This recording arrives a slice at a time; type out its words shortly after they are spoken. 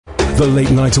The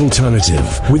Late Night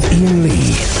Alternative with Iain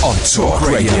Lee on Talk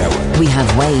Radio. We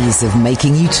have ways of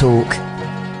making you talk.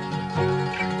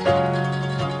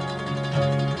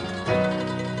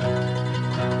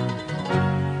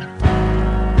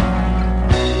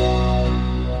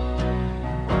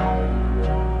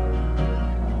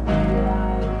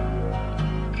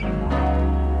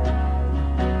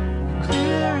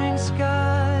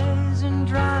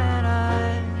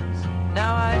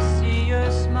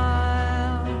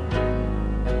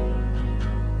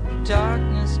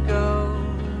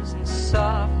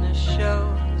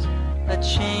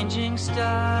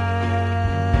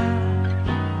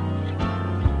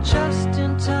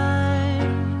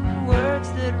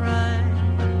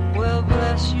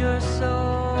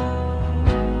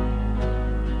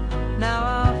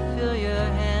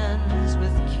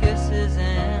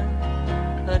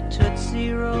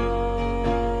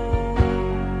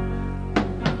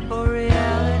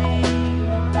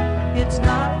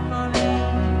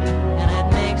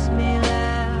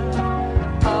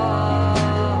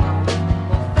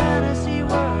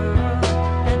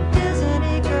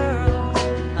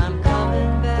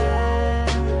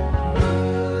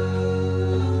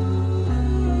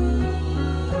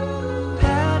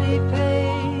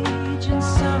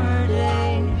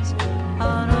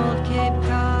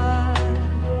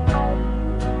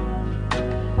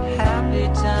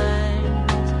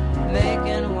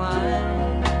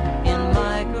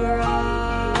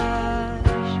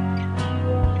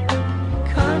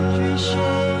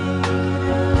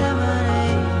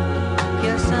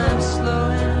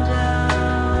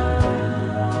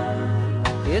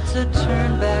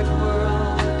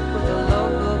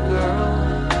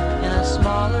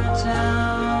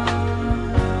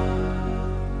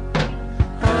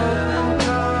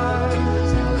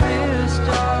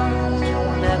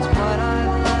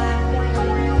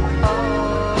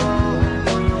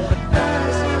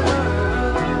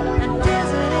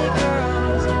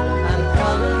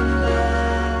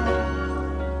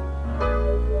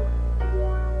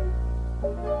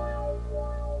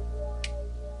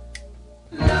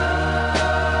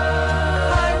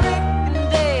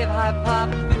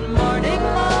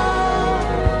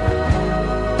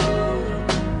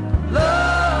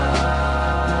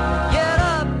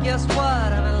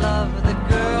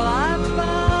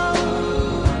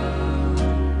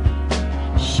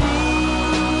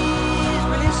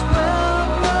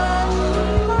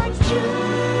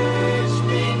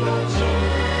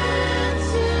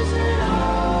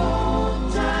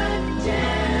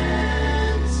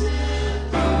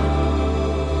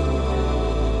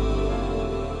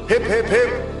 Hip, hip,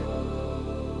 hip.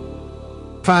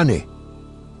 Fanny.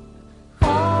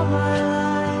 All my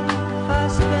life I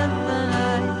spent the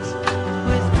nights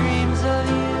with dreams of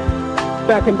you.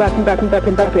 Back in.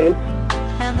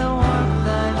 And the warmth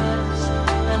I miss,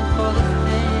 and for the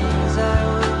things I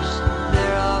wish,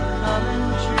 they're all coming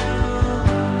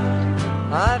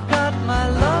true. I've got my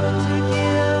love to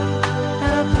give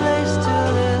and a place to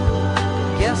live.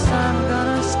 Guess I'm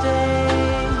gonna stay.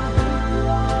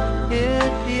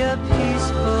 It'd be a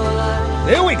peaceful life.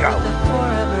 Here we go. With a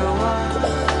forever wife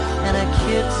and a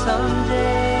kid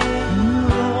someday.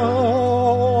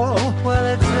 Well,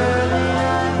 it's early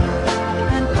night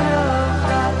and pillow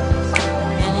fights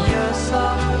in your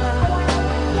soft light.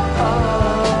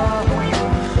 Oh,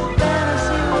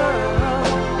 fantasy world,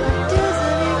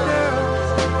 Disney girls,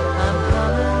 I'm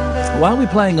coming back. While we're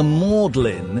playing a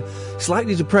maudlin,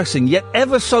 slightly depressing, yet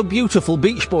ever so beautiful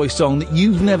Beach Boys song that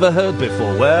you've never heard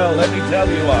before. Well, let me tell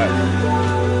you why.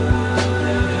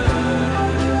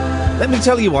 Let me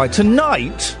tell you why.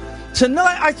 Tonight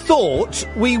I thought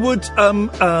we would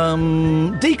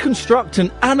deconstruct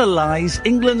and analyse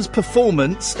England's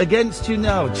performance against you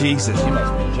now. Jesus, you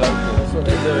must be joking. That's what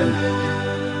they're doing.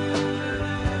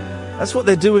 That's what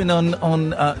they're doing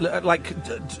on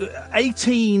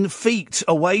 18 feet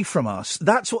away from us.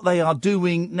 That's what they are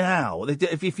doing now.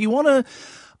 If you want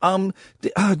to,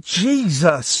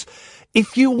 Jesus,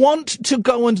 if you want to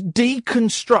go and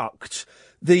deconstruct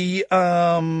the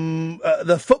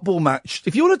football match,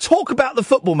 if you want to talk about the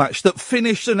football match that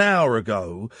finished an hour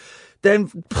ago,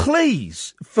 then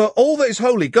please, for all that is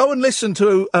holy, go and listen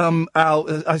to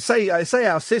our I say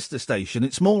our sister station.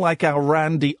 It's more like our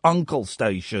Randy uncle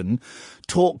station,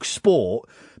 talkSPORT,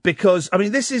 because I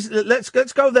mean this is let's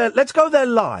go there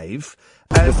live.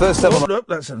 The first ever.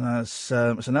 That's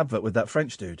an advert with that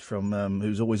French dude from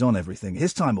who's always on everything.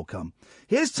 His time will come.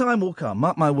 His time will come.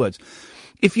 Mark my words.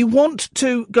 If you want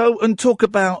to go and talk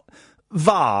about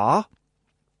VAR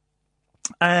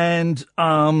and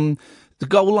the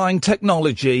goal line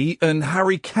technology and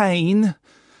Harry Kane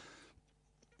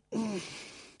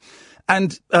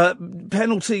and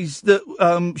penalties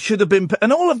that should have been...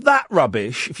 And all of that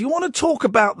rubbish, if you want to talk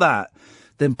about that,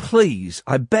 then please,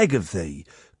 I beg of thee,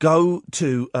 go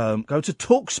to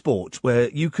talkSPORT, where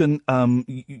you can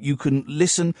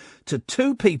listen to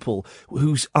two people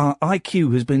whose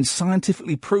IQ has been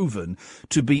scientifically proven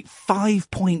to be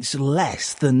 5 points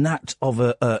less than that of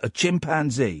a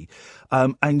chimpanzee,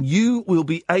 and you will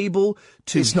be able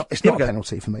to. It's not a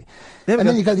penalty for me. And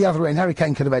then you go the other end. Harry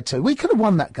Kane could have had 2. We could have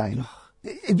won that game.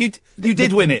 You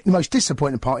did win it. The most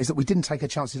disappointing part is that we didn't take a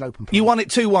chance in open play. You won it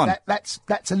 2-1. That's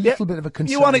a little bit of a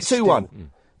concern. You won it 2-1.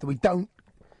 That we don't.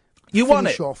 You won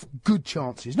it. Off good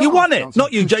chances. You won it.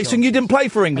 Not you, Jason. Chances. You didn't play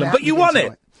for England, but you won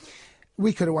it.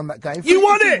 We could have won that game. You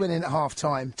won it. Winning at half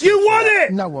time. You won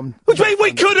it. No one. Which means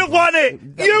we could have won it.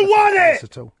 You won it.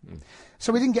 At all.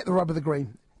 So we didn't get the rub of the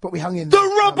green, but we hung in. The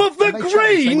rub of the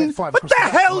green? What the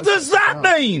hell does that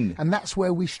mean? And that's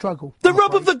where we struggle. The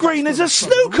rub of the green is a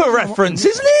snooker reference,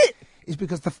 isn't it? Is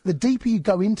because the deeper you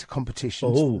go into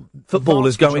competitions. Oh,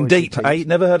 footballers going deep. Hey,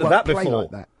 never heard of that before.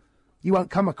 Like that. You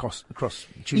won't come across.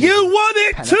 You won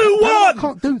it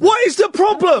 2-1. What is the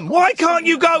problem? Why can't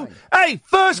you go? Hey,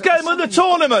 first game of the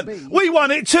tournament, we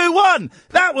won it 2-1.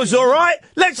 That was all right.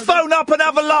 Let's phone up and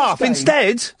have a laugh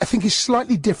instead. I think it's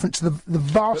slightly different to the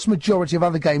vast majority of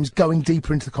other games going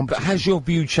deeper into the competition. But has your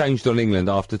view changed on England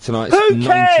after tonight's Who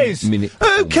cares? 90-minute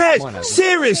Who cares?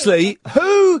 Seriously,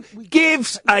 who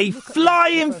gives a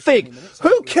flying fig?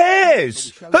 Who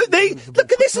cares?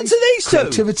 Listen to these two.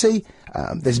 Creativity.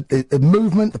 There's the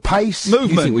movement, the pace. Do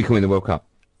you think we can win the World Cup?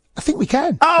 I think we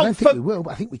can. Oh, I don't think we will,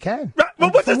 but I think we can. Right,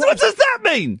 well, what does that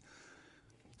mean?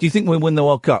 Do you think we'll win the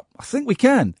World Cup? I think we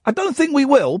can. I don't think we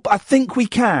will, but I think we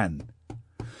can.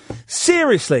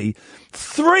 Seriously,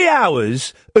 3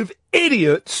 hours of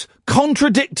idiots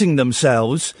contradicting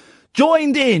themselves,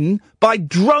 joined in by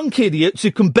drunk idiots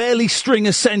who can barely string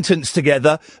a sentence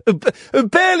together, who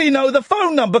barely know the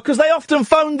phone number because they often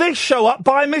phone this show up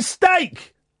by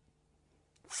mistake.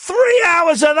 3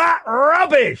 hours of that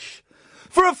rubbish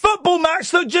for a football match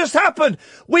that just happened.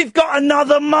 We've got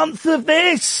another month of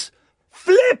this.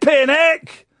 Flipping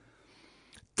heck.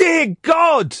 Dear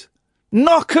God,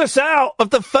 knock us out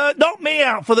of knock me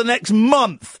out for the next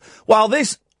month while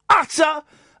this utter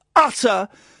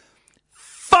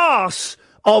farce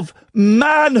of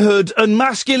manhood and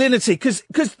masculinity, because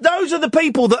those are the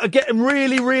people that are getting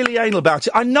really, really anal about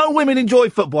it. I know women enjoy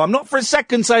football. I'm not for a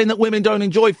second saying that women don't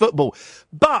enjoy football.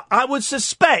 But I would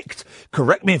suspect,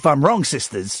 correct me if I'm wrong,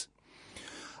 sisters,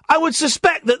 I would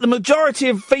suspect that the majority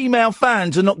of female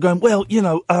fans are not going, well,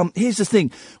 here's the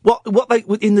thing. What they,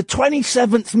 in the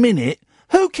 27th minute,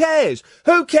 who cares?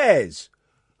 Who cares?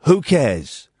 Who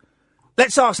cares?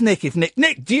 Let's ask Nick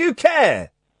Nick, do you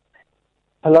care?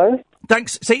 Hello?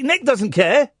 Thanks. See, Nick doesn't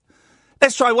care.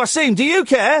 Let's try Wasim. Do you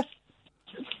care?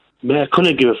 Man, I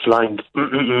couldn't give a flying.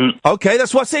 Okay,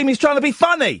 that's Wasim. He's trying to be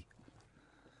funny.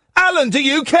 Alan, do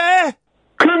you care?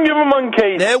 Couldn't give a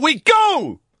monkey. There we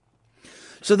go.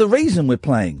 So the reason we're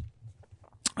playing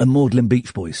a Magdalen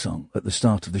Beach Boys song at the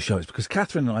start of the show is because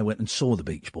Catherine and I went and saw the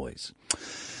Beach Boys.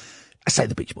 I say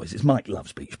the Beach Boys. It's Mike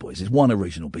loves Beach Boys. There's one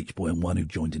original Beach Boy and one who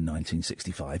joined in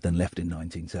 1965, then left in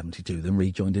 1972, then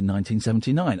rejoined in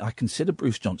 1979. I consider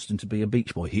Bruce Johnston to be a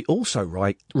Beach Boy. He also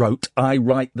wrote I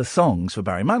Write the Songs for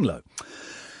Barry Manilow.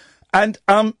 And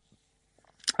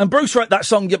Bruce wrote that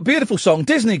song, beautiful song,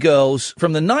 Disney Girls,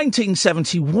 from the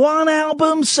 1971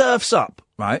 album Surf's Up,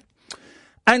 right?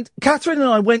 And Catherine and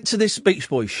I went to this Beach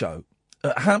Boys show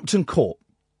at Hampton Court.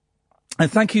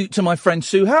 And thank you to my friend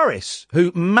Sue Harris,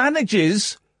 who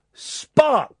manages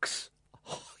Sparks.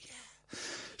 Oh, yeah.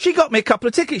 She got me a couple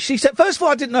of tickets. She said, first of all,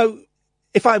 I didn't know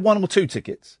if I had 1 or 2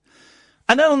 tickets.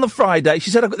 And then on the Friday, she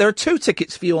said, there are 2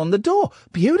 tickets for you on the door.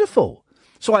 Beautiful.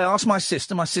 So I asked my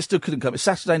sister. My sister couldn't come. It's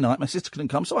Saturday night. My sister couldn't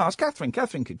come. So I asked Catherine.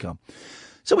 Catherine could come.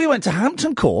 So we went to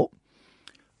Hampton Court.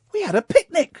 We had a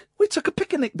picnic. We took a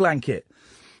picnic blanket.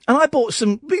 And I bought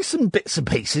some bits and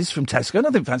pieces from Tesco,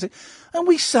 nothing fancy, and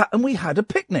we sat and we had a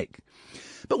picnic.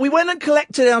 But we went and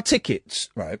collected our tickets,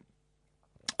 right,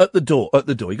 at the door.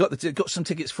 We got some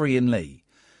tickets for Iain Lee.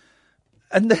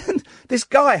 And then this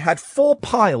guy had 4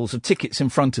 piles of tickets in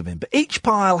front of him, but each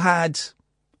pile had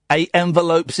 8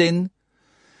 envelopes in.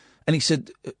 And he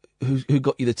said, who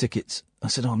got you the tickets? I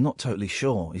said, I'm not totally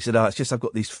sure. He said, it's just I've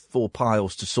got these 4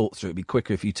 piles to sort through. It'd be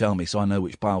quicker if you tell me so I know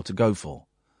which pile to go for.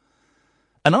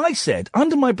 And I said,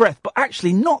 under my breath, but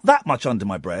actually not that much under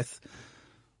my breath.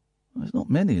 There's not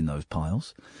many in those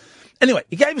piles. Anyway,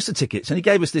 he gave us the tickets and he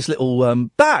gave us this little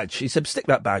badge. He said, stick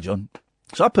that badge on.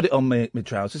 So I put it on my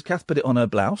trousers, Kath put it on her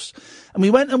blouse, and we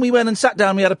went and sat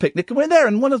down, we had a picnic, and we're there,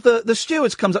 and one of the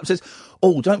stewards comes up and says,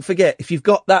 oh, don't forget, if you've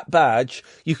got that badge,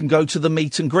 you can go to the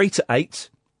meet and greet at 8.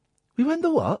 We went,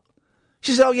 the what?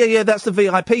 She said, oh, yeah, that's the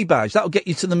VIP badge. That'll get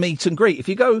you to the meet and greet. If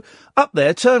you go up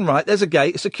there, turn right, there's a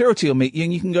gate, security will meet you,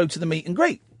 and you can go to the meet and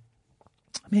greet.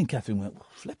 Me and Catherine went, well,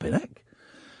 flipping heck.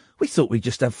 We thought we'd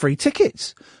just have free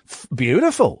tickets.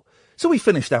 Beautiful. So we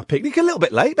finished our picnic a little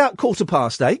bit late, about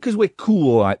 8:15, because we're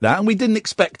cool like that, and we didn't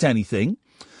expect anything.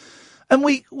 And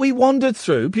we wandered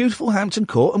through beautiful Hampton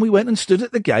Court, and we went and stood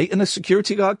at the gate, and a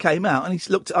security guard came out, and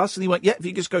he looked at us, and he went, yeah, if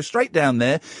you just go straight down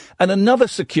there, and another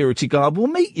security guard will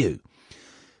meet you.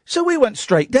 So we went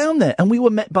straight down there, and we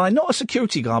were met by not a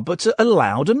security guard, but a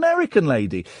loud American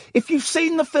lady. If you've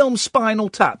seen the film Spinal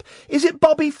Tap, is it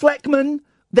Bobby Fleckman?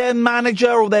 Their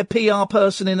manager or their PR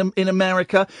person in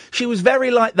America. She was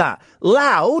very like that.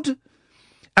 Loud.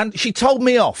 And she told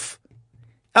me off.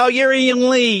 Oh, you're Ian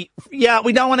Lee. Yeah,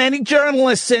 we don't want any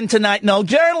journalists in tonight. No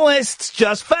journalists,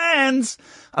 just fans.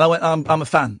 And I went, I'm a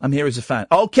fan. I'm here as a fan.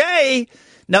 Okay.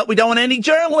 No, we don't want any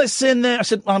journalists in there. I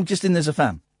said, I'm just in there as a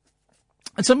fan.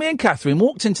 And so me and Catherine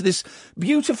walked into this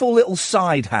beautiful little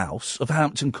side house of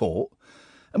Hampton Court.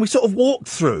 And we sort of walked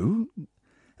through.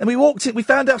 And we walked in, we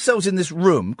found ourselves in this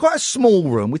room, quite a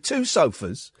small room with 2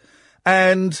 sofas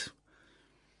and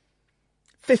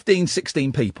 15,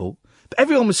 16 people. But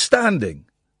everyone was standing.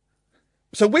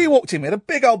 So we walked in, we had a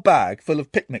big old bag full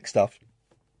of picnic stuff.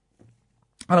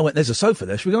 And I went, there's a sofa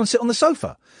there, should we go and sit on the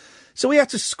sofa? So we had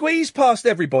to squeeze past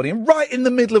everybody, and right in the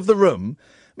middle of the room,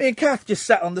 me and Kath just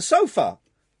sat on the sofa.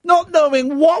 Not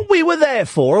knowing what we were there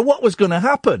for or what was going to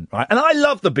happen, right? And I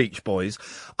love the Beach Boys.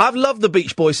 I've loved the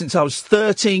Beach Boys since I was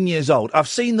 13 years old. I've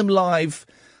seen them live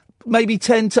maybe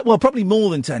probably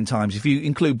more than 10 times if you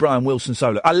include Brian Wilson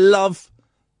solo. I love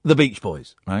the Beach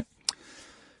Boys, right?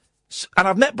 And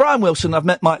I've met Brian Wilson, I've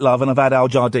met Mike Love, and I've had Al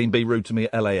Jardine be rude to me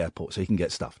at LA Airport so he can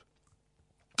get stuffed.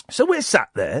 So we're sat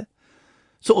there,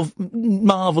 sort of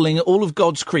marvelling at all of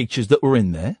God's creatures that were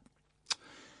in there.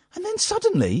 And then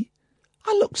suddenly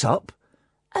I looked up,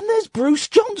 and there's Bruce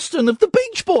Johnston of the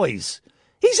Beach Boys.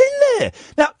 He's in there.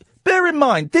 Now, bear in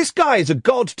mind, this guy is a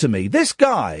god to me. This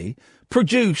guy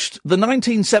produced the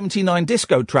 1979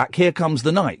 disco track, Here Comes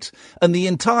the Night, and the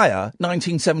entire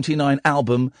 1979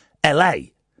 album,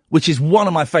 L.A., which is one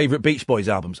of my favourite Beach Boys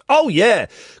albums. Oh, yeah.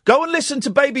 Go and listen to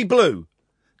Baby Blue.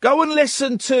 Go and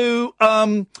listen to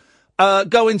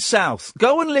Going South.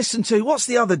 Go and listen to, what's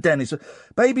the other Dennis?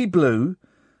 Baby Blue.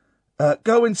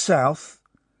 Going South.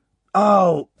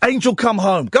 Oh, Angel Come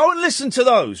Home. Go and listen to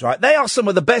those, right? They are some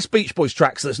of the best Beach Boys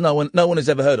tracks that no one has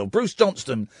ever heard of. Bruce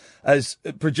Johnston has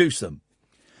produced them.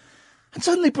 And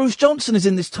suddenly Bruce Johnston is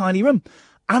in this tiny room.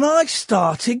 And I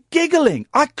started giggling.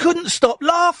 I couldn't stop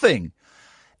laughing.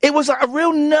 It was like a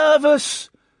real nervous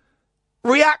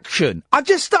reaction. I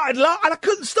just started laughing and I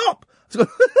couldn't stop.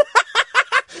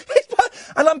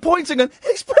 And I'm pointing and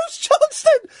it's Bruce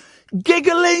Johnston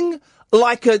giggling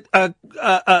like a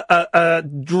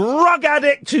drug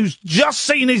addict who's just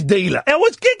seen his dealer. I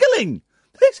was giggling.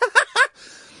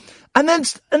 and then,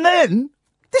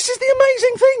 this is the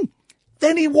amazing thing.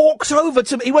 Then he walks over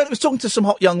to me. He was talking to some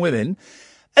hot young women.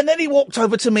 And then he walked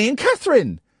over to me and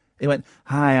Catherine. He went,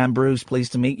 hi, I'm Bruce.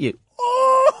 Pleased to meet you.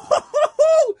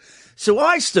 Oh! So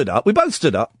I stood up. We both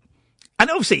stood up. And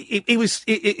obviously, he was,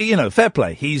 fair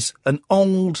play. He's an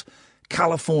old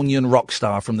Californian rock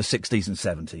star from the 60s and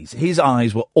 70s. His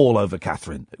eyes were all over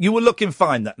Catherine. You were looking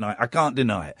fine that night. I can't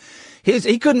deny it.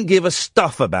 He couldn't give a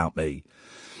stuff about me.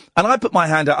 And I put my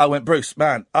hand out. I went, Bruce,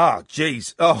 man,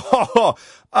 jeez.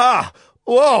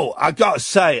 Whoa, I gotta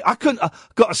say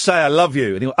I love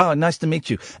you. And he went, oh, nice to meet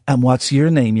you. And what's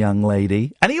your name, young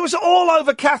lady? And he was all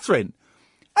over Catherine.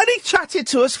 And he chatted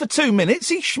to us for 2 minutes.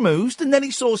 He schmoozed, and then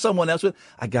he saw someone else with,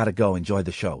 I gotta go, enjoy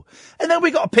the show. And then we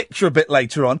got a picture a bit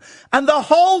later on. And the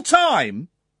whole time,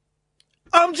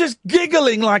 I'm just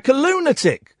giggling like a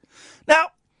lunatic. Now,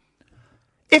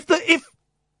 if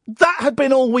that had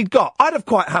been all we'd got, I'd have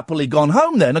quite happily gone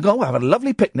home then and gone, well, I've had a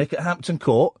lovely picnic at Hampton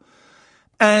Court.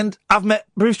 And I've met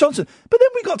Bruce Johnston. But then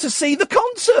we got to see the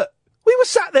concert. We were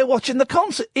sat there watching the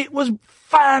concert. It was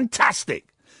fantastic.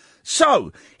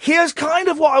 So, here's kind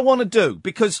of what I want to do,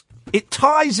 because it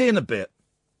ties in a bit.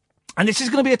 And this is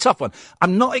going to be a tough one.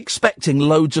 I'm not expecting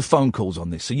loads of phone calls on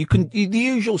this. So the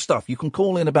usual stuff, you can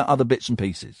call in about other bits and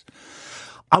pieces.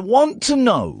 I want to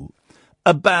know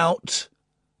about,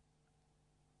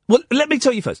 well, let me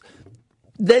tell you first.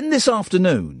 Then this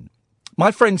afternoon, my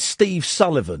friend Steve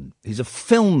Sullivan, he's a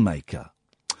filmmaker.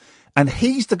 And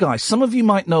he's the guy, some of you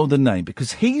might know the name,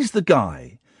 because he's the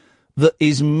guy that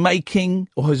is making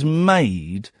or has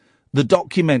made the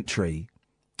documentary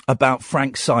about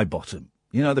Frank Sidebottom.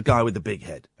 You know, the guy with the big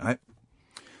head, right?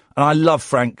 And I love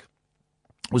Frank.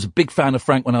 Was a big fan of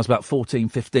Frank when I was about 14,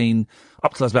 15,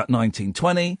 up till I was about 19,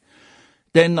 20.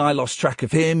 Then I lost track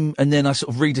of him, and then I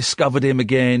sort of rediscovered him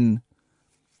again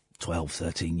 12,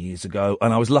 13 years ago,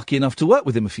 and I was lucky enough to work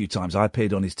with him a few times. I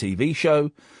appeared on his TV show.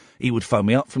 He would phone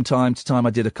me up from time to time.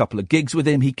 I did a couple of gigs with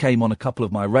him. He came on a couple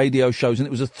of my radio shows, and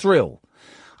it was a thrill.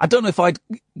 I don't know if I'd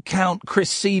count Chris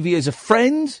Seavey as a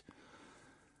friend.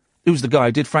 It was the guy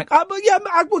who did Frank. But yeah,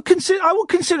 I would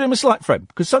consider him a slight friend,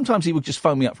 because sometimes he would just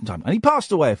phone me up from time. And he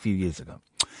passed away a few years ago.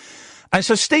 And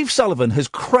so Steve Sullivan has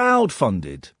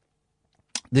crowdfunded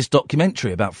this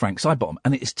documentary about Frank Sidebottom,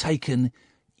 and it has taken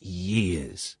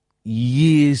years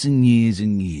and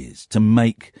years to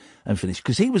make and finish,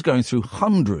 because he was going through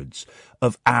hundreds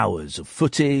of hours of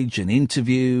footage and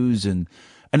interviews, and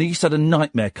he used to have a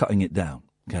nightmare cutting it down.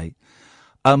 Okay.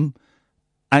 And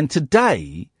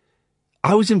today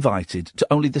I was invited to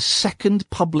only the second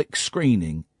public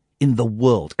screening in the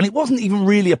world. And it wasn't even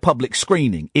really a public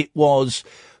screening. It was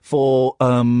for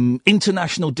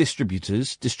international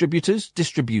distributors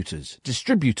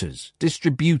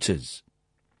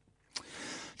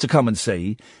to come and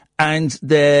see. And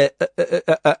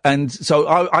and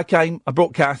so I came, I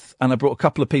brought Kath, and I brought a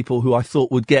couple of people who I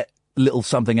thought would get a little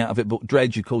something out of it. But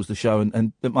Dredge, who calls the show,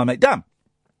 and my mate Dan.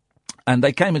 And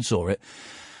they came and saw it.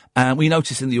 And we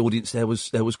noticed in the audience there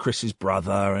was Chris's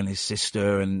brother and his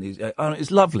sister, and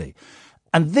it's lovely.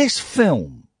 And this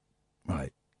film,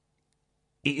 right,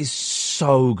 it is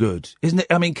so good, isn't it?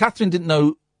 I mean, Catherine didn't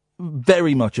know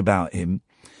very much about him.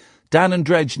 Dan and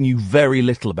Dredge knew very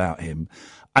little about him.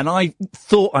 And I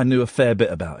thought I knew a fair bit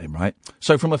about him, right?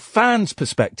 So from a fan's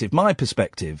perspective, my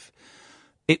perspective,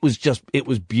 it was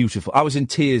beautiful. I was in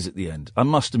tears at the end. I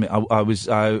must admit, I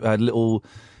had a little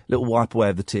wipe away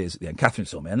of the tears at the end. Catherine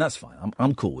saw me, and that's fine.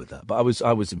 I'm cool with that. But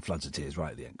I was in floods of tears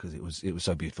right at the end, because it was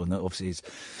so beautiful. And obviously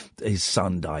his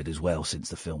son died as well since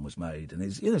the film was made, and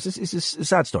it's a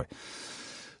sad story.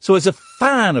 So as a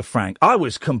fan of Frank, I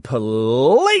was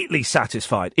completely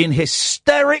satisfied, in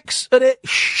hysterics at it,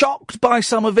 shocked by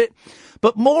some of it,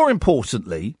 but more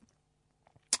importantly,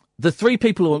 the three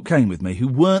people who came with me who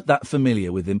weren't that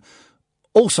familiar with him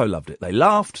also loved it. They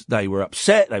laughed, they were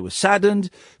upset, they were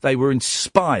saddened, they were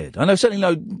inspired. I certainly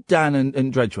know Dan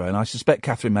and Dredge were, and I suspect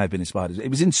Catherine may have been inspired. It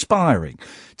was inspiring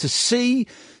to see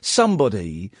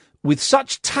somebody with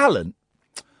such talent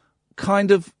kind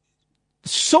of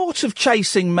sort of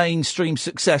chasing mainstream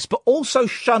success, but also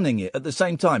shunning it at the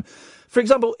same time. For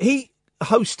example, he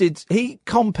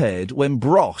compared when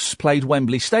Bros played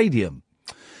Wembley Stadium.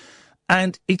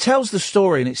 And he tells the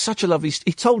story, and it's such a lovely...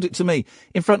 He told it to me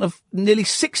in front of nearly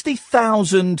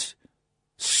 60,000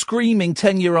 screaming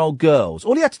 10-year-old girls.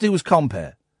 All he had to do was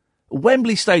compare.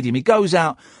 Wembley Stadium, he goes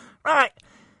out, right,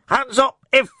 hands up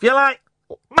if you like,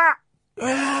 Matt.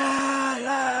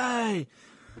 Hey.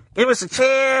 Give us a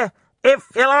cheer if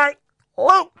you like,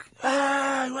 Luke.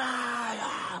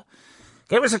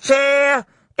 Give us a cheer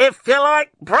if you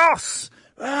like, Bros.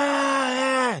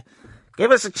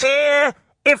 Give us a cheer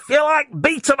if you like,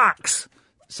 Betamax.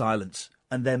 Silence.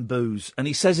 And then boos. And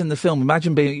he says in the film,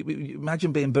 imagine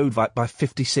being booed by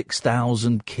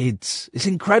 56,000 kids. It's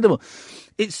incredible.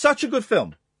 It's such a good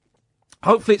film.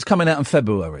 Hopefully it's coming out in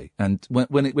February. And when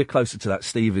we're closer to that,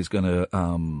 Steve is going to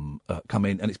come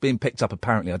in. And it's being picked up,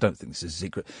 apparently. I don't think this is a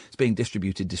secret. It's being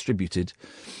distributed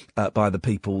by the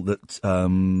people that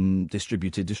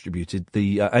distributed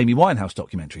the Amy Winehouse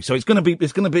documentary. So it's going to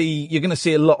be, you're going to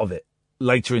see a lot of it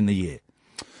later in the year.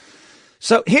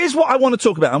 So here's what I want to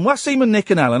talk about. And Wasim and Nick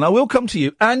and Alan, I will come to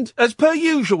you. And as per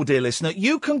usual, dear listener,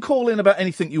 you can call in about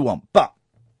anything you want. But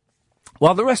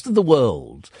while the rest of the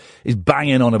world is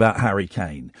banging on about Harry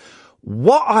Kane,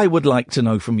 what I would like to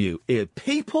know from you is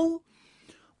people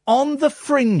on the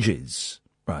fringes,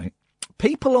 right?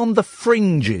 People on the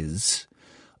fringes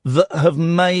that have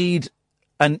made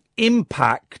an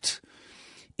impact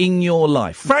in your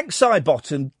life. Frank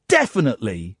Sidebottom,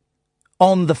 definitely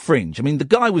on the fringe. I mean, the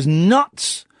guy was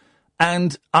nuts,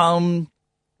 and I'm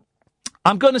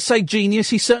going to say genius.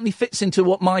 He certainly fits into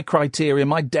what my criteria,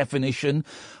 my definition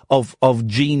of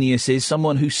genius is.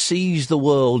 Someone who sees the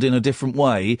world in a different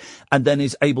way and then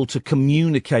is able to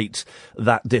communicate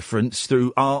that difference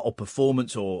through art or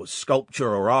performance or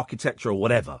sculpture or architecture or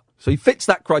whatever. So he fits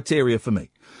that criteria for me.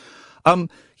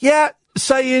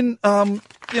 Saying, a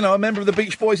member of the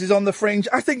Beach Boys is on the fringe.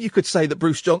 I think you could say that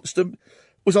Bruce Johnston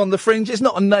was on the fringe. It's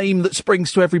not a name that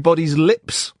springs to everybody's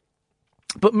lips.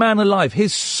 But man alive,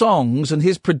 his songs and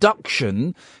his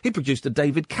production, he produced a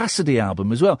David Cassidy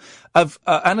album as well,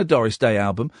 and a Doris Day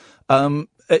album.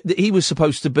 he was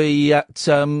supposed to be at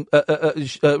Roman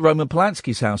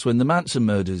Polanski's house when the Manson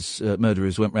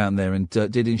murderers went round there and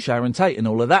did in Sharon Tate and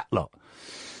all of that lot.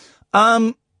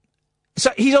 So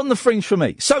he's on the fringe for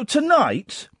me. So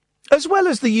tonight, as well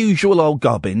as the usual old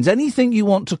gubbins, anything you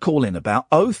want to call in about,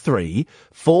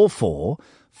 0344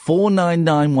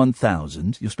 499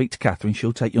 1000. You'll speak to Catherine.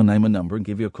 She'll take your name and number and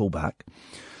give you a call back.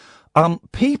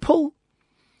 People,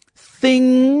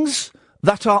 things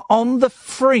that are on the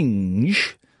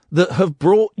fringe that have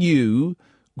brought you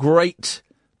great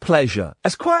pleasure.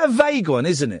 It's quite a vague one,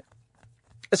 isn't it?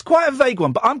 It's quite a vague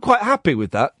one, but I'm quite happy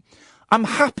with that. I'm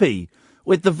happy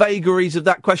with the vagaries of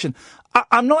that question.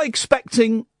 I'm not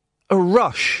expecting a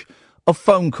rush of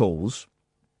phone calls,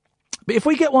 but if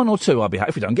we get one or two, I'll be happy.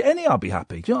 If we don't get any, I'll be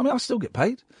happy. Do you know what I mean? I'll still get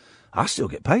paid.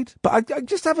 But I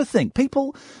just have a think.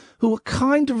 People who are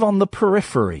kind of on the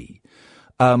periphery,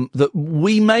 that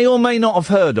we may or may not have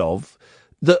heard of,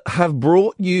 that have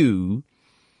brought you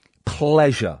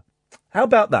pleasure. How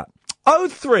about that?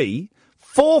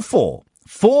 0344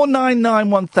 499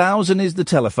 1000 is the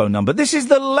telephone number. This is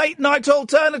the Late Night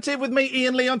Alternative with me,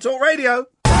 Iain Lee, on Talk Radio.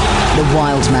 The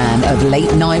wild man of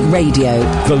late night radio.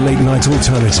 The Late Night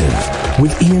Alternative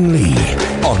with Iain Lee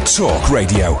on Talk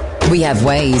Radio. We have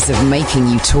ways of making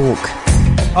you talk.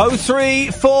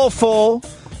 0344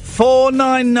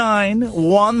 499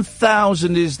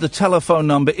 1000 is the telephone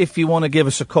number if you want to give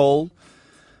us a call.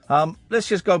 Let's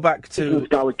just go back to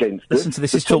go against listen it. to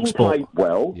this. The Is talkSPORT. team played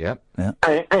well, Yeah. Yeah.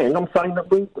 and I'm saying that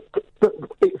there's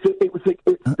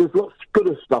lots of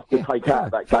good stuff to take out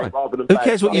of that game rather than Who bad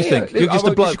cares what you stuff. think? You're just I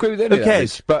a won't bloke. disagree with any Who of that,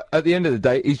 cares? Mitch, but at the end of the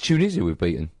day, it's Tunisia we've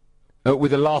beaten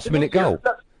with a last-minute goal.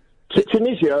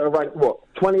 Tunisia are ranked,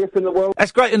 20th in the world?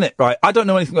 That's great, isn't it? Right. I don't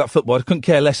know anything about football. I couldn't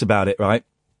care less about it, right?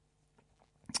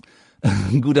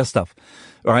 Good stuff.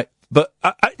 Right. But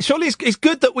surely it's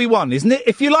good that we won, isn't it?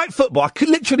 If you like football, I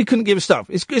literally couldn't give a stuff.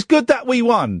 It's good that we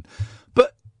won.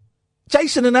 But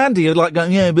Jason and Andy are like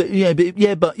going, but we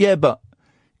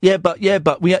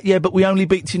only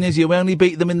beat Tunisia. We only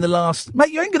beat them in the last.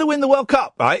 Mate, you ain't going to win the World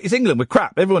Cup, right? It's England. We're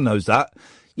crap. Everyone knows that.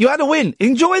 You had a win.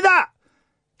 Enjoy that.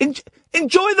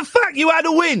 Enjoy the fact you had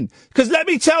a win. Because let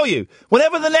me tell you,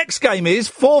 whenever the next game is,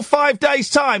 4 or 5 days'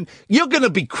 time, you're going to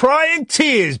be crying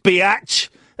tears, biatch.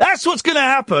 That's what's going to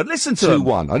happen. Listen to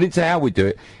 2-1. I didn't say how we'd do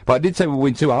it, but I did say we'd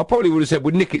win 2-1. I probably would have said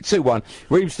we'd nick it 2-1.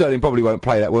 Raheem Sterling probably won't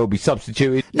play that well, be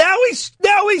substituted. Now he's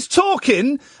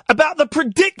talking about the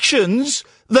predictions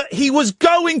that he was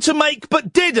going to make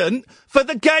but didn't for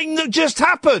the game that just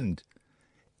happened.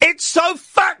 It's so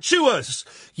fatuous.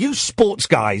 You sports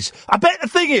guys. I bet the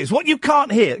thing is, what you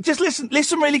can't hear, just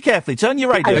listen really carefully. Turn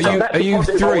your radio down. Are you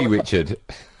 3, Richard?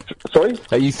 Sorry?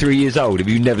 Are you 3 years old? Have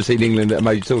you never seen England at a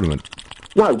major tournament?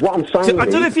 No, what I'm saying I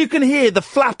don't know if you can hear the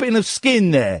flapping of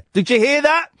skin there. Did you hear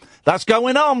that? That's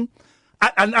going on.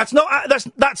 And that's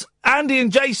Andy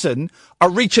and Jason are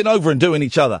reaching over and doing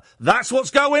each other. That's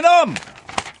what's going on.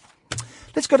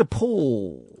 Let's go to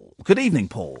Paul. Good evening,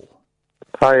 Paul.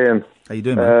 Hi, Ian. How you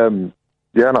doing, man?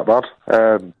 Yeah, not bad.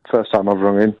 First time I've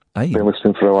rung in. Hey. Been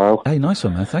listening for a while. Hey, nice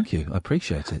one, man. Thank you. I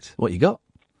appreciate it. What you got?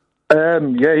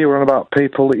 Yeah, you were on about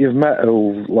people that you've met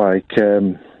who,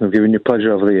 have given you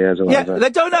pleasure over the years. Or Yeah,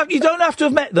 whatever. you don't have to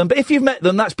have met them, but if you've met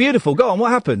them, that's beautiful. Go on,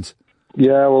 what happened?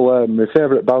 Yeah, well, my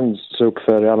favourite band's Super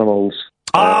Furry Animals.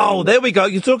 Oh, there we go.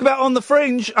 You talk about On the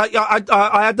Fringe.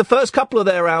 I had the first couple of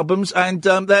their albums, and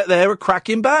they're a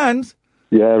cracking band.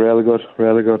 Yeah, really good,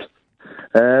 really good.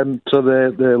 So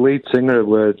the lead singer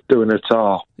were doing a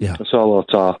tour, a solo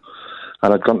tour,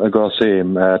 and I'd gone to go see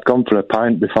him. I'd gone for a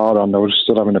pint beforehand. I was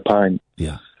stood having a pint.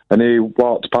 Yeah. And he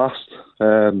walked past.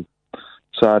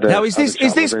 Now, is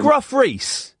this Gruff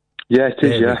Reese? Yeah, it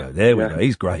is, There we go.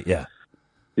 He's great, yeah.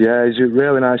 Yeah, he's a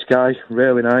really nice guy,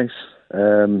 really nice.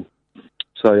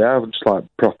 So, yeah, I was just,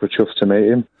 proper chuffed to meet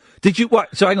him. Did you,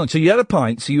 so hang on, so you had a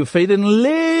pint, so you were feeling a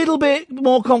little bit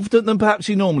more confident than perhaps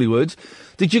you normally would.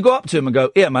 Did you go up to him and go,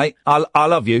 "Yeah, mate, I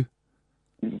love you"?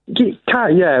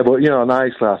 Yeah, but,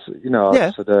 nice lass.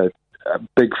 I said, a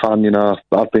big fan,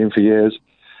 I've been for years.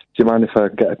 Do you mind if I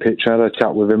get a picture? I had a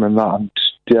chat with him and that. And,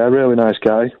 really nice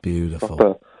guy.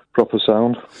 Beautiful. Proper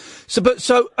sound.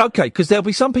 So okay, because there'll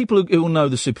be some people who will know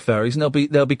the Super Fairies, and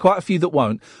there'll be quite a few that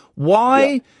won't.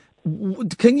 Why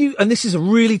can you? And this is a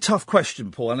really tough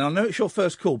question, Paul. And I know it's your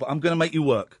first call, but I'm going to make you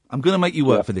work.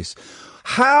 For this.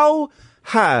 How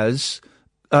has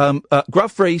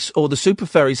Gruff Reese or the Super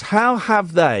Fairies? How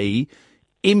have they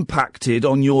impacted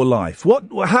on your life?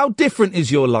 How different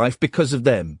is your life because of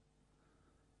them?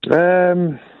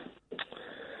 It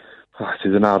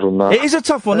is an hard one, that. It is a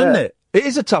tough one, isn't it? It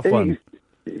is a tough one.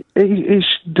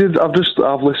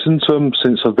 I've listened to him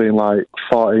since I've been like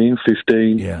 14,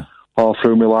 15, all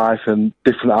through my life, and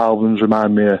different albums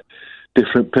remind me of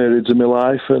different periods of my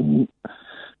life, and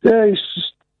they've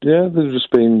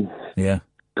just been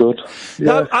good.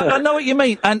 No, I know what you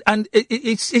mean, and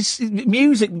it's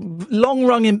music. Long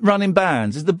running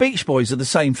bands. The Beach Boys are the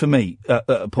same for me,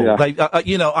 Paul. Yeah. They,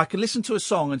 I can listen to a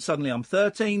song and suddenly I'm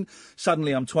 13,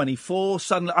 suddenly I'm 24,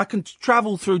 suddenly I can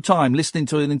travel through time listening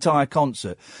to an entire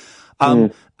concert.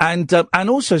 And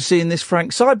also seeing this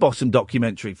Frank Sidebottom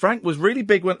documentary. Frank was really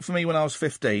big for me when I was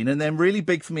 15, and then really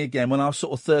big for me again when I was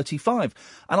sort of 35,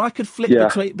 and I could flip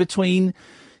between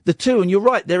the two. And you're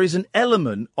right, there is an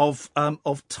element of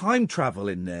time travel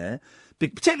in there,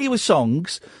 particularly with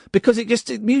songs, because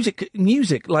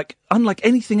music, like unlike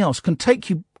anything else, can take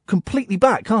you completely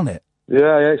back, can't it?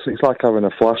 Yeah, it's like having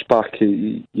a flashback.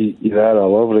 You're there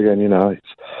all over again, you know.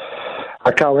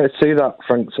 I can't wait to see that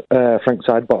Frank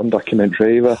Sidebottom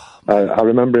documentary either. I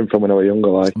remember him from when I was younger,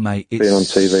 like mate, it's being on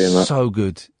TV and that. So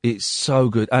good. It's so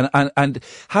good. And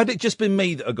had it just been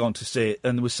me that had gone to see it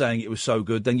and was saying it was so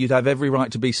good, then you'd have every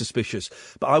right to be suspicious.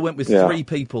 But I went with three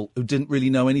people who didn't really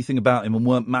know anything about him and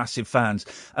weren't massive fans,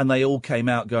 and they all came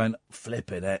out going,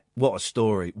 flipping it. What a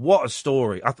story. What a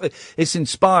story. It's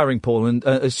inspiring, Paul, and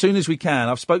as soon as we can,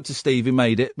 I've spoke to Steve who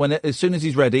made it. As soon as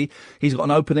he's ready, he's got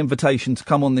an open invitation to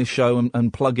come on this show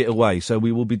and plug it away, so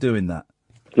we will be doing that.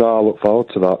 No, I look forward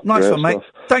to that. Nice one, mate.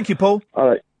 Thank you, Paul. All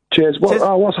right. Cheers.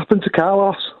 What's happened to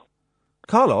Carlos?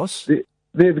 Carlos?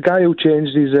 The guy who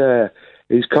changed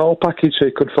his call package so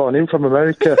he could phone in from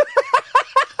America.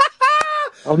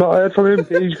 I've not heard from him.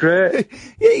 He's great.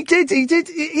 He did.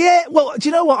 Yeah, well, do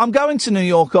you know what? I'm going to New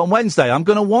York on Wednesday. I'm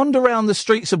going to wander around the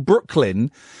streets of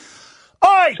Brooklyn.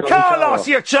 Oi, Carlos,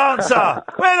 you chancer!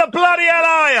 Where the bloody hell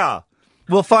are you?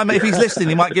 We'll find out if he's listening.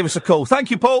 He might give us a call.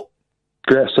 Thank you, Paul.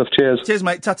 Great stuff. Cheers. Cheers,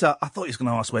 mate. Ta-ta. I thought he was going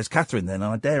to ask where's Catherine then,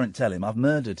 and I daren't tell him. I've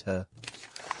murdered her.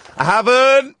 I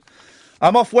haven't.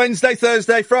 I'm off Wednesday,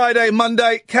 Thursday, Friday,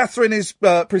 Monday. Catherine is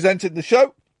presenting the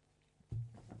show.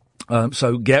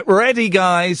 So get ready,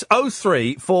 guys.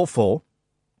 0344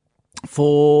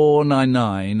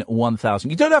 499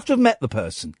 1000. You don't have to have met the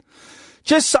person.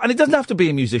 And it doesn't have to be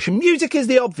a musician. Music is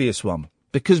the obvious one,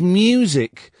 because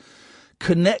music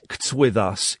connects with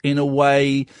us in a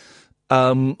way,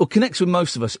 or connects with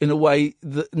most of us in a way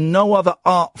that no other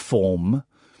art form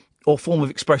or form of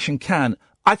expression can.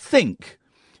 I think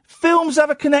films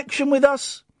have a connection with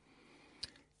us.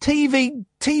 TV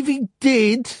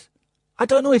did. I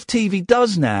don't know if TV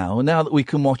does now that we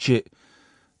can watch it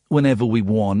whenever we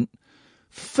want.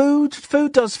 Food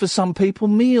does for some people.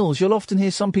 Meals. You'll often hear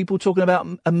some people talking about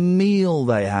a meal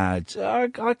they had.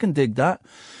 I can dig that.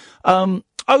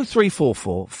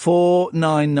 0344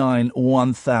 499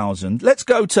 1000. Let's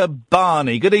go to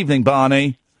Barney. Good evening,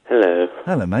 Barney. Hello.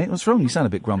 Hello, mate. What's wrong? You sound a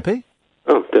bit grumpy.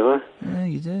 Oh, do I? Yeah,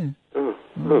 you do. Oh,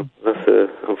 that's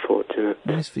unfortunate.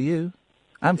 It's for you.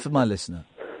 And for my listener.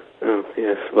 Oh,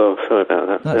 yes. Well, sorry about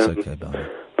that. That's okay, Barney.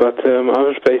 But I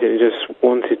was basically just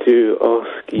wanted to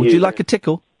ask you... Would you like a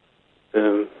tickle?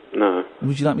 No.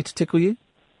 Would you like me to tickle you?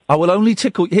 I will only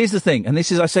tickle... Here's the thing, and I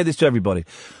say this to everybody.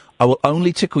 I will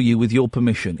only tickle you with your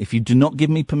permission. If you do not give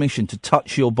me permission to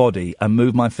touch your body and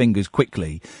move my fingers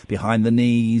quickly behind the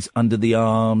knees, under the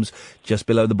arms, just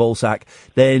below the ball sack,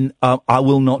 then I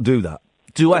will not do that.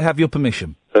 Do I have your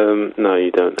permission? No,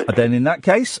 you don't. Then in that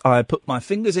case, I put my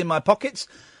fingers in my pockets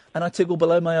and I tickle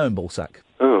below my own ball sack.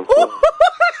 Oh.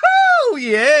 Oh,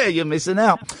 yeah, you're missing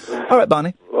out. All right,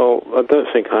 Barney. Well, I don't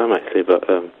think I am, actually, but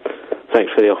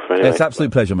thanks for the offer anyway. It's an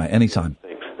absolute pleasure, mate. Anytime.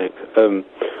 Thanks.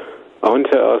 I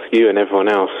wanted to ask you and everyone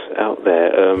else out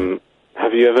there,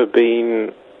 have you ever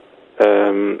been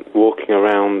walking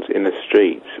around in the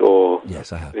streets or...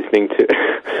 Yes, I have. Listening to...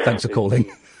 Thanks for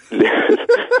calling.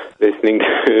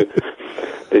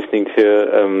 listening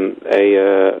to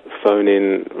a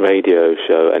phone-in radio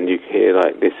show, and you hear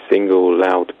like this single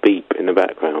loud beep in the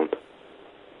background?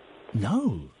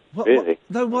 No. Really?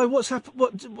 No. Why? What's happened?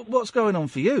 What's going on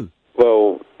for you?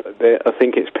 Well, I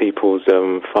think it's people's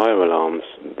fire alarms.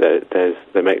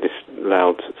 They make this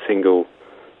loud single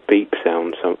beep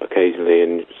sound occasionally,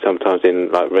 and sometimes in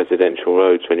like residential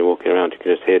roads when you're walking around, you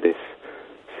can just hear this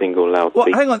single loud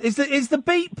beep. Hang on, is the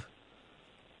beep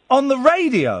on the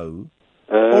radio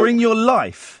or in your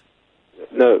life?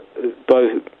 No,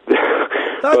 both.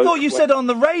 I thought you said on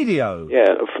the radio.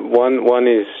 Yeah, one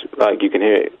is like you can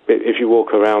hear it if you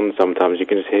walk around. Sometimes you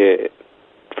can just hear it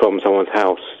from someone's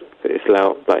house. It's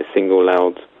loud, like single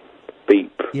loud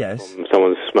beep. Yes. From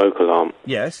someone's smoke alarm.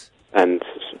 Yes.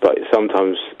 But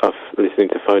sometimes, listening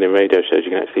to phone-in radio shows, you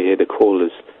can actually hear the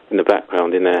callers in the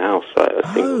background in their house, like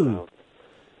a single loud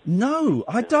No,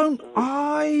 I don't.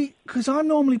 Because I'm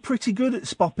normally pretty good at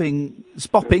spotting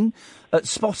bleeps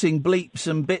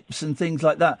and bips and things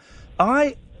like that.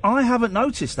 I haven't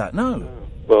noticed that. No.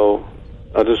 Well,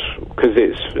 because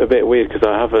it's a bit weird because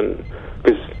I haven't.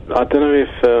 Because I don't know if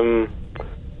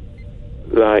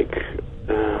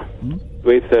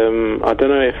I don't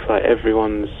know if like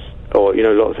everyone's, or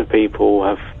lots of people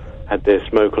have had their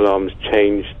smoke alarms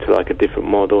changed to like a different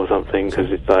model or something.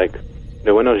 Because it's like,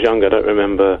 when I was younger, I don't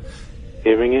remember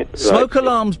hearing it. Smoke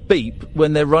alarms beep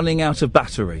when they're running out of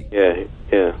battery. Yeah.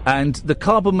 And the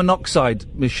carbon monoxide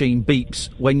machine beeps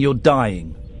when you're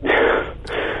dying.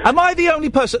 Am I the only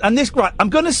person? And I'm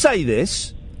going to say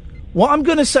this. What I'm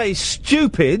going to say is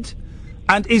stupid,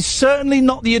 and is certainly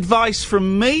not the advice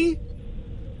from me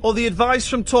or the advice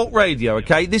from Talk Radio,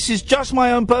 okay? This is just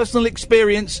my own personal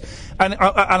experience, and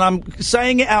I'm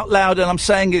saying it out loud, and I'm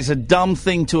saying it's a dumb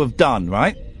thing to have done,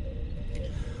 right?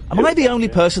 Am I the only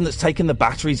person that's taken the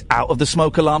batteries out of the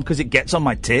smoke alarm because it gets on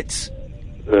my tits?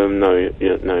 No,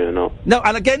 you're not. No,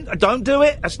 and again, don't do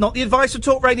it. That's not the advice of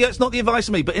Talk Radio. It's not the advice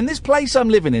of me. But in this place I'm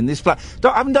living in, this flat,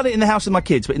 I haven't done it in the house with my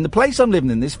kids, but in the place I'm living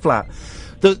in, this flat,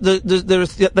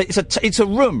 it's a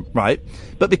room, right?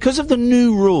 But because of the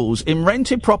new rules in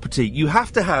rented property, you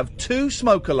have to have 2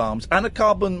 smoke alarms and a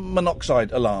carbon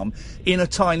monoxide alarm in a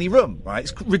tiny room, right?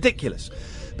 It's ridiculous,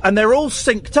 and they're all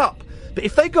synced up. But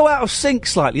if they go out of sync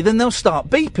slightly, then they'll start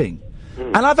beeping.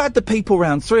 And I've had the people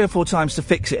round 3 or 4 times to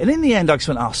fix it, and in the end I just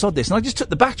went, sod this, and I just took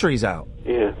the batteries out.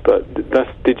 Yeah, but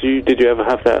did you ever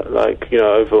have that, like,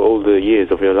 over all the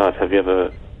years of your life, have you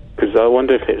ever, because I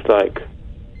wonder if it's like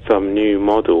some new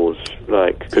models,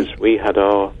 like, because we had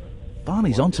our...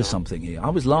 Barney's onto something here. I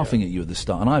was laughing at you at the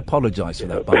start, and I apologise for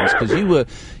that, Barney, because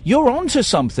you're onto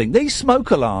something. These smoke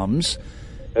alarms...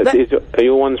 Are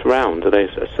your ones round? Are they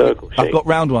a circle shape? I've got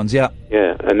round ones, yeah.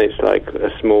 Yeah, and it's like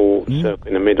a small circle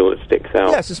in the middle that sticks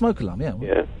out. Yeah, it's a smoke alarm, yeah.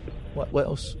 Yeah. What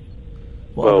else?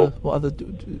 What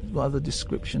other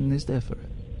description is there for it?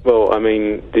 Well, I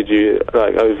mean, did you,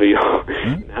 like, over your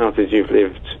houses you've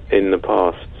lived in the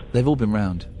past? They've all been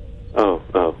round. Oh.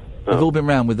 They've all been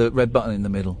round with a red button in the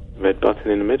middle. Red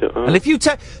button in the middle? Oh. And if you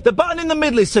the button in the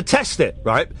middle is to test it,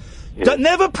 right? Yeah.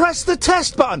 Never press the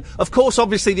test button. Of course,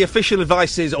 obviously, the official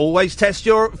advice is always test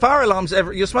your fire alarms,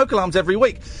 your smoke alarms every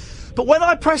week. But when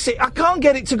I press it, I can't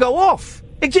get it to go off.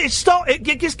 It just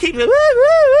keeps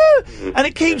and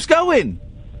it keeps going.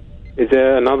 Is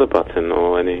there another button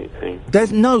or anything?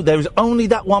 There's only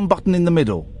that one button in the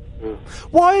middle.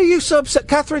 Why are you so upset?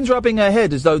 Catherine's rubbing her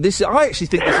head as though I actually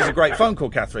think this is a great phone call,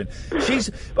 Catherine.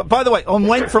 By the way,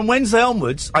 from Wednesday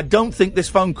onwards, I don't think this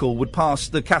phone call would pass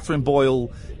the Catherine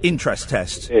Boyle interest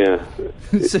test. Yeah.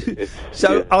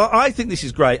 I think this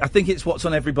is great. I think it's what's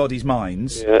on everybody's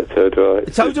minds. Yeah, so do I.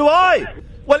 So do I.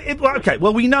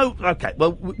 We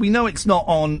know it's not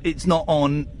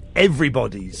on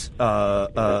everybody's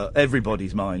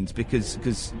minds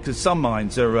because some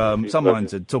minds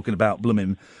are talking about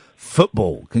blooming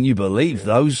football. Can you believe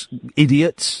those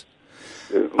idiots?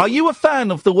 Are you a fan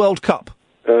of the World Cup?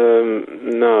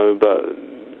 No, but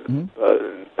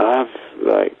I have,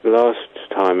 like, last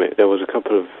time there was a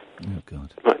couple of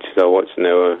matches I watched and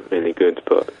they were really good.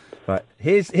 But right,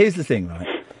 here's the thing, right.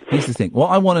 Here's the thing.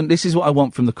 What I want, and this is what I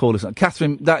want from the callers.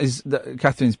 Catherine,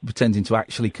 Catherine's pretending to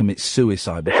actually commit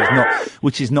suicide,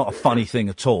 which is not a funny thing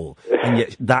at all. And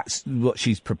yet that's what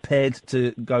she's prepared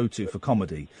to go to for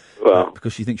comedy. Well,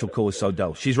 because she thinks your call is so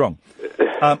dull. She's wrong.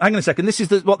 Hang on a second. This is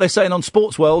what they're saying on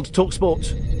Sports World. Talk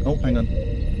Sports. Oh, hang on.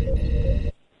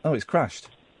 Oh, it's crashed.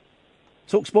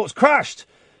 Talk Sports crashed.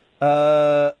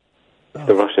 The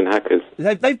Russian hackers.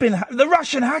 They've been the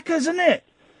Russian hackers, isn't it?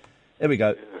 Here we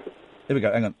go.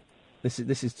 Hang on. This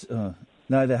is no,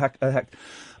 they're hacked.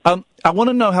 I want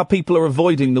to know how people are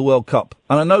avoiding the World Cup,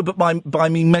 and I know, but by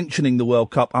me mentioning the World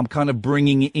Cup, I'm kind of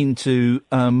bringing it into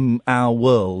our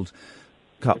World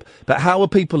Cup. But how are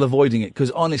people avoiding it? Because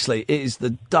honestly, it is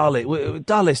the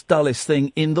dullest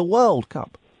thing in the World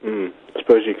Cup. I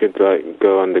suppose you could, like,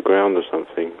 go underground or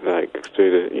something, like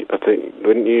through I think,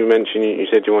 wouldn't you mention you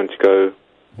said you wanted to go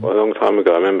a long time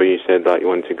ago? I remember you said that you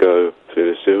wanted to go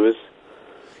through the sewers.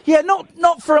 Yeah,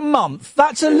 not for a month.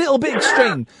 That's a little bit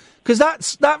extreme, because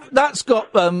that's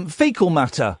got fecal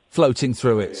matter floating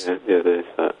through it. Yeah, there's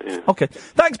that. Yeah. Okay,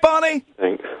 thanks, Barney.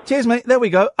 Thanks. Cheers, mate. There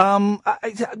we go.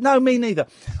 No, me neither.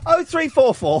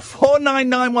 0344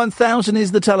 499 1000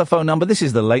 is the telephone number. This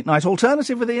is the Late Night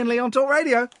Alternative with Iain Lee on Talk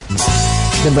Radio.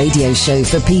 The radio show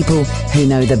for people who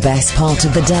know the best part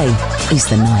of the day is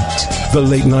the night. The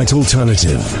Late Night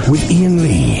Alternative with Iain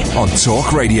Lee on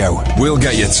Talk Radio. We'll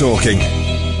get you talking.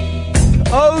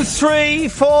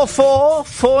 0344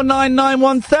 499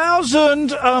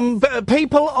 1000.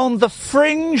 People on the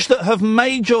fringe that have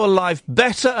made your life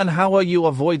better, and how are you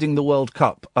avoiding the World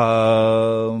Cup?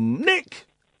 Nick.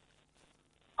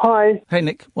 Hi. Hey,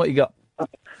 Nick. What you got?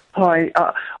 Hi.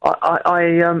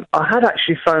 I had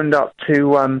actually phoned up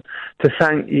to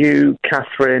thank you,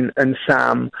 Catherine and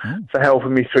Sam, for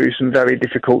helping me through some very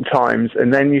difficult times.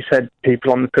 And then you said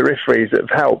people on the peripheries that have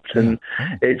helped, and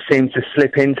it seemed to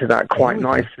slip into that quite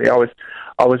nicely. I was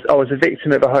a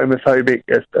victim of a homophobic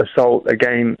assault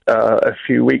again a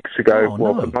few weeks ago,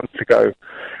 a month ago,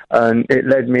 and it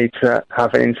led me to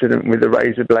have an incident with a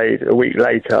razor blade a week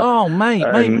later. Oh, mate.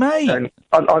 And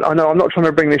I know I'm not trying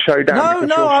to bring the show down.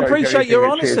 No, I appreciate your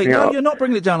honesty. No, you're not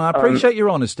bringing it down. I appreciate your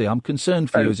honesty. I'm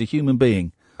concerned for you as a human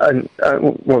being.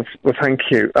 Well, thank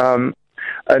you. And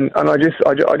I just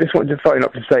wanted to phone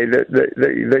up to say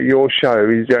that your show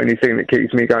is the only thing that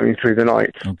keeps me going through the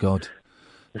night. Oh God.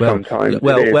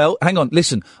 Well, hang on.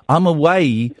 Listen, I'm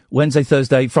away Wednesday,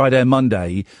 Thursday, Friday, and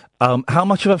Monday. How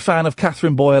much of a fan of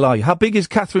Catherine Boyle are you? How big is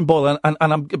Catherine Boyle? And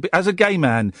I'm, as a gay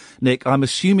man, Nick, I'm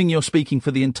assuming you're speaking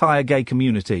for the entire gay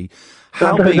community.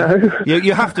 How big?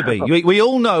 You have to be. We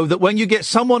all know that when you get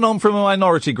someone on from a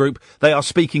minority group, they are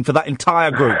speaking for that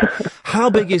entire group. How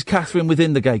big is Catherine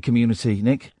within the gay community,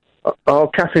 Nick? Oh,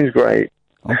 Catherine's great.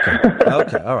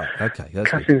 Okay, all right, okay.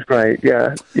 Catherine's great,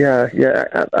 yeah,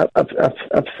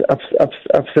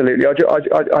 absolutely.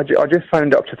 I just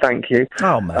phoned up to thank you.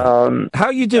 Oh, man. How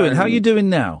are you doing? How are you doing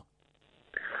now?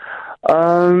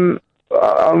 I'm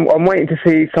waiting to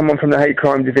see someone from the hate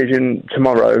crime division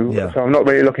tomorrow, so I'm not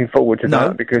really looking forward to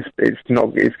that because it's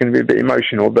going to be a bit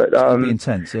emotional, but it'll be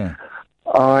intense, yeah.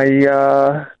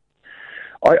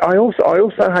 I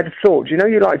also had a thought. You know,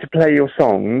 you like to play your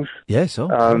songs. Yes,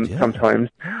 sometimes.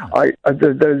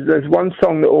 There's one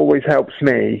song that always helps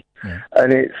me,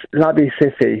 and it's Labby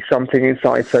Siffy, Something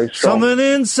Inside So Strong. Something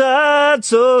inside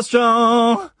so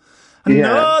strong. I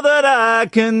know that I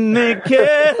can make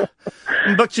it,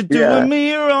 but you're doing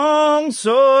me wrong,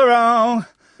 so wrong.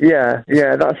 Yeah,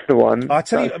 that's the one. I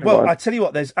tell you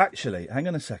what. There's actually. Hang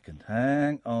on a second,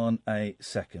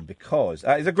 because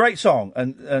it's a great song,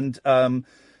 and Labby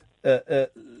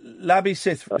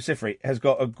Siffry has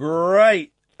got a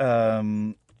great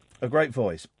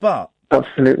voice, but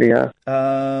absolutely, yeah.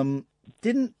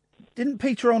 Didn't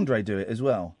Peter Andre do it as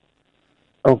well?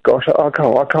 Oh gosh, I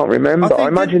can't remember. I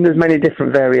imagine there's many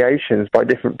different variations by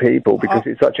different people because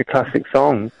it's such a classic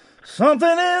song.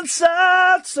 Something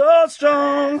inside so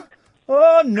strong.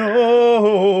 Oh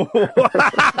no!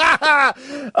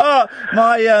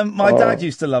 My dad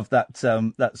used to love that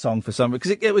song for some reason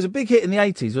because it was a big hit in the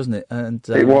 80s, wasn't it? And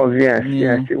it was, yes,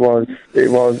 it was.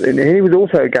 And he was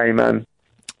also a gay man.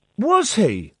 Was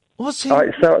he? So I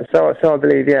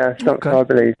believe, yeah. So I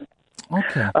believe.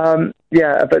 Okay.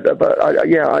 Yeah, but I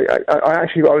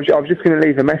was just going to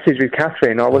leave a message with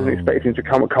Catherine. I wasn't expecting to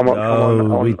come on.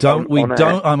 No, we don't.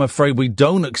 I'm afraid we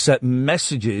don't accept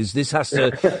messages. This has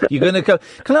to. You're going to go.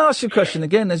 Can I ask you a question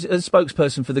again, as a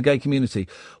spokesperson for the gay community?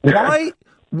 Why,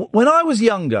 when I was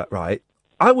younger, right,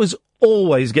 I was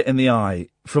always getting the eye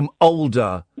from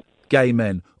older gay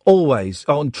men, always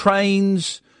on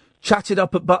trains, chatted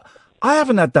up at, but I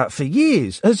haven't had that for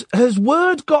years. Has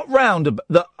word got round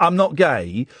that I'm not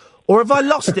gay, or have I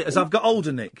lost it as I've got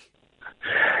older, Nick?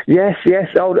 Yes.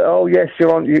 Oh, yes.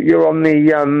 You're on the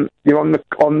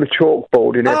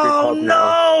chalkboard in every pub now.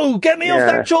 No! Get me off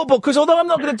that chalkboard, because although I'm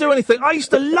not going to do anything, I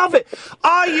used to love it.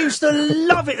 I used to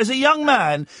love it as a young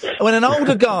man when an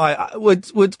older guy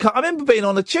would come. I remember being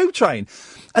on a tube train,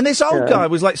 and this old guy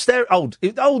was like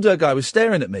older guy was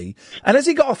staring at me, and as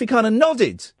he got off, he kind of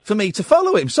nodded for me to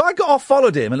follow him. So I got off,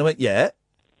 followed him, and I went, yeah.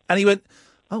 And he went,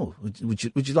 oh, would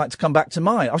you like to come back to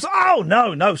mine? I was like, oh,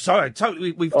 no, sorry.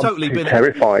 We've totally been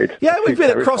terrified. Yeah, we've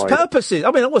been at cross purposes.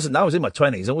 I mean, I was in my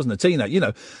 20s. I wasn't a teenager, you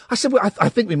know. I said, well, I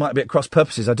think we might be at cross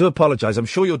purposes. I do apologise. I'm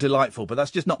sure you're delightful, but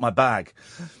that's just not my bag.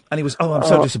 And he was, I'm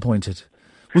so disappointed.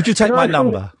 Would you take my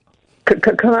number?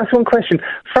 Can I ask one question?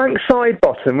 Frank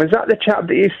Sidebottom, was that the chap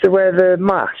that used to wear the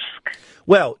mask?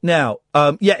 Well, now,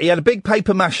 he had a big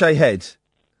paper mache head.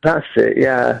 That's it,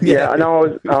 yeah. And I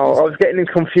was getting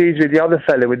confused with the other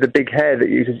fella with the big hair that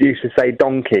used to say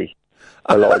donkey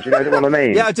a lot. Do you know what I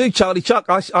mean? Yeah, I do. Charlie Chuck.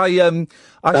 I shared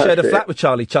a flat with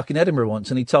Charlie Chuck in Edinburgh once,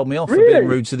 and he told me off for being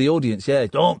rude to the audience. Yeah,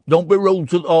 don't be rude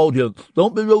to the audience.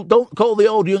 Don't be rude. Don't call the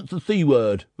audience the C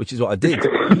word, which is what I did.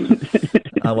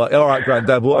 I'm like, all right,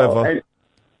 Granddad, whatever.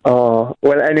 Well,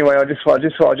 anyway, I just want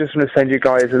to send you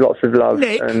guys lots of love.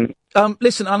 Nick,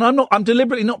 Listen, and I'm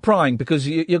deliberately not prying because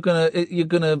you're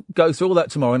gonna go through all that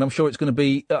tomorrow, and I'm sure it's going to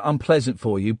be unpleasant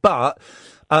for you. But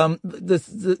I'm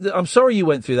sorry you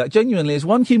went through that. Genuinely, as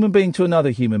one human being to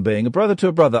another human being, a brother to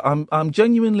a brother, I'm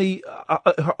genuinely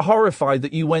horrified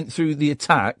that you went through the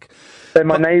attack. They're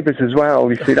my neighbours as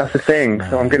well. You see, that's the thing.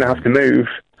 So I'm going to have to move.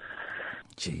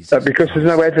 Jesus. Because there's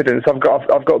no evidence. I've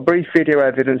got brief video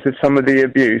evidence of some of the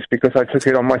abuse because I took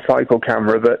it on my cycle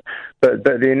camera, but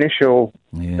the initial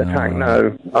attack,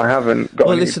 no, I haven't got.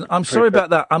 Well, listen, I'm sorry about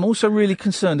that. I'm also really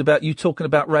concerned about you talking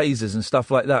about razors and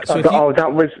stuff like that. So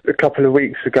that was a couple of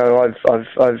weeks ago. I'm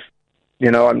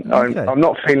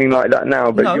not feeling like that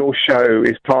now, but your show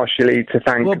is partially to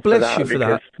thank. Well, bless you for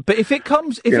that. But if it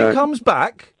comes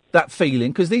back, that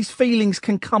feeling, because these feelings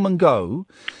can come and go.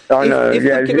 I know. If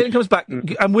the feeling comes back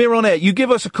and we're on air, you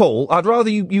give us a call. I'd rather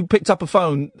you picked up a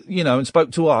phone, and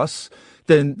spoke to us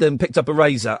than picked up a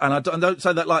razor. And I don't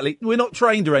say that lightly. We're not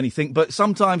trained or anything, but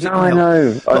sometimes it can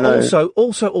help. I know.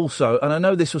 Also, and I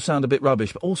know this will sound a bit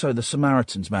rubbish, but also the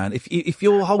Samaritans, man. If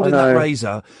you're holding that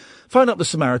razor, phone up the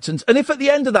Samaritans. And if at the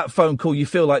end of that phone call you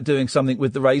feel like doing something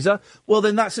with the razor, well,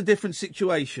 then that's a different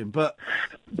situation. But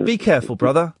be careful,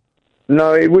 brother.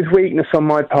 No, it was weakness on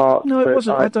my part. No, it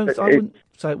wasn't. I wouldn't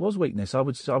say it was weakness. I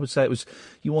would say it was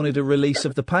you wanted a release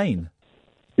of the pain.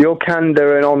 Your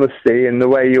candour and honesty and the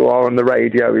way you are on the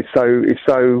radio is so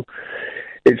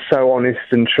honest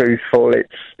and truthful.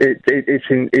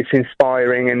 It's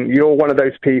inspiring, and you're one of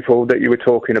those people that you were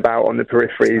talking about on the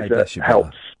peripheries that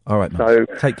helps. All right, man. So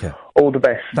take care. All the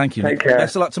best. Thank you. Take care.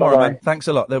 Best of luck tomorrow, Bye-bye. man. Thanks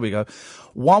a lot. There we go.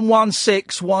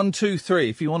 116-123.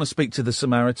 If you want to speak to the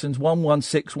Samaritans,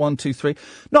 116-123.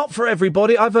 Not for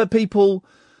everybody. I've heard people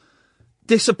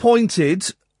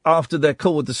disappointed after their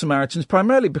call with the Samaritans,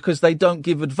 primarily because they don't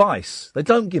give advice. They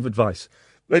don't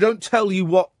tell you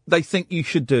what they think you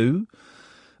should do.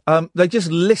 They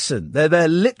just listen. They're there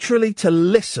literally to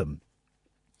listen.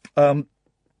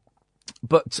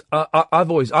 But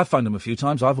I've phoned them a few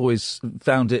times. I've always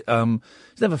found it,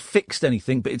 it's never fixed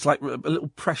anything, but it's like a little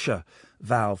pressure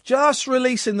valve. Just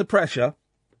releasing the pressure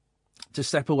to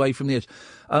step away from the edge.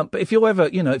 But if you're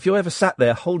ever sat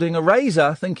there holding a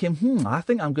razor thinking, I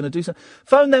think I'm going to do something,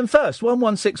 phone them first,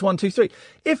 116-123.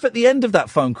 If at the end of that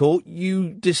phone call you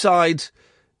decide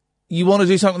you want to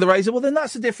do something with the razor, well, then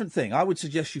that's a different thing. I would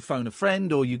suggest you phone a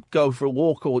friend or you go for a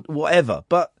walk or whatever.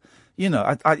 But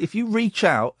if you reach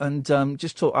out and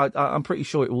just talk, I'm pretty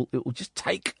sure it will just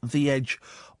take the edge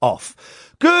off.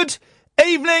 Good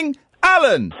evening,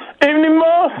 Alan. Evening,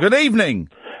 Mark. Good evening.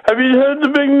 Have you heard the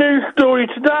big news story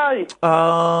today?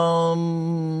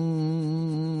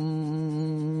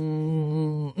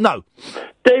 No.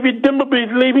 David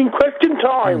Dimbleby's leaving Question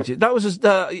Time. That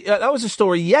was a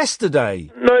story yesterday.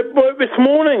 No, it broke this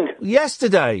morning.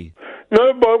 Yesterday.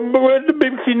 No, but we're at the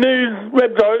BBC News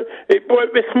website. It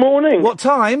broke this morning. What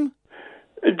time?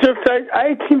 It just said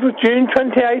 18th of June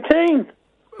 2018.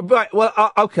 Right,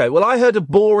 well, okay. Well, I heard a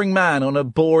boring man on a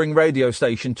boring radio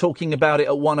station talking about it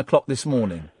at 1 o'clock this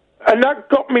morning. And that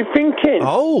got me thinking.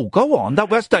 Oh, go on.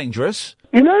 That's dangerous.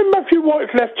 You know Matthew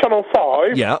White's left Channel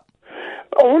 5? Yeah.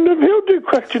 I wonder if he'll do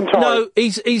Question Time. No,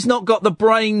 he's not got the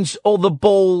brains or the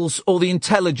balls or the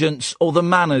intelligence or the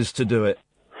manners to do it.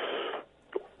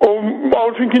 I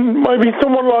was thinking maybe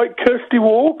someone like Kirsty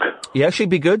Walk. Yeah, she'd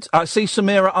be good. I see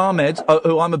Samira Ahmed,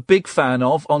 who I'm a big fan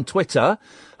of on Twitter,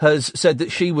 has said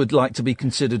that she would like to be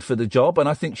considered for the job, and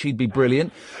I think she'd be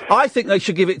brilliant. I think they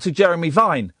should give it to Jeremy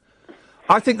Vine.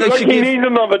 I think they should give... He needs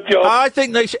another job. I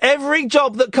think they should... Every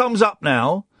job that comes up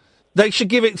now, they should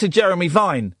give it to Jeremy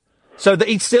Vine. So that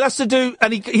he still has to do...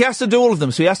 And he has to do all of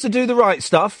them. So he has to do The Right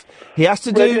Stuff, he has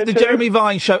to do the Jeremy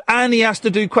Vine show, and he has to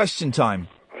do Question Time.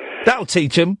 That'll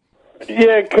teach him.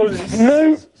 Yeah, because,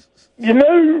 Dimbleby,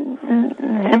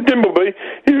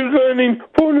 he was earning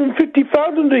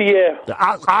 $450,000 a year.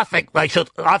 I think they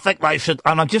should,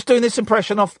 and I'm just doing this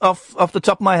impression off the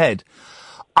top of my head.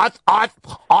 I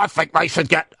think they should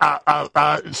get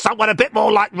someone a bit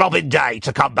more like Robin Day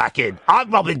to come back in.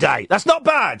 I'm Robin Day. That's not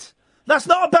bad. That's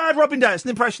not a bad Robin Day. It's an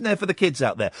impression there for the kids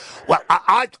out there. Well,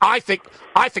 I think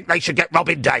they should get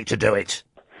Robin Day to do it.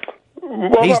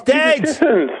 What He's about Peter dead.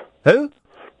 Sissons? Who?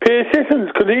 Peter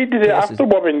Sissons, because he did it after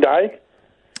Robin Day.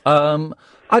 Do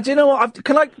you know what?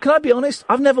 Can I be honest?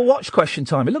 I've never watched Question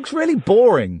Time. It looks really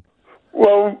boring.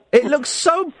 Well, it looks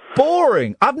so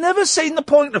boring. I've never seen the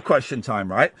point of Question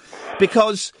Time, right?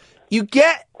 Because you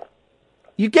get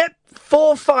 4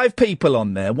 or 5 people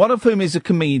on there, one of whom is a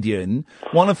comedian,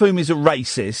 one of whom is a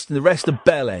racist, and the rest are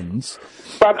bellends.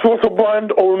 That's Russell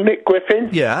Brand or Nick Griffin.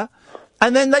 Yeah.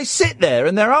 And then they sit there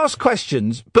and they're asked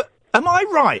questions, but am I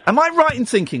right? Am I right in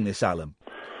thinking this, Alan?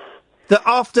 That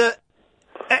after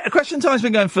Question Time's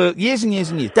been going for years and years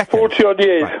and years, decades. 40-odd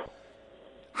years. Right.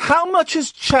 How much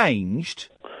has changed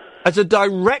as a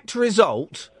direct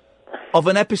result of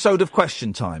an episode of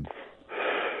Question Time?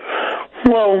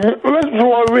 Well, that's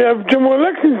why we have general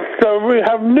elections, so we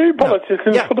have new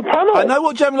politicians for the panel. I know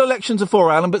what general elections are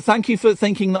for, Alan, but thank you for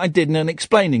thinking that I didn't and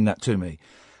explaining that to me.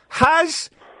 Has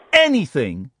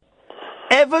anything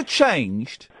ever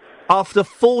changed after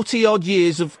 40-odd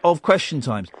years of Question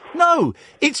Times? No,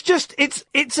 it's just, it's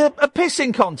a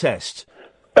pissing contest.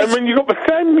 And when you've got the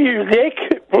same music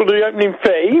for the opening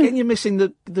theme... Again, you're missing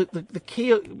the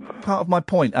key part of my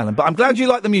point, Alan, but I'm glad you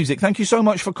like the music. Thank you so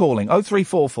much for calling.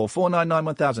 0344 499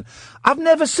 1000. I've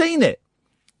never seen it.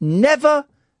 Never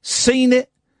seen it.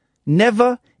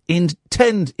 Never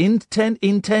intend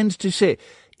to see it.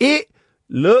 It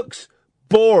looks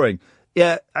boring.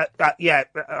 Yeah, I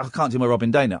can't do my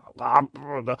Robin Day now. I'm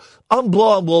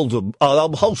Brian Walden, and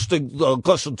I'm hosting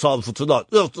Question Time for tonight.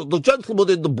 Yes, the gentleman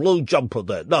in the blue jumper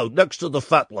there. No, next to the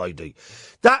fat lady.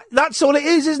 That's all it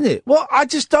is, isn't it? Well, I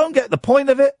just don't get the point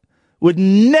of it. Would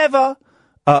never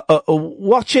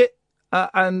watch it,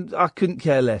 and I couldn't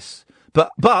care less.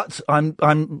 But I'm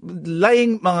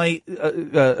laying my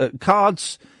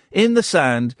cards in the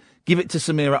sand. Give it to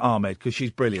Samira Ahmed because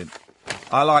she's brilliant.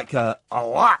 I like her a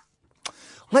lot.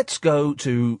 Let's go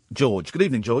to George. Good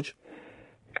evening, George.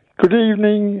 Good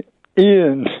evening,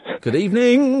 Ian. Good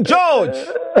evening, George.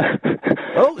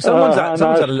 Oh, someone's had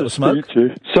a little smoke.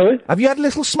 Sorry? Have you had a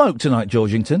little smoke tonight,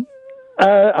 Georgington?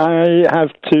 I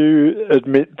have to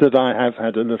admit that I have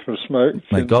had a little smoke.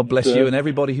 May God bless you and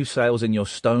everybody who sails in your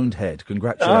stoned head.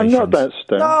 Congratulations. I'm not that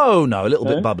stoned. No, a little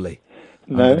bit bubbly.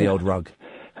 No. Under the old rug.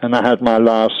 And I had my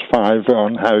last five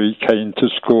on Harry Kane to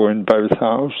score in both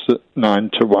halves at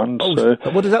 9-1. Oh, so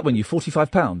what did that win you?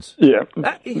 £45? Yeah.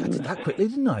 I did that quickly,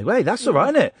 didn't I? Hey, that's all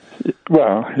right, isn't it?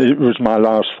 Well, it was my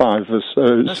last five or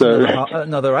so. That's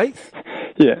another eighth?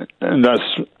 Yeah, and that's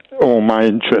all my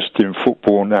interest in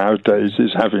football nowadays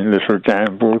is having little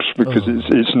gambles because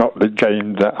it's not the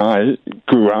game that I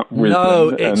grew up with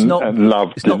and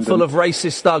loved. It's not full of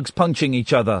racist thugs punching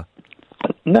each other.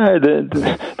 No,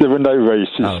 there were no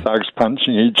racist thugs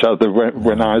punching each other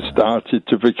when I started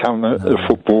to become a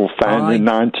football fan in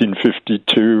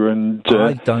 1952. And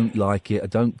I don't like it. I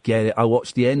don't get it. I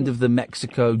watched the end of the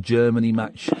Mexico-Germany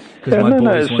match because my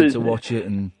boys wanted to watch it.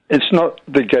 And it's not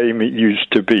the game it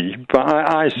used to be. But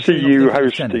I see you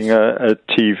hosting a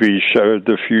TV show of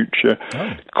the future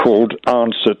called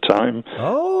Answer Time.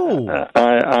 Oh,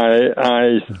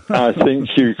 I think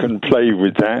you can play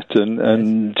with that,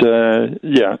 and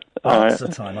yeah. Answer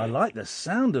Time. I like the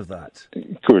sound of that.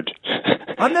 Good.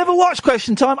 I've never watched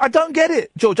Question Time. I don't get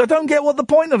it, George. I don't get what the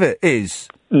point of it is.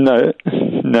 No,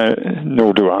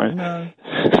 nor do I. No.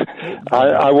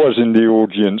 I was in the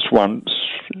audience once,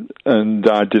 and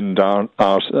I didn't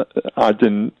ask. I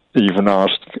didn't even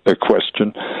ask a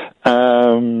question.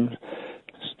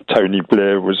 Tony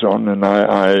Blair was on, and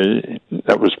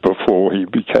that was before he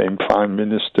became Prime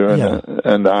Minister,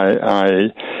 and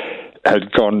I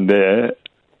had gone there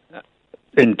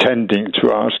intending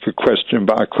to ask a question,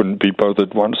 but I couldn't be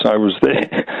bothered once I was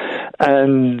there.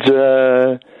 And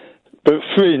but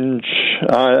Fringe,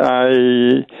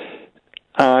 have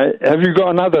you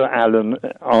got another Alan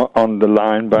on the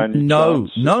line by any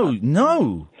chance?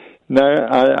 No.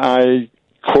 I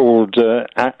called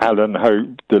Alan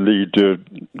Hope, the leader of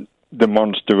the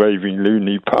monster raving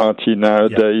loony party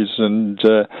nowadays, and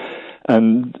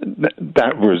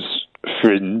that was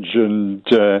Fringe, and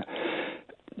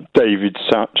David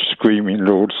Such, Screaming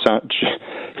Lord Such,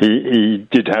 he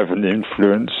did have an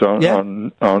influence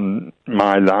on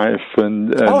my life.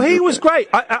 And he was great.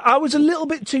 I was a little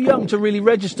bit too young to really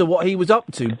register what he was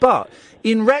up to, but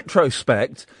in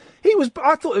retrospect,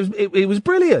 I thought it was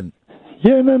brilliant.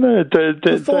 Yeah, no.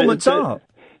 Performance art.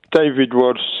 David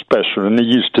was special, and he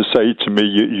used to say to me,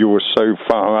 you were so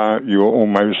far out, you were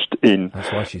almost in.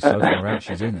 That's why she's so far out,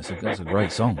 she's in. That's a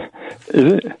great song.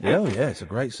 Is it? Yeah, it's a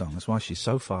great song. That's why she's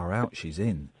so far out, she's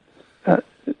in. I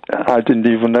didn't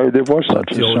even know there was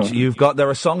such George, a song. There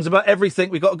are songs about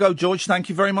everything. We've got to go, George. Thank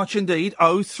you very much indeed.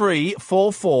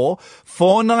 0344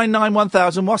 499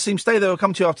 1000. Wasim, stay there. We'll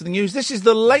come to you after the news. This is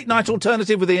the Late Night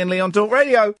Alternative with Iain Lee on Talk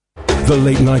Radio. The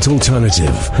Late Night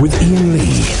Alternative with Iain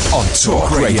Lee on Talk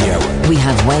Radio. We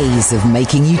have ways of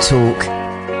making you talk.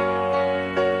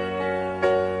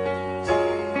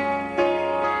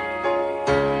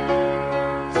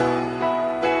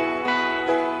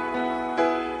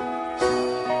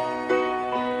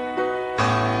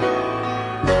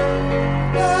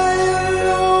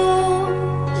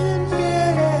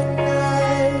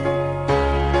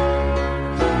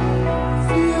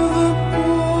 Feel the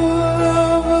pull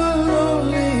of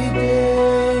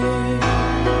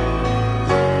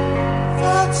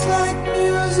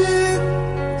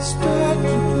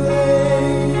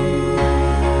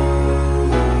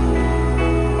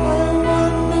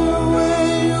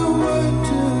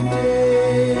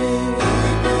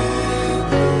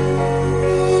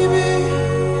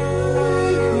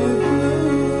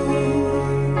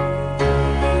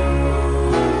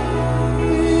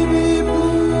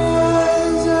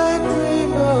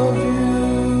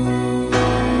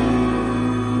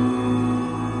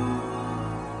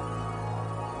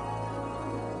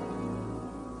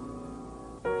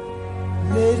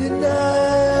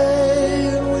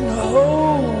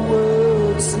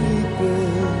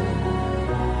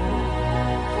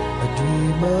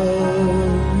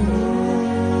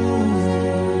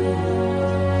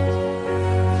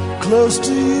Close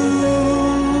to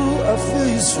you, I feel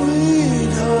your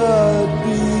sweet heart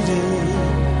beating.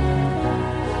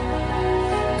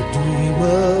 A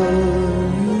dreamer,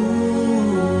 you.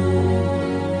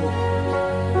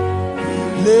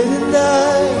 Late at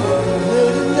night,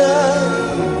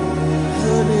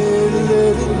 honey,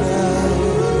 late at night.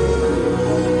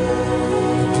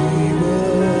 A dreamer,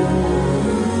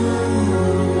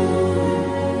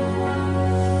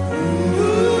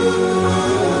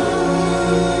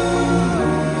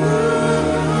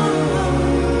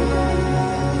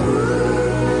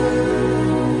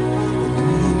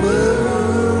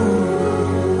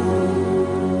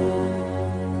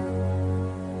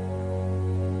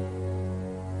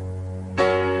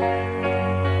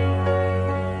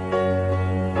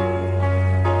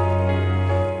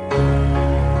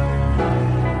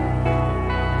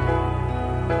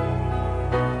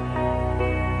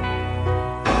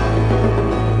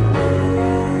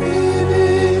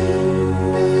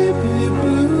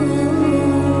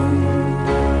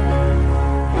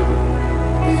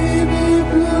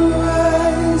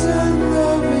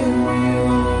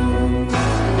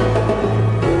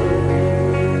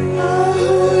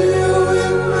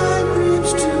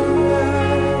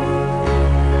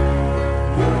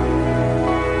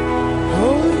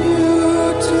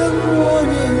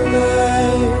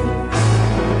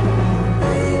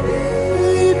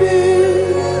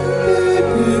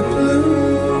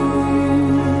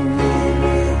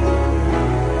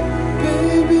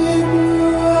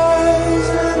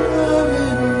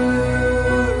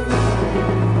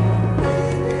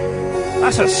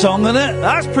 That's a song, isn't it?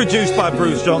 That's produced by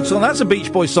Bruce Johnston. That's a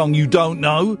Beach Boys song you don't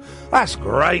know. That's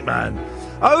great, man.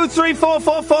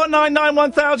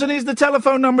 03444991000 is the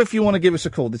telephone number if you want to give us a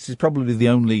call. This is probably the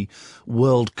only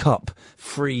World Cup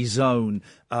free zone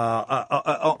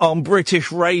on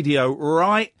British radio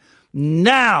right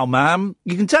now, ma'am.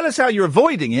 You can tell us how you're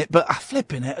avoiding it, but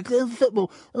flipping it.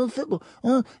 Football.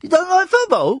 You don't like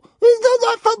football? You don't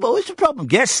like football? What's the problem?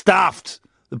 Get stuffed.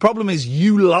 The problem is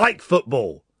you like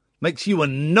football. Makes you a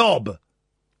knob.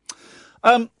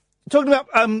 Talking about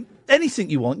anything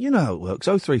you want, you know how it works.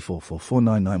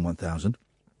 03444991000.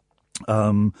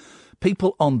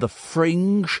 People on the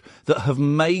fringe that have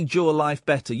made your life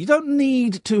better. You don't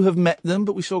need to have met them,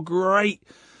 but we saw a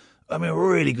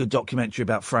really good documentary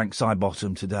about Frank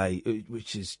Sidebottom today,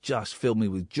 which has just filled me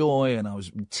with joy, and I was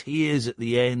in tears at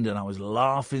the end, and I was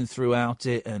laughing throughout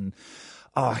it, and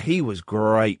he was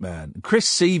great, man. Chris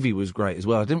Seavey was great as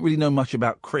well. I didn't really know much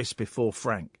about Chris before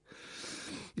Frank.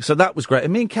 So that was great.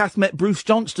 And me and Kath met Bruce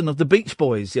Johnston of the Beach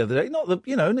Boys the other day. He's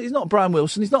not Brian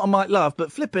Wilson, he's not a Mike Love,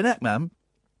 but flipping heck, man.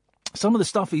 Some of the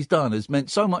stuff he's done has meant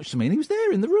so much to me. And he was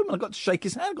there in the room, and I got to shake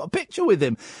his hand, got a picture with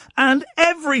him, and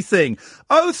everything.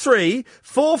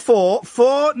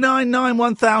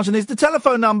 03444991000 is the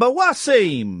telephone number.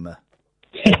 Wasim.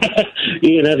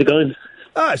 Ian, how's it going?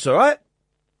 Oh, it's all right.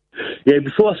 Yeah,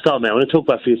 before I start, man, I want to talk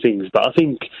about a few things, but I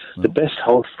think the best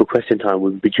host for Question Time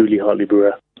would be Julie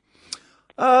Hartley-Brewer.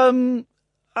 I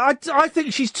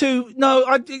think she's too... No,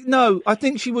 I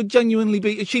think she would genuinely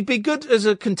be... She'd be good as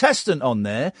a contestant on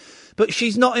there, but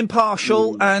she's not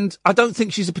impartial, and I don't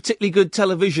think she's a particularly good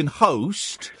television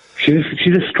host. She's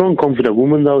a strong, confident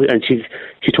woman, though, and she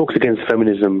talks against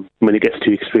feminism when it gets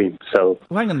too extreme, so...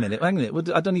 Hang on a minute. I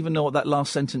don't even know what that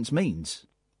last sentence means.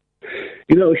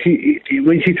 You know,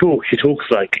 when she talks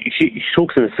like she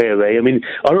talks in a fair way. I mean,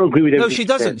 I don't agree with everything. No, she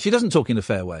doesn't. She doesn't talk in a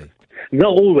fair way.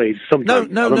 Not always.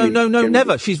 Sometimes. No,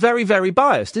 never. She's very, very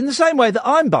biased. In the same way that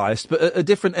I'm biased, but at a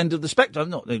different end of the spectrum.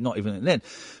 Not even at the end.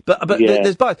 But yeah.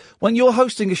 There's bias. When you're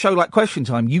hosting a show like Question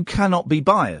Time, you cannot be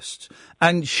biased,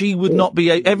 and she would not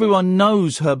be. Everyone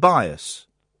knows her bias.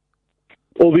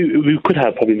 Or we could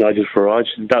have probably Nigel Farage.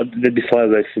 There'd be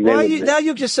fireworks in there. Now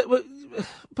you've just said.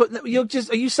 But you're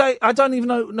just, are you saying, I don't even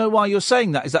know why you're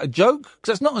saying that. Is that a joke? Because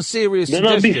that's not a serious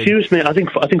suggestion. No, be serious, mate. I think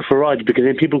Farage, because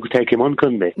then people could take him on,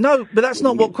 couldn't they? No, but that's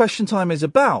not what Question Time is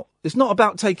about. It's not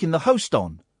about taking the host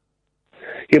on.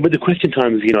 Yeah, but the Question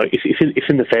Time is, it's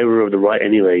in the favour of the right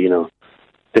anyway, The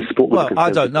sport. Well,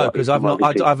 I don't know, because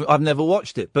I've never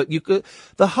watched it. But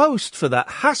the host for that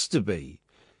has to be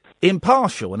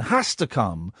impartial and has to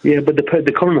come. Yeah, but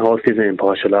the current host isn't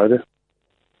impartial either.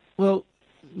 Well,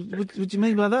 what do you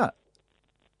mean by that?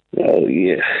 Oh,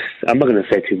 yeah. I'm not going to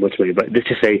say too much, really, but let's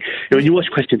just say, when you watch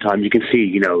Question Time, you can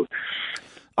see,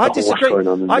 I disagree. What's going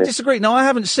on I disagree. No, I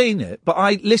haven't seen it, but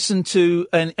I listen to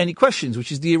Any Questions,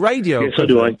 which is the radio so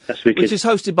do I. That's wicked. which is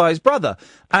hosted by his brother.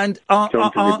 And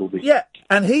Jonathan Nickleby. yeah,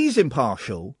 and he's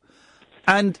impartial.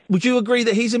 And would you agree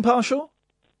that he's impartial?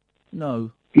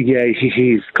 No. Yeah,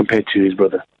 he's compared to his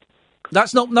brother.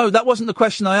 That wasn't the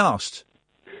question I asked.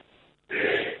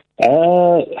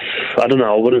 I don't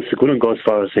know. I wouldn't go as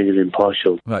far as saying he's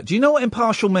impartial. Right. Do you know what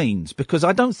impartial means? Because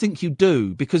I don't think you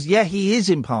do. Because, yeah, he is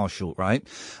impartial, right?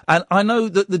 And I know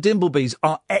that the Dimblebees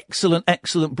are excellent,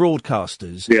 excellent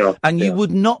broadcasters. Yeah. And you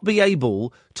would not be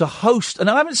able to host... And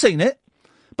I haven't seen it,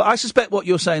 but I suspect what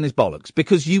you're saying is bollocks.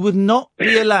 Because you would not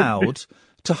be allowed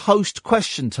to host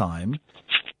Question Time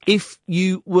if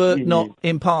you were not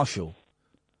impartial.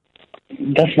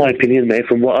 That's my opinion, mate.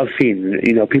 From what I've seen,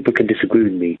 people can disagree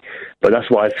with me, but that's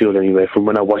what I feel anyway. From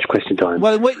when I watch Question Time.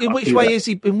 Well, in which way is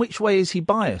he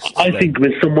biased? I think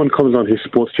when someone comes on who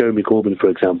supports Jeremy Corbyn, for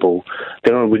example,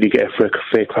 they don't really get a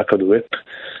fair crack of the whip.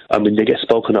 I mean, they get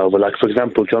spoken over. Like, for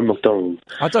example, John McDonnell.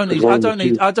 I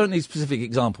don't need specific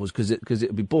examples because it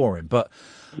would be boring. But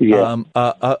yeah.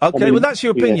 Okay, well, that's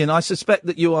your opinion. Yeah. I suspect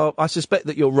that you're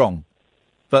wrong.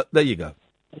 But there you go.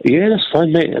 Yeah, that's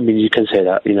fine, mate. I mean, you can say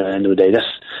that, at the end of the day.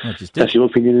 That's your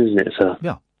opinion, isn't it? So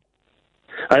yeah.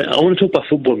 I want to talk about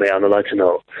football, mate, and I'd like to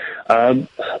know. I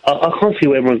can't see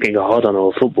why everyone's getting a hard on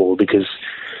over football because,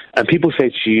 and people say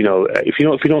to you, if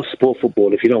you don't support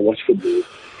football, if you don't watch football,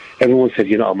 everyone says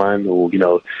you're not a man, or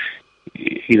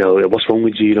what's wrong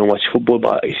with you? You don't watch football,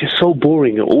 but it's just so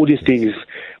boring. All these things,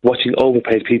 watching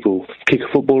overpaid people kick a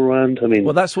football around. I mean,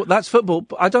 well, that's football.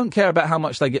 But I don't care about how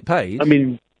much they get paid. I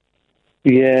mean.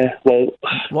 Yeah, well,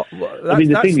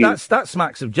 that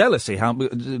smacks of jealousy.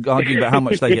 Arguing about how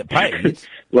much they get paid.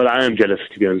 Well, I am jealous,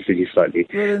 to be honest with you, slightly.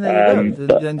 Well, then there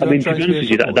you go. To be honest with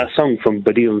you, that song from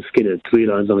Baddiel and Skinner, 3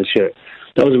 Lines on a Shirt,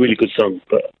 that was a really good song.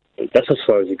 But that's as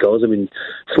far as it goes. I mean,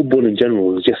 football in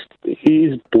general is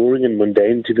boring and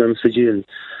mundane, to be honest with you. And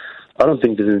I don't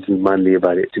think there's anything manly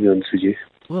about it, to be honest with you.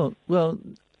 Well,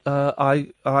 I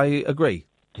agree.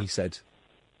 He said.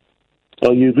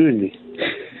 Oh, you agree with me?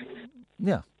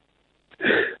 Yeah.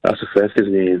 That's a first,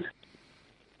 isn't it, Ian?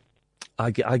 I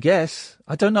guess.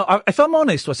 I don't know. If I'm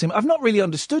honest, Wasim, I've not really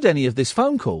understood any of this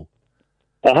phone call.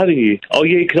 Haven't you? Oh,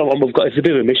 yeah, because it's a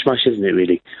bit of a mishmash, isn't it,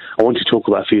 really? I want to talk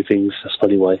about a few things. That's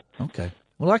probably why. Okay.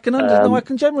 Well, I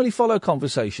can generally follow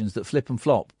conversations that flip and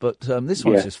flop, but this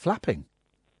one's just flapping.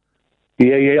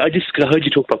 Yeah. I heard you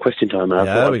talk about Question Time. And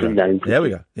there we go. There we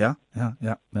go. Yeah.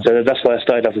 So that's why I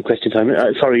started off with Question Time.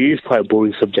 Sorry, it is quite a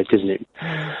boring subject, isn't it?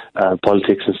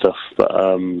 Politics and stuff. But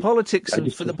politics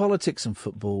and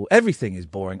football, everything is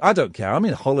boring. I don't care. I'm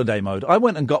in holiday mode. I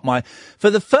went and got for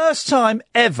the first time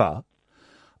ever,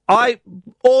 I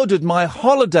ordered my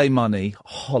holiday money.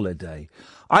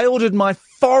 I ordered my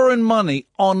foreign money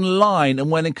online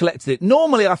and went and collected it.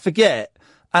 Normally I forget.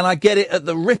 And I get it at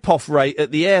the rip-off rate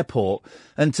at the airport.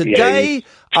 And today,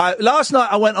 last night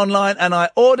I went online and I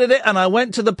ordered it and I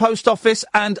went to the post office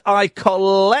and I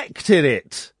collected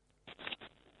it.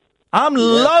 I'm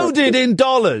loaded in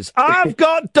dollars. I've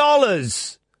got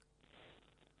dollars.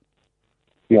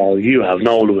 Well, you have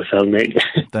no all of us, mate.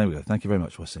 There we go. Thank you very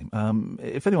much, Wasim.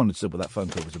 If anyone understood what that phone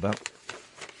call was about,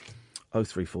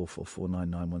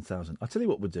 03444991000. I'll tell you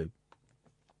what we'll do.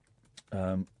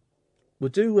 We'll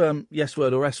do yes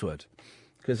word or S word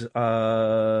because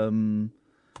I've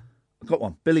got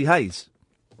one. Billy Hayes,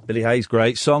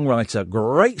 great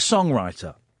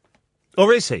songwriter,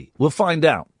 or is he? We'll find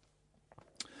out.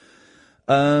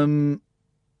 Oh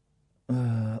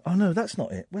no, that's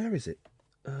not it. Where is it?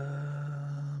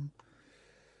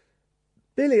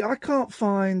 Billy, I can't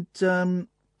find. Why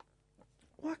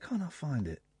can't I find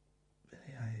it?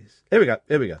 Billy Hayes. Here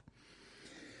we go.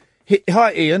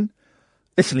 Hi, Ian.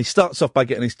 Listen, he starts off by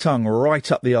getting his tongue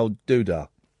right up the old doodah.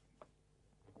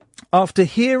 After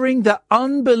hearing the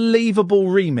unbelievable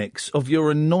remix of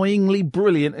your annoyingly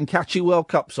brilliant and catchy World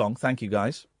Cup song, thank you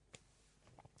guys,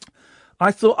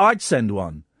 I thought I'd send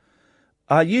one.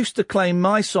 I used to claim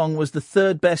my song was the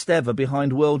third best ever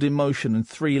behind World in Motion and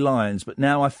 3 Lions, but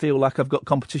now I feel like I've got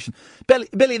competition.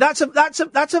 Billy, that's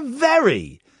a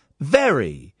very,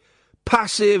 very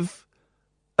passive,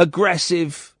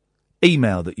 aggressive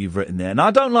email that you've written there, and I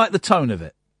don't like the tone of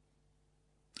it.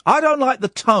 I don't like the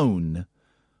tone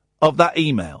of that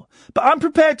email, but I'm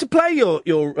prepared to play your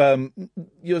I'm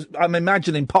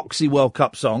imagining Poxy World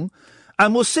Cup song,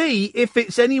 and we'll see if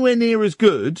it's anywhere near as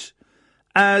good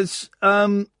as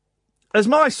my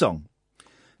song.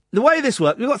 The way this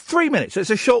works, we've got 3 minutes, so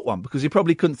it's a short one because you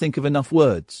probably couldn't think of enough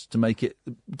words to make it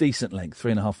decent length,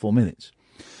 3.5, 4 minutes.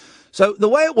 So the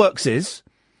way it works is,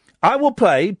 I will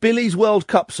play Billy's World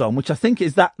Cup song, which I think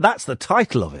is that's the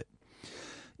title of it.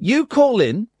 You call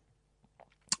in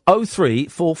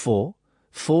 0344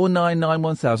 499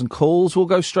 1000. Calls will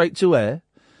go straight to air.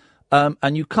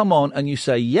 And you come on and you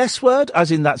say yes word, as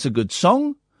in that's a good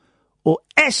song, or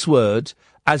S word,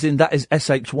 as in that is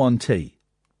SH1T.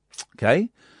 Okay?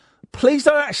 Please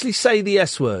don't actually say the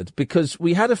S word, because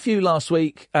we had a few last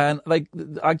week, and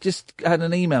I just had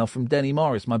an email from Denny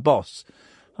Morris, my boss.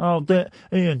 Oh,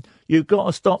 Ian, you've got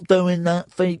to stop doing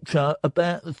that feature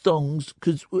about the songs,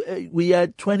 because we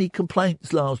had 20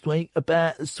 complaints last week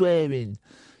about the swearing.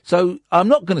 So I'm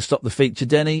not going to stop the feature,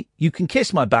 Denny. You can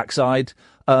kiss my backside.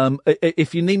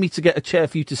 If you need me to get a chair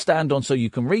for you to stand on so you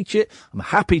can reach it, I'm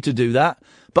happy to do that.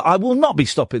 But I will not be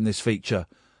stopping this feature.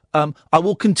 I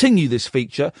will continue this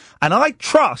feature, and I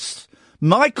trust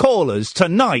my callers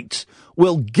tonight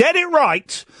will get it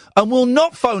right and will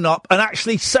not phone up and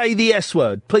actually say the S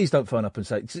word. Please don't phone up and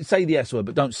say the S word,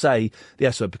 but don't say the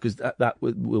S word, because that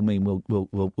will mean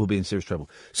we'll be in serious trouble.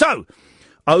 So,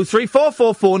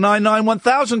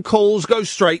 03444991000 calls go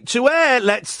straight to air.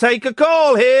 Let's take a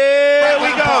call. Here we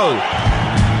go.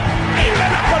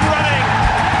 England up and running.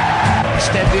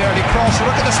 Instead, the early cross.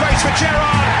 Look at the space for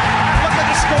Gerrard. Look at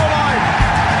the scoreline.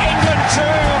 England 2,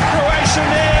 Croatia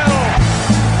 0.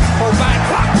 Full back,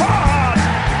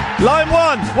 Line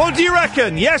 1, what do you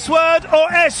reckon? Yes word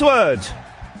or S word?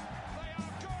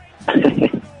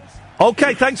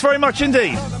 Okay, thanks very much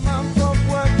indeed.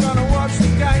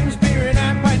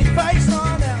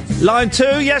 Line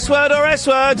 2, yes word or S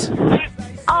word?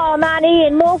 Oh man,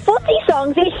 Ian, more footy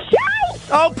songs is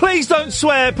shite! Oh, please don't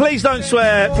swear, please don't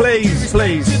swear, please.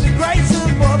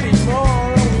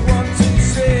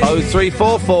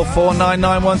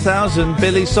 03444991000,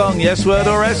 Billy's song, yes word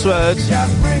or S word?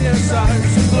 Just bring us home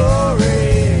some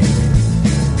glory.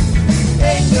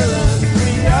 England,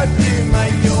 we hope you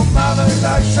make your mothers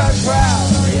oh so proud.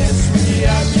 Yes, we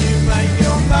hope you make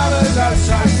your mothers oh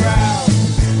so proud.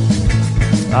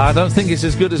 I don't think it's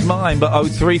as good as mine, but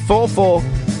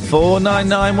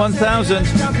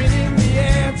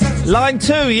 03444991000. Line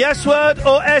 2, yes word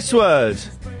or S word?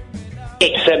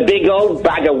 It's a big old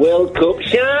bag of World Cup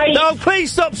shite. No,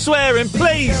 please stop swearing,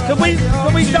 please. Can we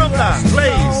dump that,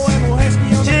 please?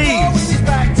 Jeez.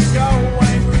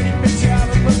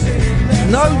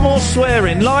 No more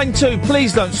swearing. Line 2,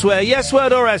 please don't swear. Yes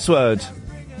word or S word?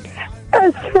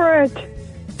 S word.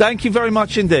 Thank you very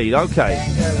much indeed. Okay.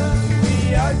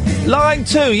 Line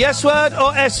 2, yes word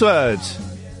or S word?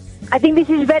 I think this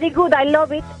is very good. I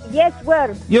love it. Yes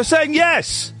word. You're saying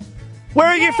yes? Where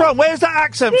are you from? Where's that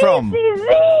accent from?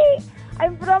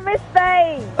 I'm from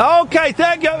Spain. Okay,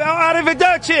 thank you.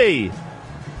 Arrivederci.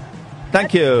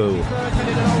 Thank you.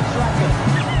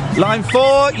 Line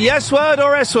 4, yes word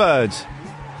or S word?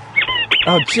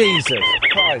 Oh, Jesus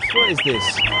Christ, what is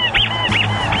this?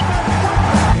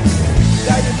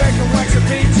 David Beckham wakes a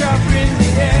beach up in the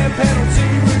air, penalty,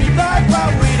 Rooney died,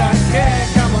 but we don't care.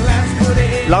 Come on, let's put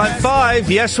it in. Line 5,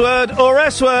 yes word or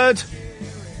S word?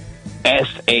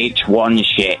 SH1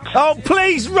 shit. Oh,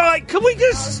 please, right, can we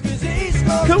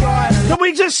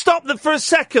just stop that for a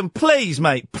second, please,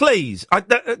 mate, please?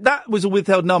 That was a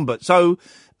withheld number, so,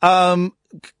 can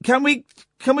we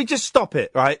just stop it,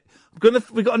 right?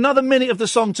 We've got another minute of the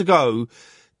song to go.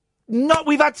 No,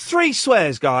 we've had 3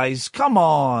 swears, guys, come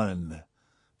on.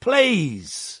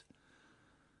 Please.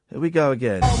 Here we go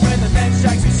again.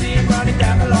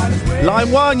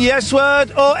 Line 1, yes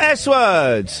word or S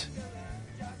word?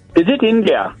 Is it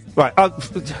India? Right. We're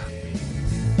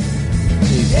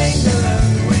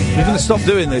going to stop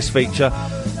doing this feature.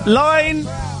 Line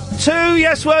 2,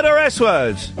 yes word or S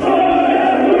word?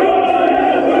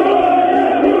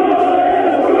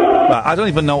 Right, I don't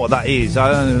even know what that is.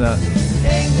 I don't even know.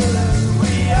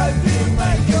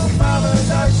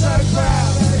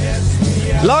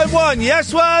 Line 1,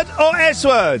 yes word or S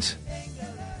word?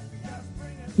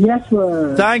 Yes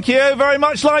word. Thank you very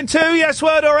much. Line 2, yes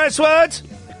word or S word?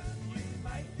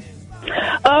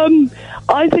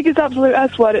 I think it's absolute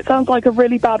S word. It sounds like a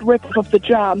really bad rip-off of the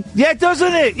Jam. Yeah,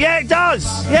 doesn't it? Yeah, it does.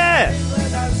 Yeah.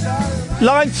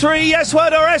 Line 3, yes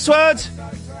word or S word?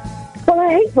 Well,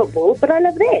 I hate football, but I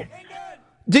love this.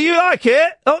 Do you like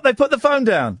it? Oh, they put the phone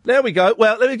down. There we go.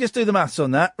 Well, let me just do the maths on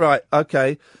that. Right,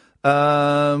 okay.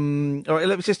 All right,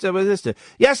 let's just do this.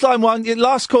 Yes, line 1,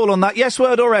 last call on that. Yes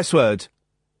word or S word?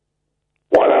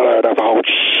 What a load of old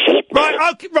shit.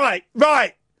 Right, okay,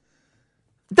 right.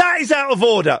 That is out of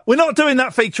order. We're not doing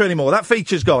that feature anymore. That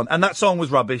feature's gone, and that song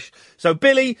was rubbish. So,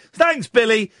 Billy, thanks,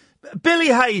 Billy. Billy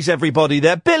Hayes, everybody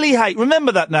there. Billy Hayes,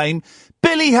 remember that name.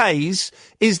 Billy Hayes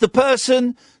is the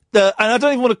person and I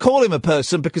don't even want to call him a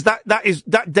person because that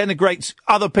denigrates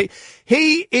other people.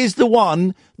 He is the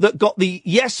one that got the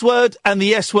yes word and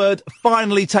the S word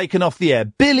finally taken off the air.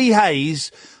 Billy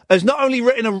Hayes has not only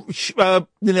written not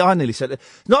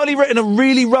only written a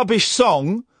really rubbish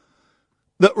song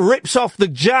that rips off the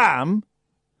Jam,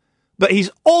 but he's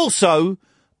also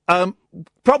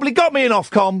probably got me an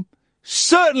Ofcom,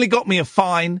 certainly got me a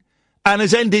fine, and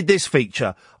has ended this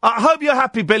feature. I hope you're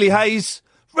happy, Billy Hayes.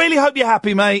 Really hope you're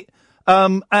happy, mate.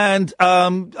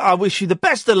 I wish you the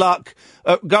best of luck.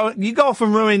 You go off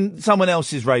and ruin someone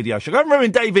else's radio show. Go and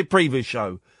ruin David Previous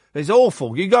show. It's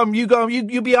awful. You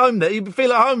be home there. You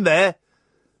feel at home there.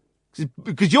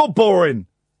 Because you're boring.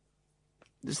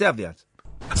 Let's have the ads.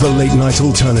 The Late Night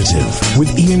Alternative with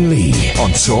Iain Lee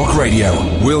on Talk Radio.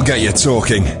 We'll get you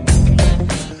talking.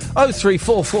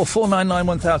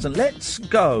 03444991000. Let's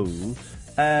go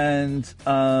and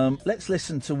let's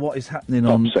listen to what is happening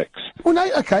on... Top 6.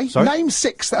 Well, okay. Sorry? Name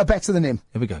 6 that are better than him.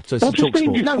 Here we go. So it's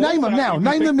talkSPORT. No, name them now.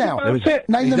 Name them now.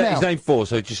 Name them now. He's named 4,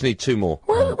 so you just need 2 more.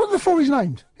 Well, what are the 4 he's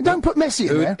named? Don't put Messi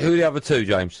in there. Who are the other 2,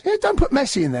 James? Yeah, don't put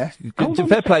Messi in there.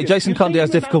 Fair play. Jason Conde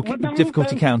has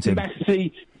difficulty counting.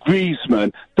 Messi,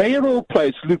 Griezmann, they are all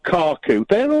players. Lukaku,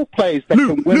 they're all players that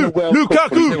can win a World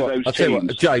Cup. I'll tell you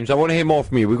what, James, I want to hear more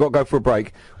from you. We've got to go for a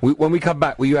break. When we come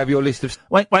back, will you have your list of...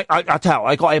 Wait, I tell you,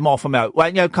 I got to hear more from you.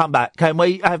 When you come back, can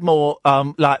we have more,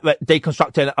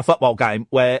 deconstructing a football game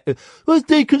where... What's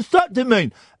deconstructing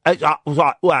mean? I was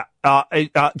like,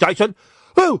 Jason...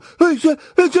 Oh, he's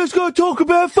just going to talk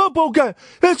about a football game.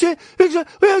 That's it.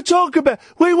 We're talking about.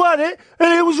 We won it,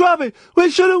 and it was rubbish. We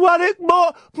should have won it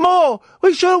more.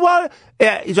 We should have won it.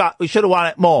 Yeah, he's right. We should have won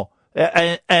it more.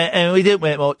 And we didn't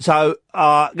win it more. So,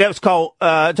 give us a call,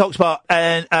 talkSPORT,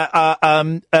 and,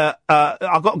 I've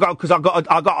got to go because I've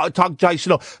got to tug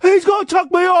Jason off. He's got to tug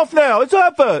me off now. It's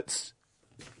efforts.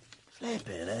 Flip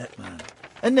it, man.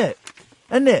 Isn't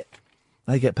it?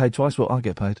 They get paid twice what I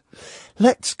get paid.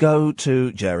 Let's go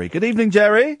to Jerry. Good evening,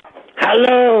 Jerry.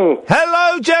 Hello,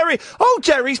 Jerry. Oh,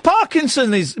 Jerry's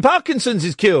Parkinson's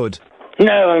is cured.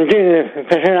 No, I'm doing an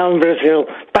impression of Alan Brazil.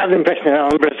 Bad impression of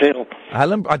Alan Brazil.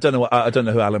 Alan? I don't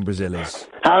know who Alan Brazil is.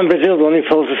 Alan Brazil, the one who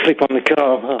falls asleep on the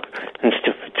car and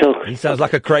stuff. He sounds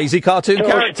like a crazy cartoon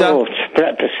character. talkSPORT,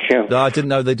 breakfast show. No, I didn't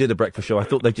know they did a breakfast show. I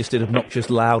thought they just did obnoxious,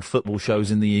 loud football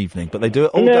shows in the evening. But they do it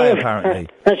all day, apparently.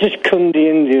 That's just Cundy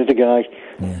and the other guy.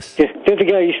 Yes. The other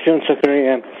guy used to be on Soccer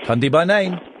AM. Cundy by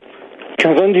name.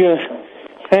 Cundy.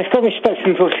 I've got my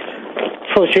Spectrum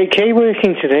 48K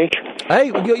working today. Hey,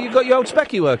 you got your old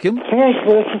Specky working? Yeah, it's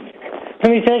working.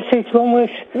 And his headset's one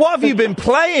works. What have you been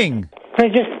playing? I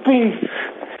just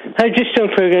done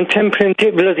program 10 print,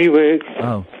 it bloody works.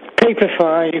 Oh. Paper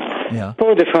 5. Yeah.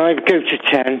 Border 5, go to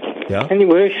 10. Yeah. And it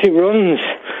works, it runs.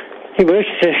 It works.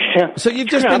 So you've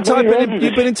just been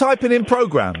typing in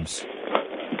programs?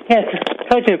 Yeah,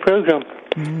 typing a program.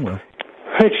 Well.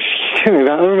 I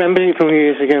remember it from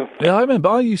years ago. Yeah, I remember.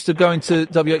 I used to go into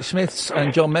W.H. Smith's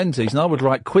and John Menzies, and I would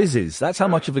write quizzes. That's how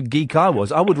much of a geek I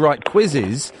was. I would write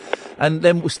quizzes and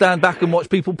then stand back and watch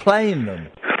people playing them.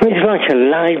 It's like a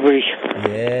library.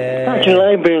 Yeah. Like a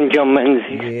library in John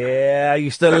Menzies. Yeah, I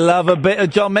used to love a bit of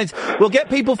John Menzies. We'll get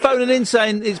people phoning in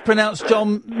saying it's pronounced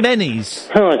John Menzies.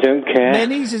 Oh, I don't care.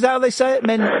 Menzies, is that how they say it?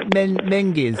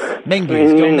 Mengies. John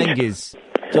Mengies.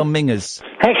 John Mingers.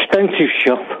 Expensive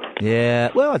shop. Yeah,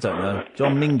 well, I don't know.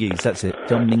 John Mingies, that's it.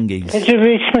 John Mingies. Is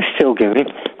W.H. Smith still going?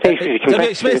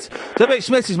 W.H.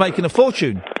 Smith is making a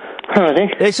fortune. Are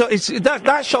they? So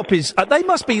that shop is. They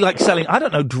must be like selling, I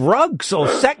don't know, drugs or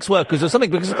sex workers or something.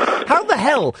 Because how the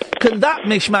hell can that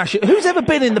mishmash? Who's ever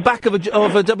been in the back of a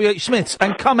W.H. Smith's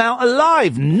and come out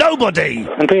alive? Nobody.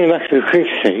 I'm being back to the quick,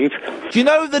 Steve. Do you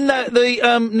know the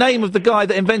name of the guy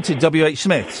that invented W.H.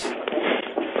 Smith's?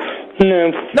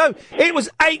 No, it was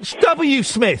H.W.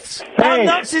 Smith's. How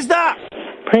nuts is that?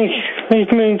 He's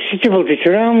moved it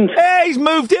around. Hey, he's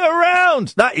moved it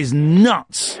around. That is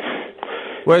nuts.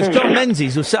 Whereas John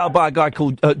Menzies was set up by a guy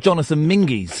called Jonathan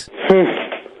Mingies.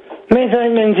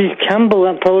 Menzies Campbell,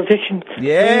 that politician.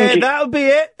 Yeah, that would be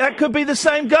it. That could be the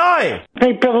same guy.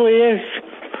 He probably is.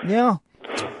 Yeah.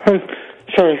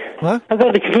 Sorry. What? I've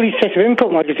got the complete set of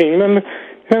Input magazine.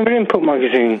 Remember Input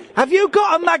magazine? Have you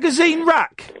got a magazine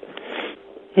rack?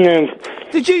 No.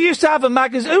 Did you used to have a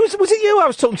magazine? Was it you I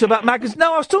was talking to about magazine?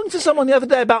 No, I was talking to someone the other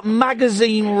day about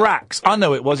magazine racks. I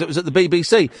know it was. It was at the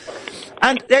BBC.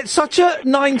 And it's such a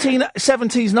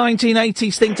 1970s,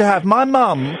 1980s thing to have. My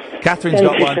mum, Catherine's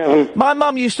got one. My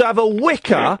mum used to have a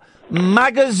wicker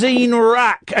magazine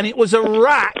rack. And it was a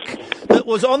rack that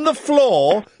was on the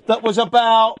floor that was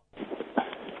about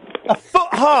a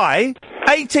foot high,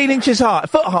 18 inches high, a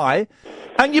foot high.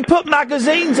 And you put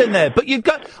magazines in there, but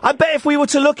I bet if we were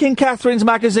to look in Catherine's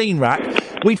magazine rack,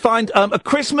 we'd find a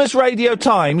Christmas Radio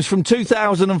Times from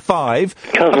 2005,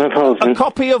 a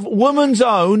copy of Woman's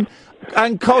Own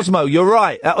and Cosmo. You're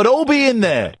right, that would all be in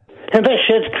there. I bet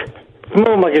she had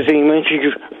more magazine when she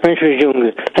was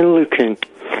younger and looking.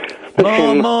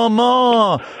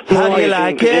 More. How do you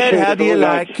like it? How do you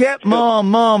like it?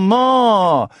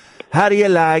 More. How do you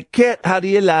like it? How do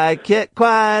you like it?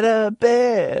 Quite a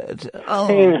bit.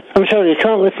 Oh. Ian, I'm sorry, I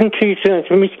can't listen to you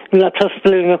tonight. My laptop's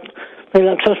blown up.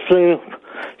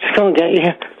 Just can't get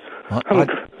you.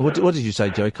 What did you say,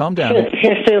 Joey? Calm down.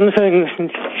 Yeah, stay on the phone and listen.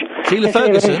 Sheila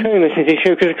Ferguson? Stay on the phone and listen to your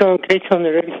show because I can't get on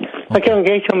the radio. Okay. I can't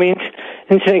get on my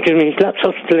internet because my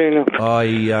laptop's blown up. Oh,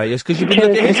 yeah, yes, because you've been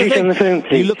looking at the thing.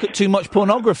 You look at too much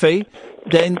pornography,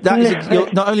 then that is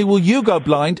not only will you go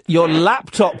blind, your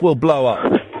laptop will blow up.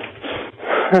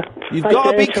 You've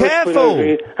got to be careful.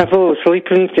 I fall asleep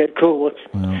and get caught.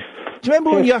 Well, do you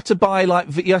remember when you had to buy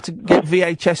you had to get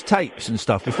VHS tapes and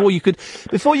stuff before you could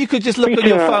just look on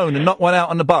your phone and knock one out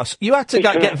on the bus? You had to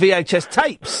go get VHS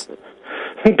tapes.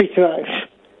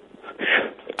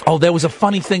 Oh, there was a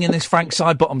funny thing in this Frank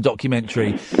Sidebottom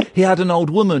documentary. He had an old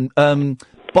woman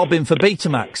bobbing for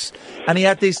Betamax, and he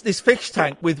had this fish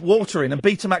tank with water in and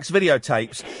Betamax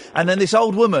videotapes, and then this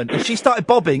old woman, and she started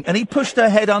bobbing, and he pushed her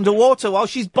head underwater while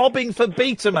she's bobbing for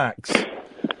Betamax.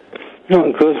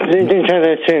 Not good. Didn't try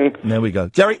that too. There we go.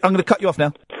 Jerry, I'm going to cut you off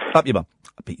now. Up your bum.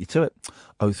 I beat you to it.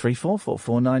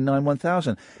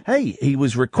 03444991000. Hey, he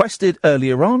was requested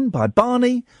earlier on by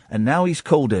Barney, and now he's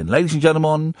called in. Ladies and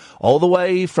gentlemen, all the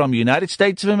way from United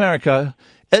States of America,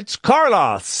 it's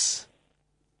Carlos.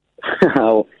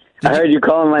 Oh, I heard you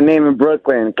calling my name in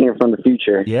Brooklyn. It came from the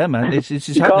future. Yeah, man. It's just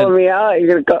you calling me out?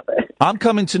 You're gonna call... I'm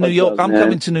coming to New York. I'm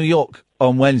coming to New York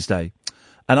on Wednesday,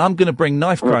 and I'm going to bring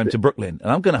knife crime to Brooklyn,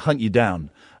 and I'm going to hunt you down.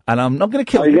 And I'm not going to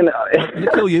kill you. I'm not going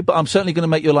to kill you, but I'm certainly going to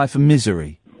make your life a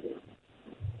misery.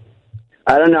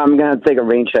 I don't know. I'm going to take a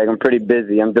rain check. I'm pretty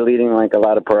busy. I'm deleting like a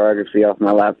lot of pornography off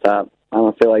my laptop. I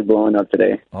don't feel like blowing up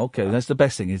today. Okay, that's the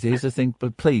best thing. Here's the thing,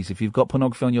 but please, if you've got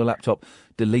pornography on your laptop,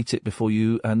 delete it before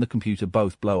you and the computer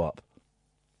both blow up.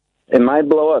 It might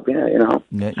blow up, yeah, you know.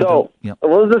 Yeah, so, what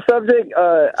was the subject?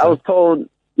 I was told,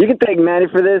 you can thank Maddie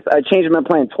for this. I changed my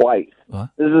plan twice. What?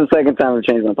 This is the second time I've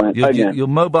changed my plan.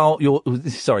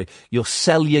 Your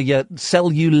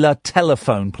cellular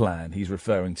telephone plan he's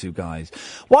referring to, guys.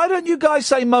 Why don't you guys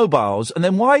say mobiles, and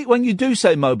then why, when you do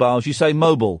say mobiles, you say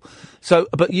mobile? So,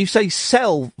 but you say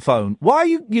cell phone.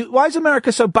 Why why is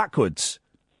America so backwards?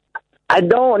 I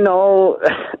don't know,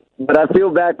 but I feel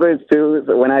backwards too.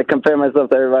 So when I compare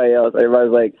myself to everybody else,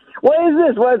 everybody's like, "What is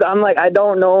this? What is this?" I'm like, I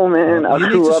don't know, man. You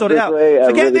need to sort it out.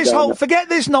 Forget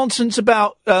this nonsense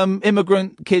about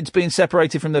immigrant kids being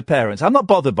separated from their parents. I'm not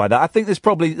bothered by that. I think that's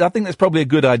probably a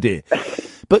good idea.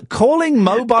 But calling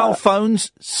mobile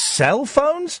phones cell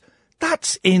phones?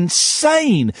 That's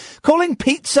insane. Calling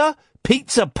pizza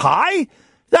pie?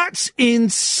 That's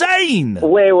insane.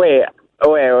 Wait.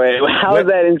 How is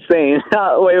that insane?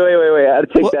 Wait. I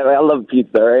take that. I love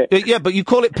pizza, right? Yeah, but you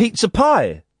call it pizza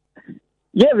pie.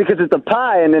 Yeah, because it's a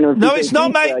pie, and then no, it's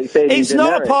not, mate. It's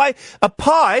not a pie. A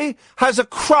pie has a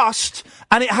crust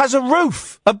and it has a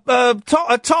roof, a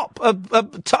top.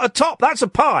 That's a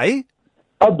pie.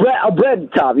 A bread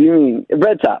top. You mean a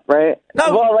bread top, right?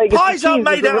 No, well, like, pies aren't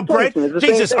made out of bread.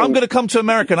 Jesus, I'm going to come to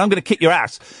America and I'm going to kick your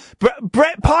ass.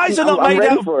 Pies are not made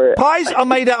out of pies are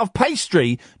made out of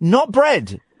pastry, not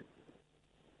bread.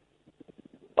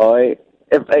 Oh.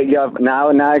 Now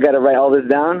I got to write all this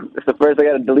down. It's the first I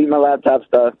got to delete my laptop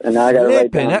stuff, and now I got to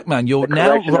write down. Heck, man, you're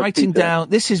now writing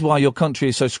down. This is why your country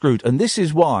is so screwed, and this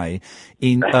is why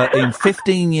in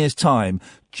 15 years' time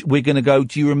we're going to go.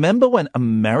 Do you remember when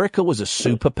America was a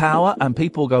superpower? And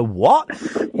people go, what?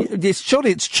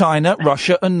 Surely it's China,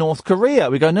 Russia, and North Korea.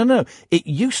 We go, no. It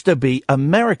used to be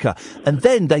America, and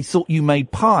then they thought you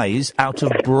made pies out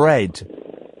of bread.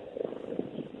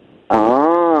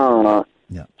 Ah.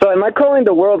 Yeah. So am I calling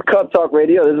the World Cup Talk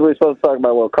Radio? This is what we're supposed to talk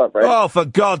about World Cup, right? Oh, for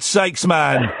God's sakes,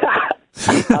 man.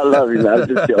 I love you, man. I'm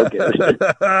just joking. They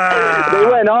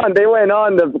went on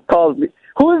the calls.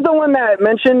 Who is the one that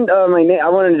mentioned my name? I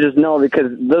wanted to just know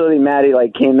because literally Maddie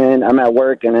came in. I'm at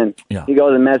work, and then he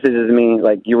goes and messages me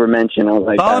like you were mentioned. I was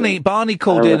like, Barney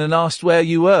called in and asked where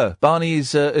you were. Barney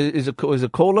is a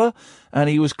caller, and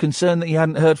he was concerned that he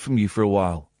hadn't heard from you for a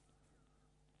while.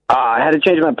 I had to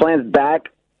change my plans back.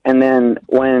 And then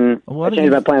when I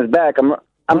changed my plans back,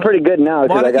 I'm pretty good now.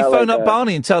 Why don't you phone up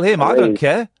Barney and tell him? I don't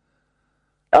care.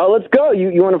 Oh, let's go.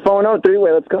 You want to phone out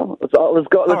three-way? Let's go. Let's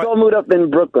go. Let's all meet up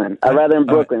in Brooklyn. I'd rather in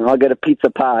Brooklyn. I'll get a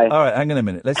pizza pie. All right, hang on a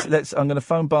minute. Let's. I'm going to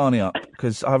phone Barney up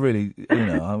because I really,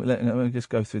 let me just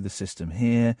go through the system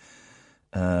here.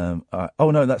 All right.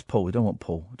 Oh no, that's Paul. We don't want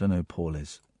Paul. I don't know who Paul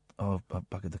is. Oh, I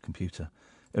buggered the computer.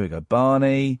 Here we go.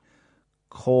 Barney.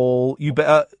 Call. You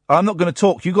better. I'm not going to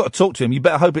talk. You got to talk to him. You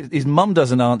better hope his mum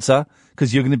doesn't answer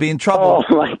because you're going to be in trouble.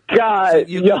 Oh my God! So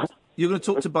you're going to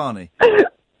talk to Barney.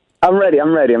 I'm ready.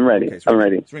 I'm ready. Okay, I'm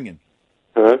ready. It's ringing.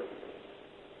 Hello?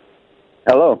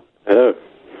 Hello. Hello.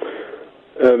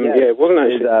 Yeah, it wasn't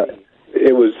actually...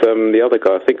 It was the other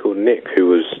guy, I think called Nick, who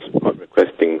was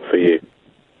requesting for you.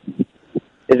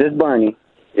 Is this Barney?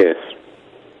 Yes.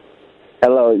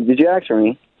 Hello. Did you ask for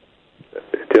me?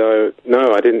 Did I?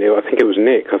 No, I didn't. I think it was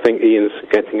Nick. I think Ian's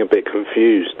getting a bit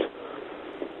confused.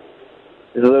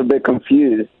 He's a little bit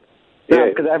confused. Yeah.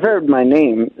 Because I've heard my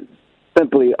name.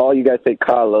 Simply, all you guys say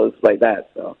Carlos like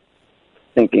that, so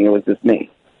thinking it was just me.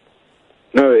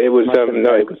 No, it was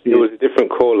it was a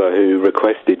different caller who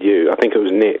requested you. I think it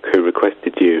was Nick who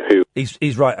requested you. Who?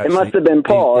 He's right. Actually. It must have been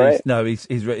Paul, right? No, it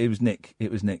was Nick. It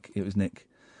was Nick. It was Nick.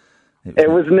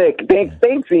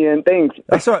 Thanks, Ian. Thanks.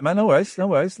 That's all right, man. No worries.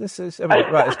 Right.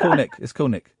 Let's call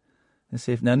Nick. Let's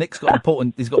see if now Nick's got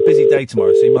important. He's got a busy day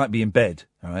tomorrow, so he might be in bed.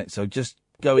 All right. So just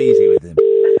go easy with him.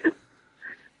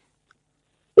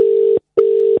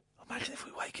 Imagine if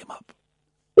we wake him up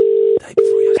the day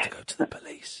before he has to go to the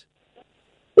police.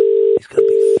 He's going to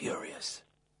be furious.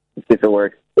 Let's see if it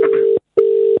works.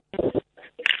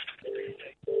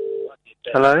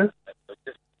 Hello?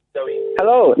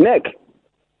 Hello, Nick.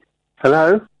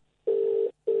 Hello?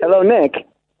 Hello, Nick.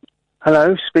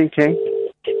 Hello, speaking.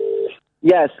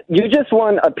 Yes, you just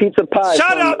won a pizza pie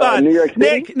Shut from up, man! New York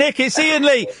City. Nick, it's Ian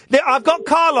Lee. I've got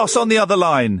Carlos on the other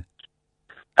line.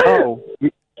 Oh,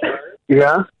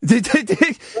 yeah? Nick,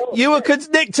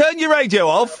 turn your radio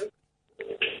off.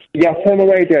 Yeah, turn the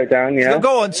radio down, yeah.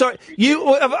 Go on, sorry.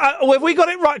 Have we got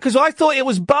it right? Because I thought it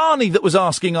was Barney that was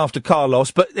asking after Carlos,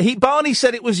 but Barney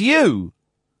said it was you.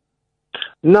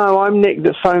 No, I'm Nick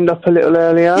that phoned up a little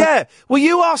earlier. Yeah, were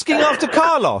you asking after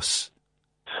Carlos?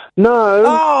 No.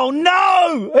 Oh,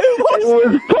 no! Who was it?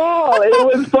 Was Paul.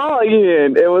 It was Paul,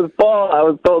 Ian. It was Paul. I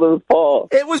was told it was Paul.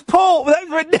 It was Paul.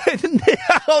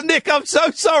 Oh, Nick, I'm so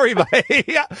sorry, mate.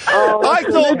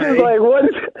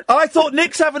 I thought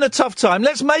Nick's having a tough time.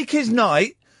 Let's make his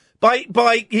night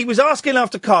by he was asking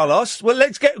after Carlos. Well,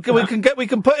 we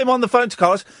can put him on the phone to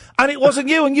Carlos, and it wasn't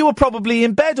you, and you were probably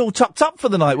in bed all tucked up for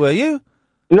the night, were you?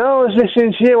 No, I was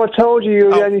listening to you. I told you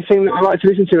were the only thing that I like to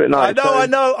listen to at night. I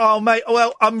know. Oh, mate.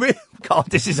 Well, I'm really... God,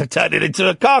 this is turning into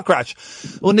a car crash.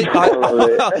 Well, Nick,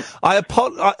 I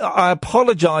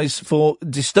apologise for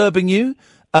disturbing you.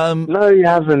 No, you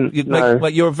haven't.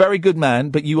 You're a very good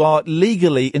man, but you are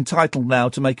legally entitled now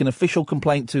to make an official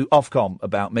complaint to Ofcom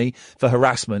about me for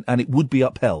harassment, and it would be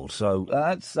upheld. So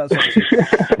that's what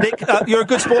Nick, you're a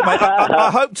good sport, mate. I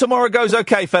hope tomorrow goes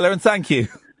okay, fella, and thank you.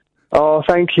 Oh,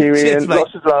 thank you, Ian. Cheers, mate.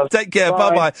 Lots of love. Take care.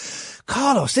 Bye-bye.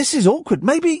 Carlos, this is awkward.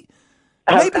 Maybe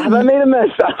have I made a mess?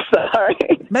 I'm sorry.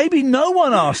 Maybe no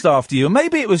one asked after you.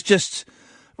 Maybe it was just...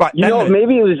 Right,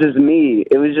 maybe it was just me.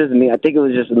 It was just me. I think it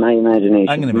was just my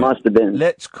imagination. It must have been.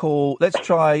 Let's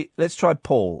try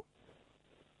Paul.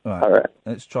 All right.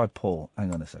 Let's try Paul.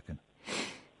 Hang on a second.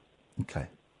 Okay.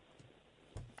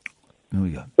 Here we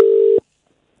go.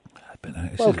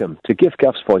 Welcome to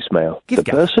GIFGAF's voicemail. The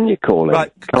person you're calling.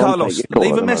 Right, Carlos,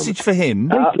 leave a message for him.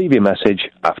 Please leave your message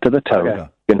after the tone. Okay.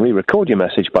 You can re-record your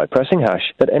message by pressing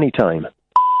hash at any time.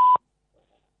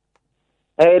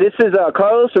 Hey, this is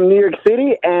Carlos from New York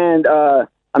City, and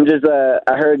I'm just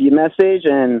I heard your message,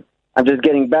 and I'm just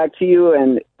getting back to you,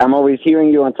 and I'm always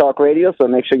hearing you on talk radio, so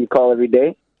make sure you call every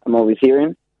day. I'm always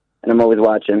hearing, and I'm always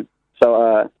watching.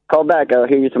 So call back. I'll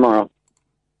hear you tomorrow.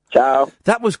 Ciao.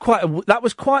 That was quite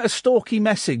a stalky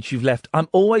message you've left. I'm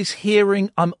always hearing.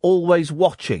 I'm always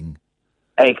watching.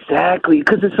 Exactly,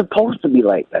 because it's supposed to be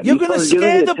like that. You're going to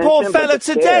scare the poor fella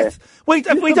to death. We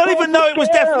don't even know it was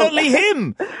definitely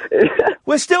him.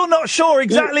 We're still not sure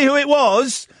exactly who it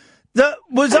was that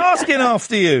was asking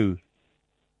after you.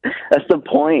 That's the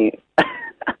point.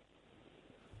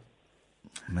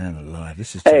 Man alive,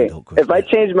 this is awkward. If I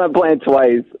change my plan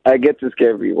twice, I get to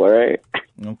scare people, all right?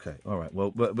 Okay, all right. Well,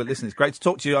 but listen, it's great to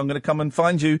talk to you. I'm going to come and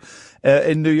find you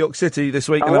in New York City this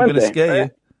week, and I'm going to scare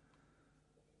you.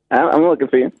 I'm looking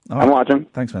for you. Right. I'm watching.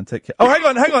 Thanks, man. Take care. Oh, hang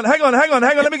on.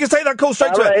 Let me just take that call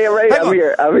straight to it. Right.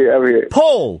 I'm here.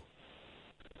 Paul.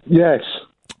 Yes.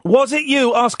 Was it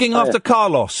you asking after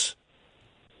Carlos?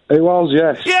 It was,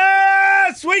 yes.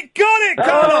 Yes! We got it,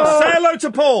 Carlos! Say hello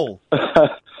to Paul.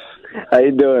 How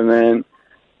you doing, man?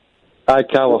 Hi,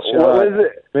 Carlos.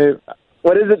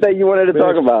 What is it that you wanted to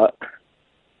talk about?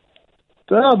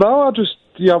 No,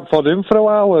 you haven't phoned in for a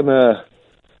while, and I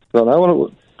don't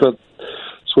know, but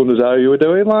just wondered how you were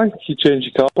doing. Like, you changed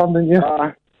your car plan, didn't you?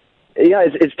 Yeah,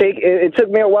 it took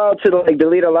me a while to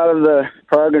delete a lot of the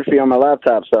pornography on my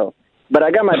laptop. But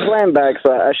I got my plan back,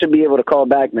 so I should be able to call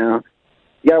back now.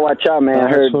 You gotta watch out, man. I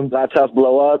heard laptops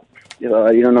blow up. You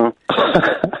don't know.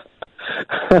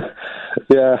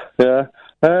 Yeah.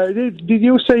 Did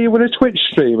you say you were a Twitch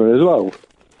streamer as well?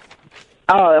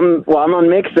 Oh, I'm on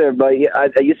Mixer, but I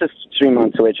used to stream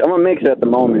on Twitch. I'm on Mixer at the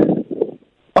moment.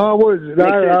 Oh, what is it?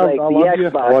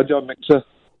 Xbox. I'll join Mixer.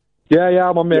 Yeah,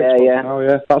 I'm on Mixer now,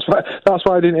 yeah. That's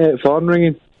why I didn't hear the phone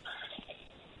ringing.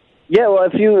 Yeah, well, I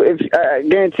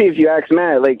guarantee if you ask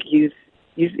Matt, like, he's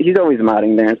always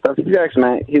modding there and stuff. If you ask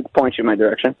Matt, he'll point you in my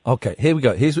direction. Okay, here we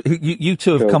go. You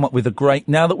two have come up with a great.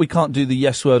 Now that we can't do the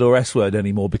yes word or S word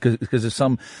anymore because of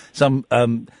some.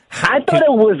 I thought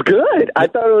it was good.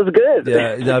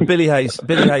 Yeah, no, Billy Hayes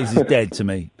is dead to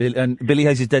me. Billy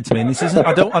Hayes is dead to me. And this isn't.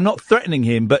 I'm not threatening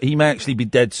him, but he may actually be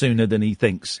dead sooner than he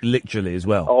thinks, literally as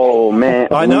well. Oh man,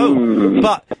 I know.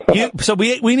 But so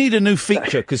we need a new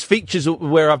feature because features are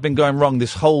where I've been going wrong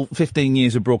this whole 15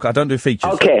 years of broadcast. I don't do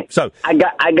features. Okay, so I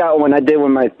got one. I did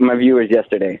with my viewers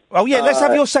yesterday. Oh yeah, let's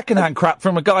have your secondhand crap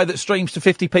from a guy that streams to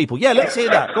 50 people. Yeah, let's hear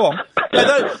that. Go on.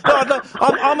 Yeah,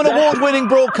 I'm an award-winning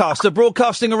broadcaster,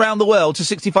 broadcasting around the world to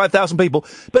 65,000 people.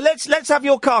 But let's have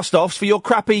your cast-offs for your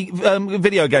crappy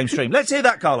video game stream. Let's hear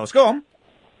that, Carlos. Go on.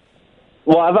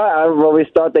 Well, I've always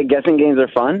thought that guessing games are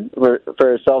fun.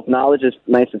 For self-knowledge, it's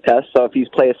nice to test. So if you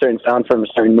play a certain sound from a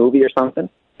certain movie or something,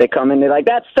 they come in, they're like,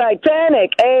 that's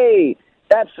Titanic, hey!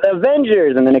 That's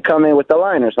Avengers, and then they come in with the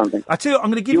line or something. I tell you, I'm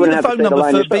going to give you the phone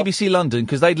number for BBC London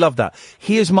because they'd love that.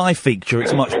 Here's my feature;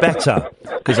 it's much better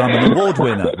because I'm an award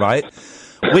winner, right?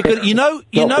 We're gonna,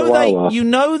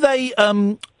 they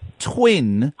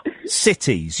twin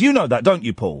cities. You know that, don't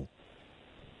you, Paul?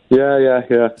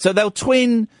 Yeah. So they'll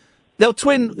twin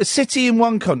a city in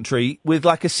one country with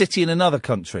like a city in another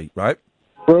country, right?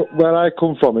 Well, where I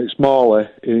come from, it's Morley,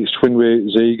 and it's twin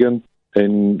with Siegen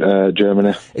in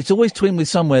Germany. It's always twinned with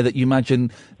somewhere that you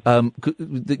imagine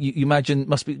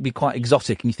must be quite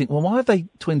exotic, and you think, well, why have they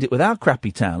twinned it with our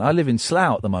crappy town? I live in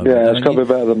Slough at the moment. Yeah, it's got to be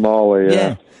better than Morley.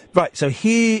 Yeah. Right. So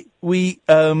here we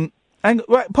right,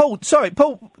 Paul. Sorry,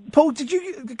 Paul. Did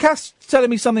you? Kath's telling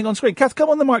me something on screen. Kath, come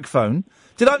on the microphone.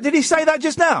 Did he say that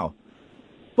just now?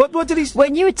 What did he?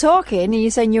 When you were talking and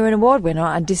you're saying you're an award winner,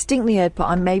 I distinctly heard.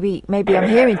 Maybe I'm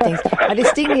hearing things. I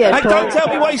distinctly heard. Hey, don't tell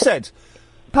me what he said.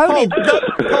 Paul,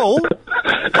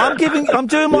 I'm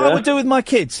doing what I would do with my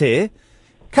kids here.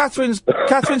 Catherine's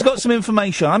got some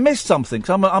information. I missed something.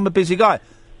 So I'm a busy guy.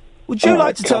 Would you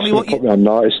like to tell me what you?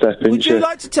 Would you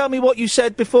like to tell me what you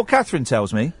said before Catherine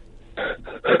tells me?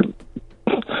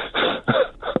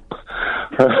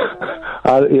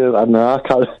 I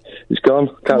can't. It's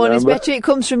gone. Come on, it's better it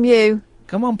comes from you.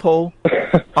 Come on, Paul.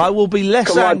 I will be less.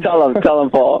 Come on, tell him,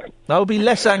 Paul. I will be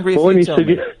less angry if you tell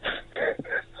me.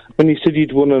 When you said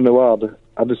you'd won an award,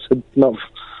 I just said not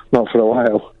for a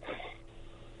while.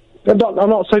 I'm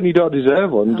not saying you don't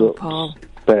deserve one, but Paul.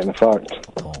 Stating a fact.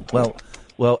 Oh,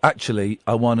 well, actually,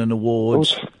 I won an award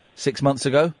 6 months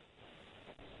ago.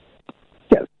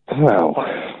 Yeah, well,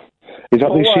 is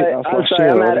that this shit? I'm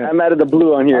sorry, I'm out of the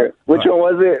blue on here. Which one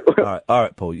was it? All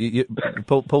right, Paul.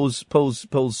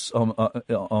 Paul's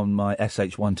on my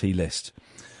SH1T list,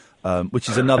 which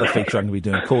is another feature I'm going to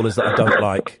be doing. Callers that I don't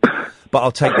like. But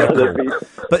I'll take that call.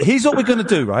 But here's what we're going to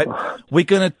do, right? We're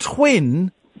going to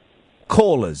twin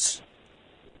callers.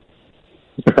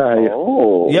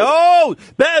 Yo!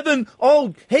 Better than,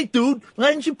 hey, dude,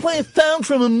 why don't you play a sound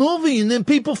from a movie and then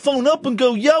people phone up and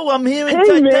go, yo, I'm hearing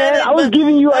Titanic. Man, I was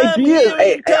giving you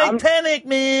ideas. Titanic,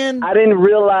 man. I didn't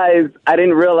realize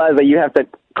that you have to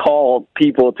call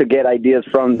people to get ideas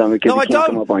from them because you can't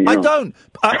come up on your own. I don't.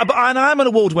 And I'm an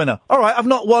award winner. All right, I've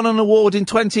not won an award in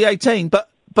 2018, but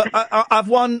I've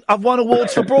won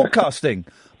awards for broadcasting,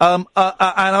 and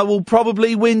I will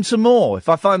probably win some more if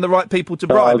I find the right people to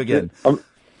bribe again.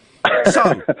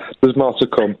 So there's more to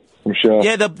come, I'm sure.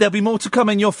 Yeah, there'll be more to come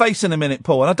in your face in a minute,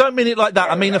 Paul. And I don't mean it like that.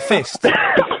 I mean a fist.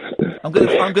 I'm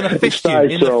gonna fist you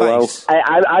in the face.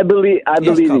 I believe in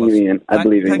you, Ian. I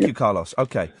believe in you. Thank you, Carlos.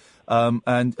 Okay. Paul.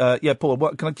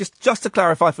 What can I just to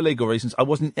clarify for legal reasons? I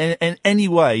wasn't in any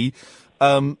way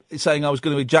saying I was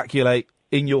going to ejaculate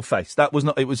in your face. That was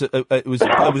not. It was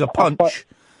a punch.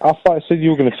 I thought I said you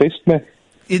were going to fist me.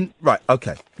 Right.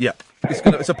 Okay. Yeah.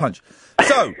 It's a punch.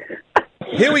 So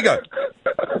here we go.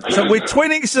 So we're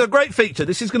twinning. This is a great feature.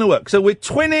 This is going to work. So we're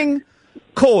twinning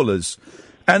callers,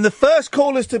 and the first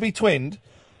callers to be twinned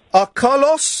are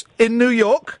Carlos in New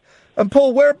York and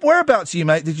Paul. Whereabouts are you,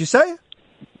 mate? Did you say?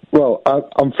 Well,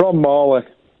 I'm from Morley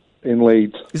in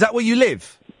Leeds. Is that where you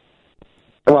live?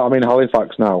 Well, I'm in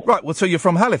Halifax now. Right. Well, so you're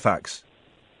from Halifax.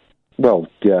 Well,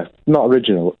 yeah, not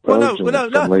original. Well, no.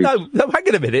 Hang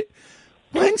on a minute.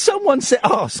 When someone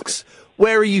asks,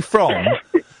 "Where are you from?"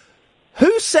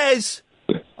 who says,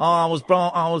 "I was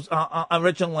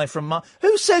originally from"?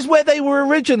 Who says where they were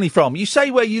originally from? You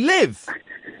say where you live.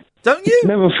 Don't you?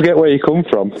 Never forget where you come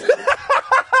from.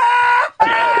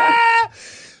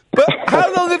 But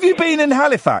how long have you been in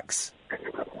Halifax?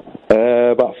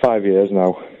 About 5 years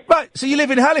now. Right, so you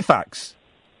live in Halifax?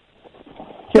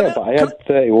 Yeah, but I had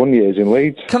 31 years in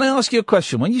Leeds. Can I ask you a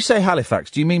question? When you say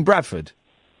Halifax, do you mean Bradford?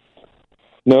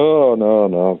 No,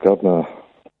 God, no.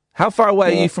 How far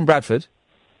away are you from Bradford?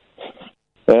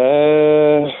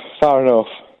 Far enough.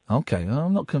 Okay, well,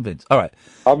 I'm not convinced. All right.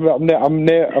 I'm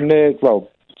near, well,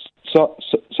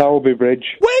 Sowerby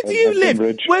Bridge. Where do you live?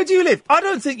 Where do you live? I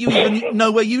don't think you even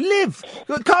know where you live.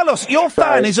 Carlos, your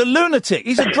fan is a lunatic.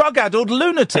 He's a drug-addled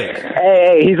lunatic.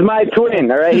 Hey, he's my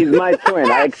twin, all right? He's my twin.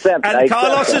 I accept. And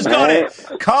Carlos has got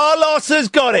it. Carlos has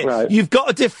got it. Right. You've got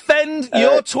to defend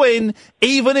your twin,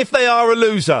 even if they are a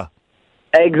loser.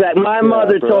 Exactly. My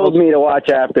mother told me to watch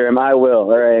after him. I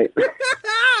will, all right?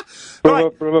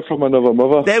 Brother from another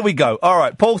mother. There we go. All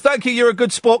right, Paul, thank you. You're a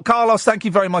good sport. Carlos, thank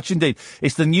you very much indeed.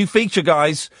 It's the new feature,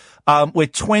 guys. We're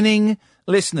twinning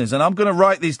listeners, and I'm going to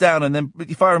write these down, and then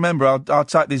if I remember, I'll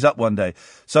type these up one day.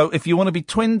 So if you want to be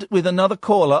twinned with another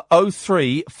caller,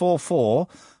 0344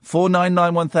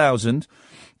 499 1000.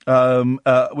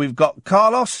 We've got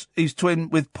Carlos. He's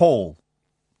twinned with Paul.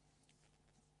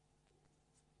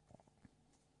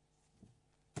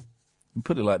 You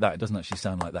put it like that, it doesn't actually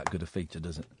sound like that good a feature,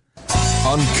 does it?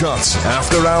 Uncut,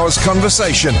 after-hours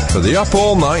conversation for the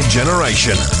up-all-night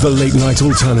generation. The Late Night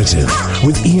Alternative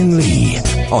with Iain Lee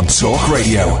on Talk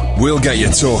Radio. We'll get you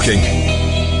talking.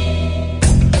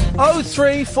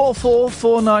 0344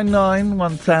 499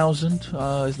 1000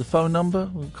 is the phone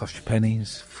number. It'll cost you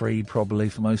pennies, free probably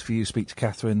for most of you. Speak to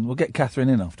Catherine. We'll get Catherine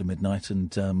in after midnight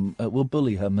and we'll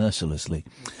bully her mercilessly.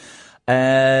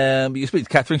 You speak to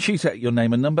Catherine, she'll take your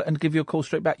name and number and give you a call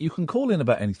straight back. You can call in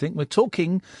about anything. We've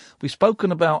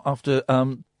spoken about after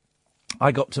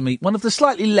I got to meet one of the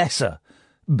slightly lesser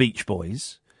Beach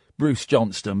Boys, Bruce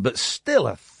Johnston, but still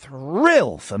a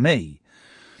thrill for me.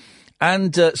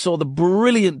 And saw the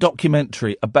brilliant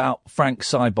documentary about Frank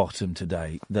Sidebottom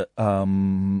today that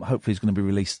hopefully is going to be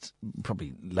released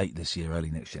probably late this year, early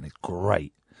next year. And it's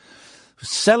great.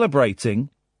 Celebrating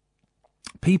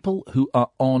people who are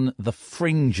on the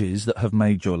fringes that have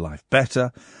made your life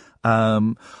better.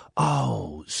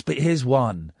 Here's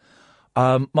one.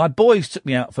 My boys took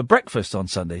me out for breakfast on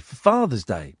Sunday for Father's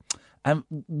Day. And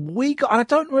I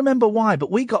don't remember why,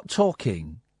 but we got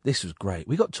talking. This was great.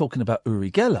 We got talking about Uri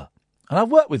Geller. And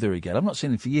I've worked with Uri Geller. I've not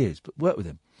seen him for years, but worked with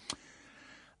him.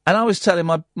 And I was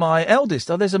telling my eldest,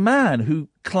 there's a man who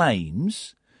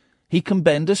claims he can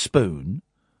bend a spoon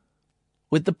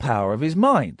with the power of his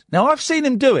mind. Now, I've seen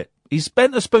him do it. He's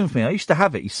bent a spoon for me. I used to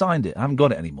have it. He signed it. I haven't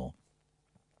got it anymore.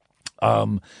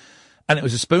 And it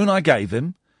was a spoon I gave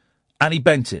him, and he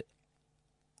bent it.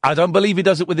 I don't believe he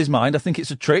does it with his mind. I think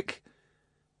it's a trick.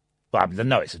 Well, I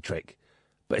know it's a trick,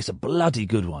 but it's a bloody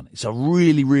good one. It's a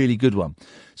really, really good one.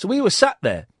 So we were sat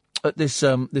there at this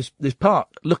park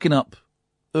looking up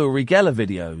Uri Geller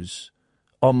videos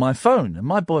on my phone, and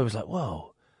my boy was like, whoa.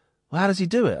 Well, how does he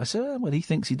do it? I said, well, he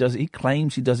thinks he does it. He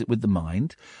claims he does it with the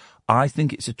mind. I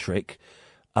think it's a trick.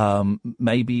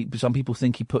 Maybe some people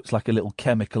think he puts like a little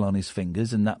chemical on his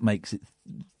fingers and that makes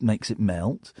it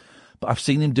melt. But I've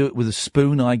seen him do it with a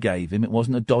spoon I gave him. It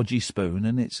wasn't a dodgy spoon,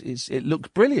 and it looks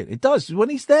brilliant. It does when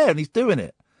he's there and he's doing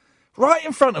it right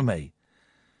in front of me,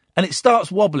 and it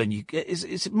starts wobbling.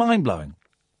 It's mind blowing.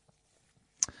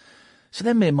 So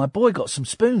then me and my boy got some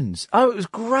spoons. Oh, it was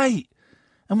great,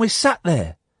 and we sat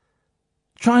there.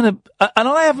 Trying to, and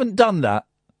I haven't done that.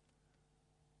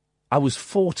 I was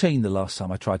 14 the last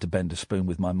time I tried to bend a spoon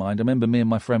with my mind. I remember me and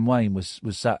my friend Wayne was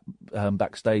sat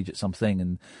backstage at something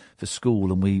and for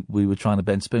school, and we were trying to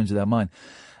bend spoons with our mind.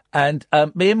 And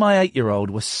me and my 8-year-old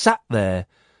were sat there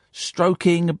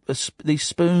stroking these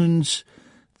spoons,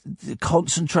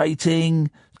 concentrating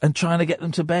and trying to get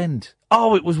them to bend.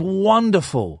 Oh, it was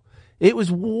wonderful. It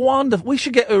was wonderful. We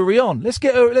should get Uri on. Let's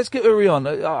get Uri on.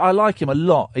 I like him a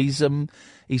lot.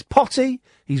 He's potty,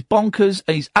 he's bonkers,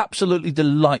 and he's absolutely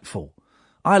delightful.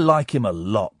 I like him a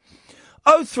lot.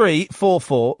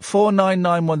 0344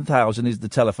 499 1000 is the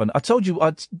telephone. I told you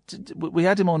we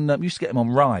had him on. We used to get him on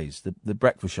Rise, the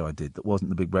breakfast show I did. That wasn't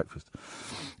the big breakfast.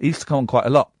 He used to come on quite a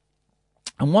lot.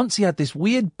 And once he had this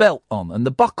weird belt on, and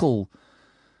the buckle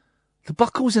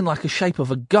was in like a shape of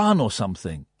a gun or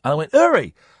something. And I went,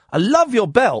 Uri, I love your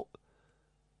belt.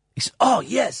 He said, oh,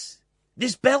 yes,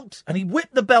 this belt. And he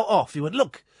whipped the belt off. He went,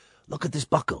 look at this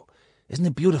buckle. Isn't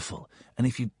it beautiful? And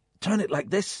if you turn it like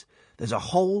this, there's a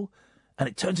hole and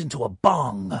it turns into a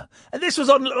bong. And this was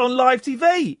on live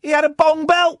TV. He had a bong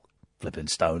belt. Flipping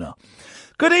stoner.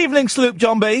 Good evening, Sloop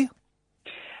John B.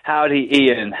 Howdy,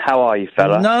 Ian. How are you,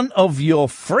 fella? None of your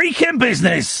freaking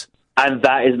business. And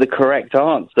that is the correct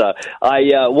answer. I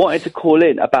wanted to call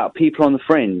in about people on the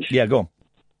fringe. Yeah, go on.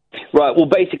 Right, well,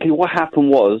 basically what happened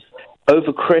was,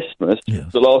 over Christmas,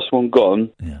 the last one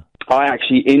gone, I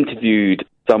actually interviewed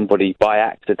somebody by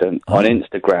accident on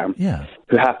Instagram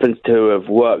who happens to have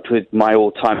worked with my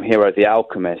all-time hero, The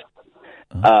Alchemist,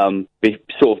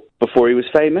 sort of before he was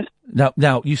famous.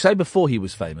 Now, you say before he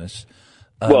was famous.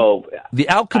 Well, The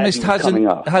Alchemist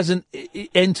hasn't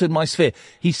entered my sphere.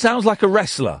 He sounds like a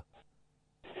wrestler.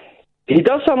 He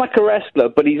does sound like a wrestler,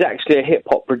 but he's actually a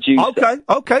hip-hop producer.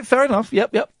 Okay, fair enough.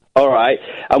 Yep. All right.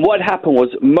 And what happened was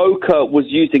Mocha was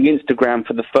using Instagram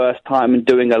for the first time and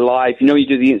doing a live. You know, you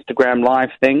do the Instagram live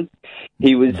thing.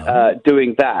 He was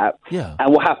doing that. Yeah.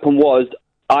 And what happened was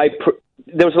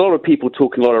there was a lot of people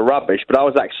talking a lot of rubbish, but I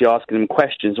was actually asking them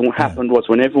questions. And what happened was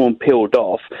when everyone peeled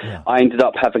off, I ended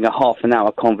up having a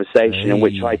half-an-hour conversation in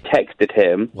which I texted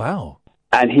him. Wow.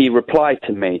 And he replied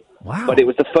to me. Wow. But it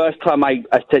was the first time I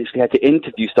essentially had to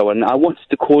interview someone. I wanted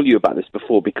to call you about this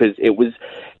before because it was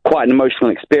quite an emotional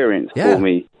experience for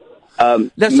me. So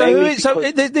it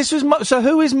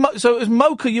was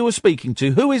Mocha you were speaking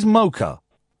to. Who is Mocha?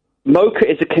 Mocha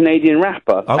is a Canadian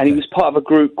rapper, and he was part of a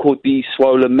group called the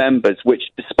Swollen Members, which,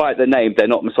 despite the name, they're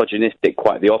not misogynistic,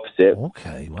 quite the opposite.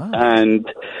 Okay, wow.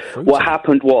 And what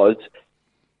happened was,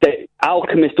 the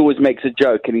Alchemist always makes a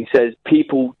joke, and he says,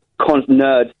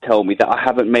 nerds tell me that I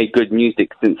haven't made good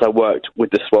music since I worked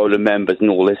with the Swollen Members and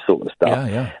all this sort of stuff.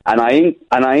 Yeah. And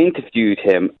I interviewed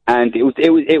him, and it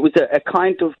was a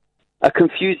kind of a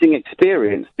confusing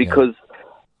experience because,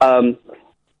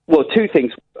 well, two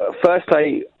things.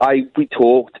 Firstly, we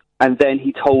talked, and then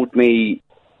he told me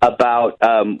about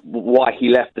why he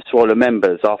left the Swollen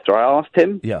Members after I asked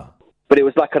him. Yeah. But it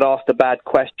was like I'd asked a bad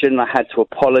question. I had to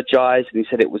apologise, and he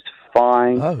said it was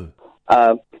fine.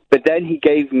 Oh. But then he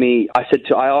gave me. I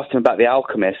asked him about The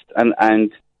Alchemist,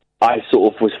 and I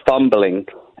sort of was fumbling,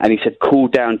 and he said, "Cool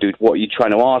down, dude. What are you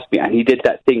trying to ask me?" And he did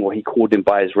that thing where he called him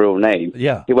by his real name.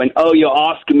 Yeah. He went, "Oh, you're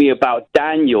asking me about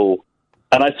Daniel."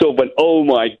 And I sort of went, oh,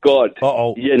 my God.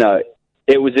 Uh-oh. You know,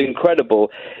 it was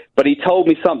incredible. But he told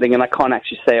me something, and I can't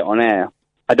actually say it on air.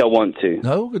 I don't want to.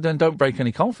 No, then don't break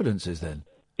any confidences then.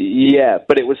 Yeah,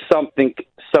 but it was something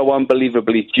so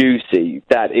unbelievably juicy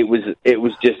that it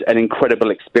was just an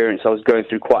incredible experience. I was going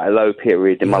through quite a low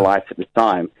period in my life at the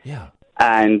time. Yeah.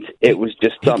 And it was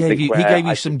just something He gave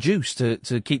you some juice to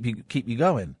keep you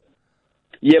going.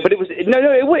 Yeah, but it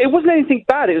wasn't anything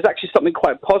bad. It was actually something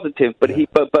quite positive. But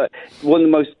but one of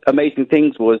the most amazing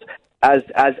things was as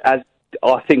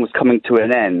our thing was coming to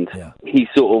an end, he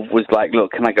sort of was like,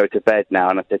 "Look, can I go to bed now?"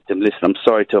 And I said to him, "Listen, I'm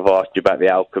sorry to have asked you about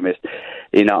The Alchemist.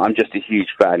 You know, I'm just a huge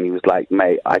fan." He was like,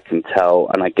 "Mate, I can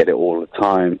tell, and I get it all the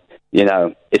time. You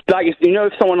know, it's like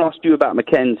if someone asked you about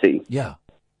Mackenzie,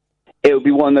 it would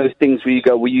be one of those things where you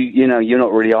go, well, you know, you're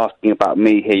not really asking about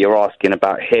me here. You're asking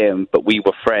about him, but we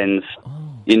were friends."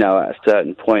 You know, at a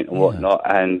certain point and whatnot,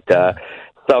 and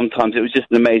sometimes it was just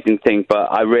an amazing thing.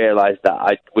 But I realised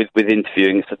that with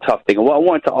interviewing, it's a tough thing. And what I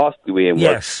wanted to ask you, Ian,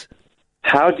 was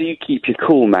how do you keep your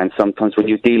cool, man? Sometimes when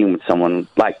you're dealing with someone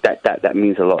like that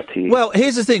means a lot to you. Well,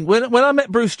 here's the thing: when I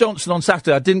met Bruce Johnston on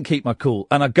Saturday, I didn't keep my cool,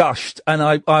 and I gushed, and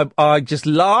I just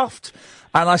laughed.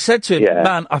 And I said to him,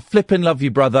 man, I flipping love you,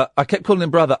 brother. I kept calling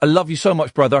him brother. I love you so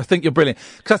much, brother. I think you're brilliant.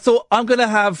 Because I thought, I'm going to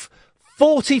have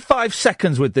 45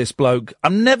 seconds with this bloke.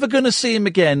 I'm never going to see him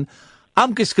again.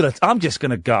 I'm just going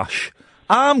to gush.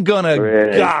 I'm going to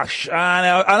gush. And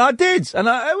I did. And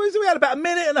we had about a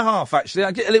minute and a half, actually.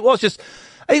 And it was just,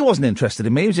 he wasn't interested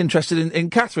in me. He was interested in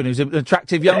Catherine, who's an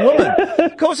attractive young woman.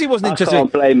 Of course he wasn't interested. I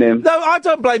can't blame him. No, I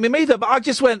don't blame him either, but I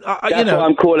just went, That's why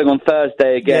I'm calling on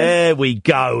Thursday again. There we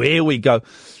go. Here we go.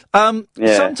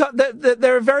 Sometimes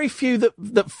there are very few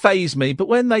that faze me, but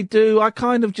when they do, I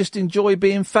kind of just enjoy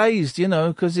being fazed, you know,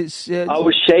 because it's. I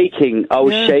was shaking.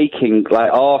 Shaking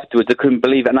like afterwards. I couldn't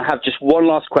believe it. And I have just one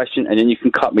last question, and then you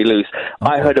can cut me loose. Okay.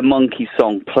 I heard a Monkey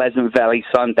song, Pleasant Valley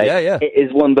Sunday. Yeah. It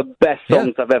is one of the best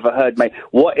songs I've ever heard, mate.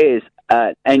 What is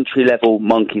an entry-level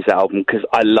Monkeys album? Because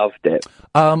I loved it.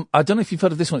 I don't know if you've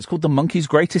heard of this one. It's called The Monkeys'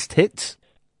 Greatest Hits.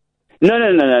 No.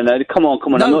 Come on.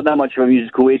 No. I'm not that much of a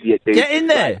musical idiot, dude. Get in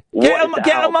there. Get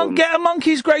a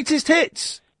Monkey's Greatest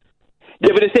Hits.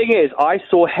 Yeah, but the thing is, I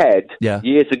saw Head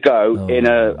years ago in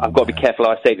I've got to be careful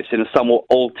how I say this, in a somewhat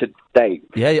altered state.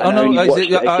 Yeah.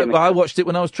 I watched it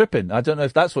when I was tripping. I don't know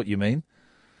if that's what you mean.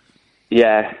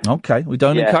 Yeah. Okay. We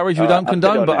don't encourage, we don't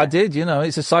condone, but I did, you know.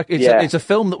 It's a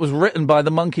film that was written by the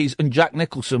Monkees and Jack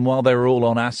Nicholson while they were all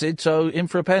on acid, so in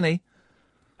for a penny.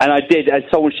 And I did, and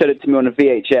someone showed it to me on a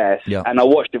VHS, and I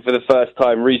watched it for the first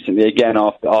time recently again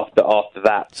after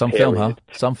that. Some period. film, huh?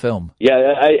 Some film.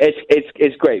 Yeah,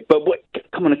 it's great. But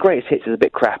come on, the greatest hits is a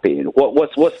bit crappy.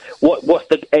 What's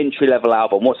the entry level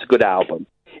album? What's a good album?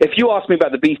 If you ask me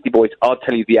about the Beastie Boys, I'll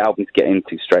tell you the album to get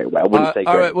into straight away. I wouldn't say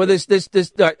great. All right.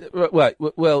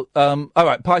 Well, all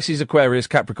right. Pisces, Aquarius,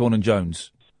 Capricorn, and Jones.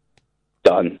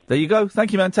 Done. There you go.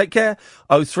 Thank you, man. Take care.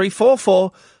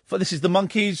 0344. This is the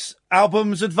Monkeys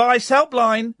Albums Advice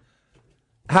Helpline.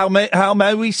 How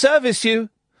may we service you?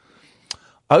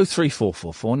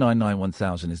 0344 499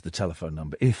 1000 is the telephone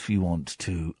number. If you want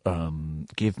to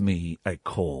give me a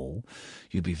call,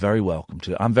 you'd be very welcome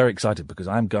to. I'm very excited because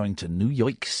I'm going to New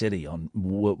York City on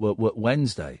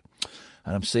Wednesday,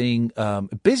 and I'm seeing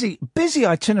busy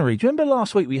itinerary. Do you remember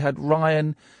last week we had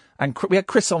Ryan and we had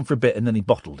Chris on for a bit, and then he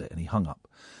bottled it and he hung up.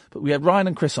 But we had Ryan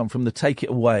and Chris on from the Take It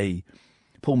Away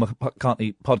Paul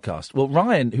McCartney podcast. Well,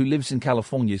 Ryan, who lives in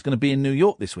California, is going to be in New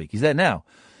York this week. He's there now.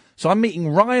 So I'm meeting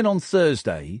Ryan on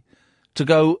Thursday to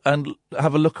go and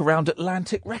have a look around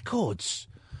Atlantic Records.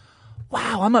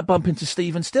 Wow, I might bump into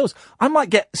Stephen Stills. I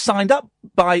might get signed up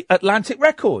by Atlantic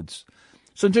Records.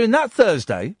 So I'm doing that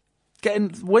Thursday,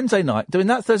 getting Wednesday night, doing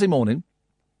that Thursday morning.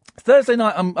 Thursday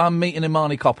night, I'm meeting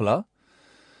Imani Coppola.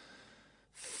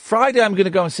 Friday, I'm going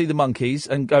to go and see the Monkeys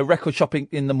and go record shopping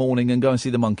in the morning and go and see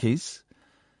the Monkeys.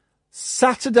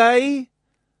 Saturday,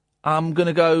 I'm going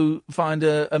to go find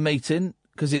a meeting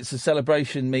because it's a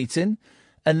celebration meeting,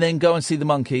 and then go and see the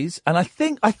Monkeys. And I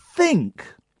think I've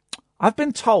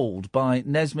been told by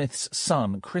Nesmith's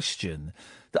son, Christian,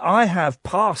 that I have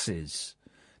passes.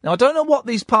 Now, I don't know what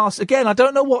these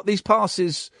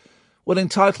passes will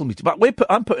entitle me to, but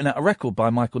I'm putting out a record by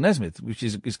Michael Nesmith, which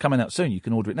is coming out soon. You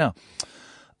can order it now.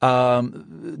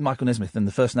 Michael Nesmith and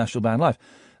the First National Band Live.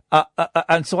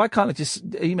 And so I kind of just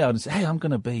emailed and said, hey, I'm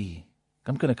going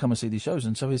to come and see these shows.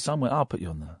 And so his son went, I'll put you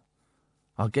on there.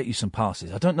 I'll get you some passes.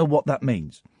 I don't know what that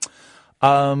means.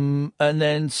 And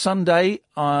then Sunday,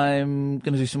 I'm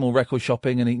going to do some more record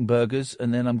shopping and eating burgers.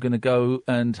 And then I'm going to go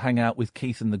and hang out with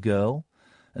Keith and the girl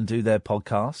and do their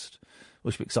podcast,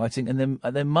 which will be exciting. And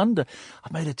then Monday,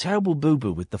 I made a terrible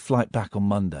boo-boo with the flight back on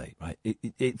Monday, right?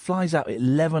 It flies out at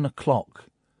 11 o'clock.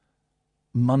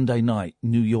 Monday night,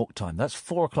 New York time. That's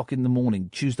 4 o'clock in the morning,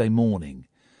 Tuesday morning,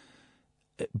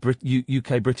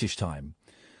 UK British time.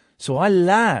 So I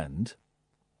land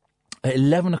at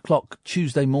 11 o'clock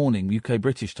Tuesday morning, UK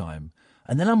British time,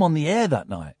 and then I'm on the air that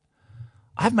night.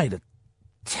 I've made a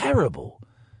terrible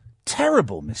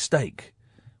mistake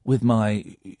with my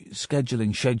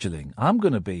scheduling. I'm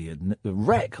going to be a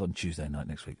wreck on Tuesday night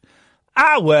next week.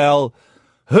 Well,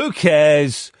 who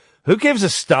cares? Who gives a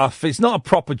stuff? It's not a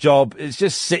proper job. It's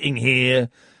just sitting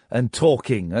here and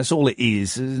talking. That's all it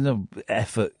is. There's no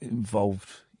effort involved.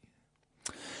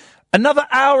 Another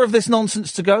hour of this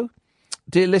nonsense to go.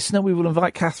 Dear listener, we will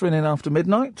invite Catherine in after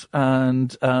midnight,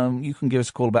 and you can give us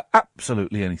a call about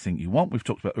absolutely anything you want. We've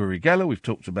talked about Uri Geller. We've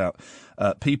talked about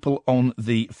people on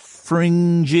the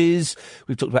fringes.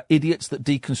 We've talked about idiots that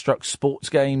deconstruct sports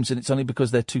games, and it's only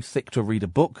because they're too thick to read a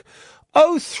book.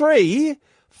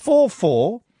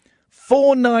 0344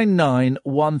 499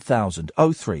 1000.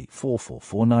 0344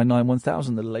 499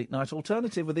 1000. The Late Night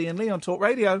Alternative with Iain Lee on Talk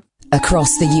Radio.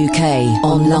 Across the UK,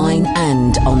 online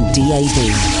and on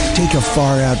DAB. Take a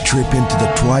far-out trip into the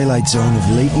twilight zone of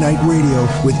late night radio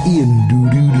with Iain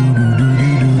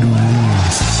Doo-doo-doo-doo-doo-doo-doo.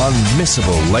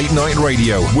 Unmissable late night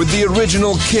radio with the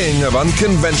original king of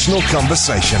unconventional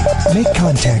conversation. Make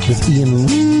contact with Iain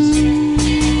Lee.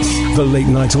 The Late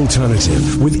Night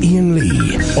Alternative with Iain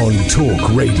Lee on Talk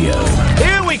Radio.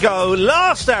 Here we go.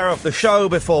 Last hour of the show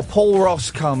before Paul Ross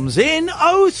comes in.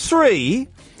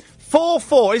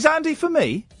 0344. Is Andy for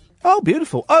me? Oh,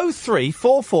 beautiful.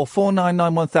 0344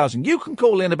 499 1000. You can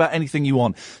call in about anything you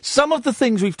want. Some of the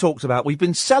things we've talked about, we've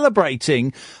been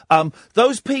celebrating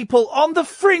those people on the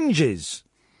fringes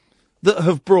that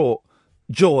have brought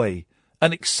joy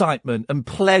and excitement and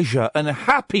pleasure and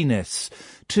happiness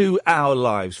to our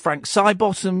lives. Frank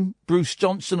Sidebottom, Bruce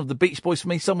Johnston of the Beach Boys for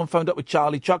me. Someone phoned up with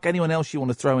Charlie Chuck. Anyone else you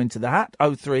want to throw into the hat?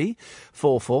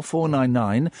 0344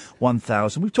 499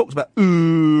 1000. We've talked about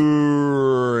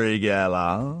Uri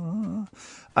Geller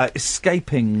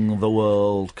escaping the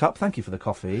World Cup. Thank you for the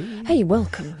coffee. Hey, you're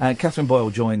welcome. Catherine Boyle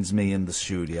joins me in the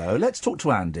studio. Let's talk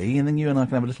to Andy, and then you and I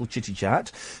can have a little chitty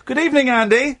chat. Good evening,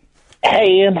 Andy.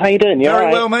 Hey, Ian, how you doing? You Very all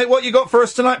right? well, mate. What you got for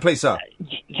us tonight, please, sir?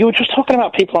 You were just talking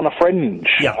about people on a fringe.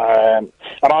 Yeah.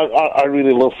 And I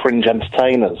really love fringe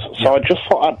entertainers. So I just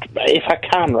thought if I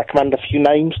can, recommend a few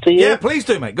names to you. Yeah, please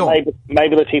do, mate. Go on.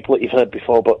 Maybe the people that you've heard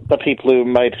before, but the people who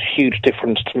made a huge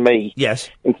difference to me. Yes.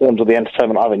 In terms of the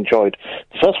entertainment I've enjoyed.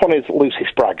 The first one is Lucy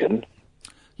Spraggan.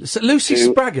 Lucy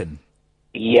Spraggan?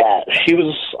 Yeah, she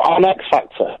was on X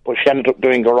Factor, but she ended up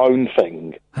doing her own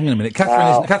thing. Hang on a minute.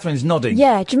 Catherine's nodding.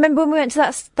 Yeah, do you remember when we went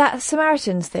to that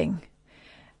Samaritans thing?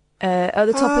 At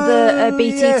the top of the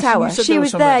BT yes, Tower. you said She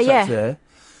was some there, X yeah. Factor there.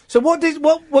 So what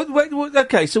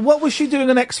okay, so what was she doing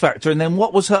on X Factor, and then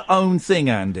what was her own thing,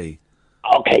 Andy?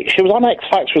 Okay, she was on X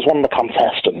Factor as one of the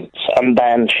contestants, and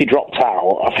then she dropped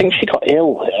out. I think she got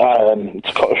ill, to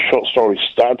cut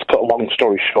a long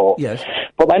story short. Yes.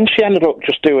 But then she ended up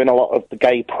just doing a lot of the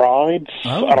gay prides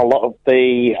and a lot of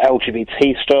the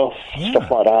LGBT stuff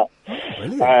like that.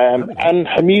 And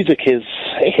her music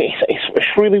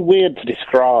it's really weird to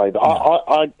describe.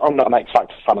 I'm not an X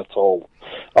Factor fan at all,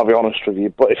 I'll be honest with you.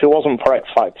 But if it wasn't for X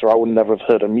Factor, I would never have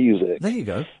heard her music. There you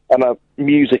go. And her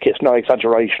music, it's no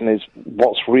exaggeration, is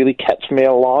what's really kept me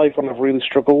alive when I've really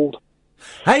struggled.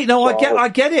 Hey, no, I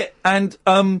get it, and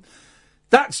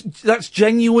that's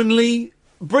genuinely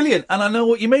brilliant, and I know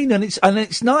what you mean, and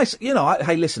it's nice, you know.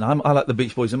 Hey, listen, I like the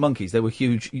Beach Boys and Monkeys; they were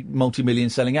huge, multi-million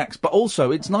selling acts, but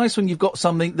also it's nice when you've got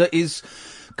something that is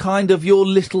kind of your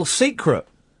little secret.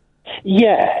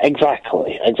 Yeah,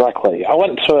 exactly. I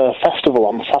went to a festival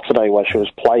on Saturday where she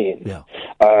was playing,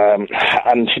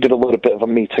 and she did a little bit of a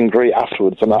meet and greet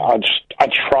afterwards, and I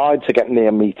tried to get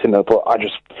near meeting her, but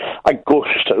I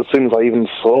gushed as soon as I even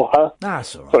saw her.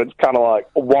 That's all right. So it's kind of like,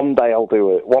 one day I'll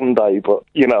do it, but,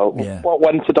 you know,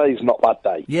 when today's not that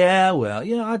day. Yeah, well,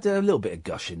 you know, I do a little bit of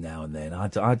gushing now and then.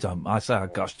 I say I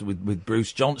gushed with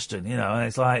Bruce Johnston, you know, and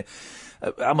it's like,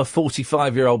 I'm a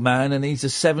 45-year-old man and he's a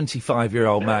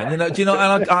 75-year-old man. You know, do you know?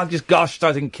 And I just gushed.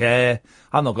 I didn't care.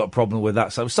 I've not got a problem with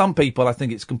that. So some people, I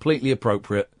think it's completely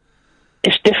appropriate.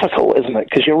 It's difficult, isn't it?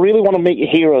 Because you really want to meet your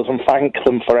heroes and thank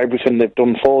them for everything they've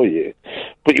done for you.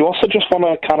 But you also just want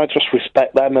to kind of just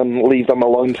respect them and leave them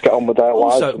alone to get on with their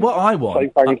lives. Also, what I want...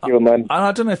 Say thank you and then...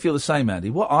 I don't know if you're the same, Andy.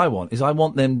 What I want is I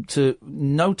want them to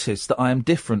notice that I am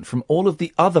different from all of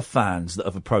the other fans that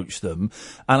have approached them,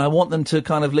 and I want them to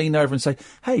kind of lean over and say,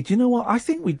 hey, do you know what? I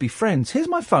think we'd be friends. Here's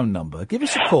my phone number. Give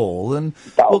us a call and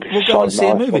we'll go and see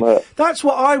a movie. That's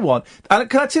what I want. And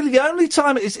can I tell you, the only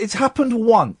time it's happened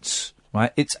once...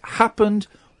 Right, it's happened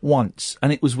once,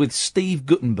 and it was with Steve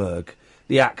Guttenberg,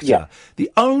 the actor. Yeah.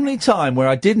 The only time where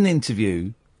I did an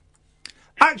interview,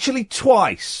 actually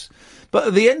twice, but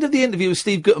at the end of the interview with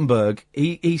Steve Guttenberg,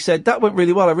 he said, that went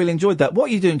really well, I really enjoyed that. What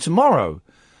are you doing tomorrow?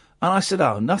 And I said,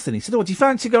 oh, nothing. He said, oh, do you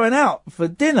fancy going out for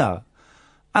dinner?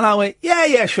 And I went,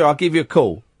 yeah, sure, I'll give you a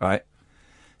call, right?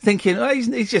 Thinking, oh,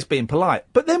 he's just being polite.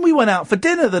 But then we went out for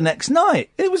dinner the next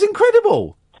night. It was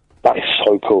incredible. That is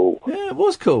so cool. Yeah, it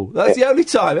was cool. That's the only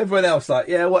time. Everyone else like,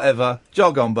 yeah, whatever.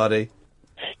 Jog on, buddy.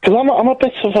 Because I'm a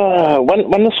bit of a...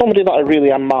 When there's somebody that I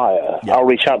really admire, I'll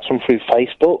reach out to them through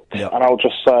Facebook, and I'll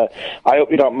just say, I hope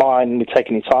you don't mind me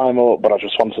taking your time up, but I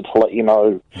just wanted to let you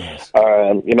know,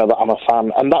 you know, that I'm a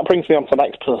fan. And that brings me on to the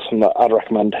next person that I'd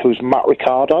recommend, who's Matt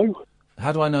Ricardo.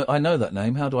 How do I know? I know that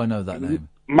name. How do I know that name?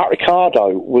 Matt Ricardo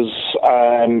was,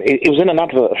 he was in an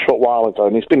advert a short while ago,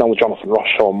 and he's been on the Jonathan Ross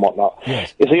show and whatnot.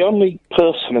 Yes. He's the only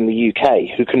person in the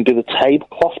UK who can do the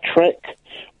tablecloth trick,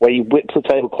 where you whip the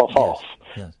tablecloth off,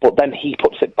 but then he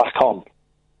puts it back on.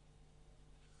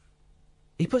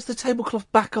 He puts the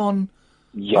tablecloth back on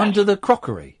under the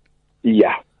crockery?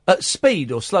 Yeah. At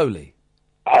speed or slowly?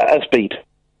 At speed.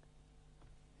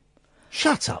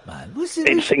 Shut up, man.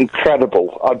 It's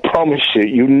incredible. I promise you,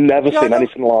 you've never seen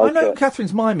anything like it. I know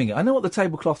Catherine's miming it. I know what the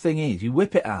tablecloth thing is. You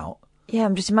whip it out. Yeah,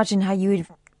 I'm just imagining how you would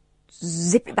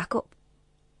zip it back up.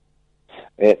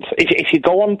 If you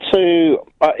go on to,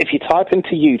 if you type into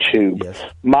YouTube,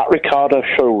 Matt Ricardo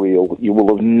showreel, you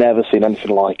will have never seen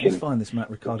anything like Let's him. find this Matt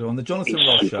Ricardo on the Jonathan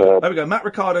Ross show. There we go, Matt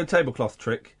Ricardo tablecloth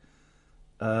trick.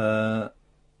 Right,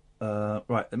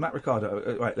 Matt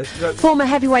Ricardo. Right, let's go. Former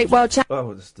heavyweight world champion.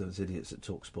 Oh, those idiots at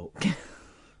talkSPORT.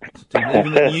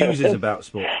 Even the news is about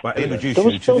sport. Right, introduce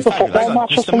you to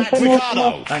Mr. Matt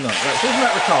Ricardo. Hang on, right, so here's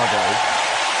Matt Ricardo.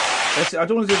 I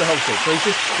don't want to do the whole thing. So he's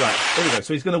just right. Here we go.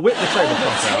 So he's going to whip the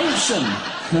tablecloth out.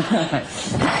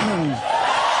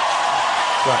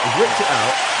 Right, he's whipped it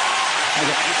out.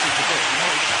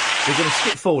 He's going to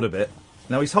skip forward a bit.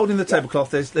 Now he's holding the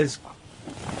tablecloth. There's.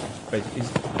 Wait, he's.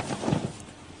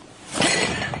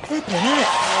 Flipping it.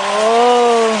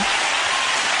 Oh.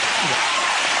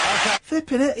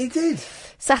 Flipping it. He did.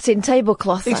 Satin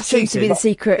tablecloth. That seems to be the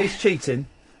secret. He's cheating,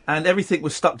 and everything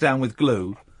was stuck down with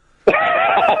glue.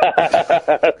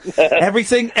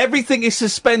 Everything is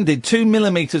suspended 2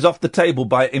 millimetres off the table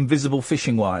by invisible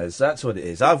fishing wires. That's what it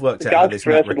is. I've worked out how this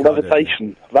Matt Ricardo.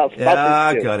 Levitation.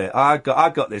 I got it. I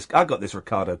got this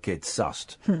Ricardo kid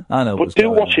sussed. I know. But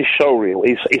do watch his show reel.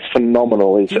 He's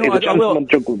phenomenal. He's a gentleman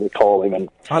juggler, they call him. And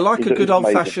I like a good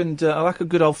old fashioned. I like a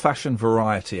good old fashioned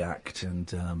variety act,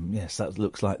 and yes, that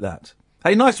looks like that.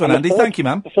 Hey, nice one, Andy. Thank you,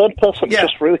 man. The third person,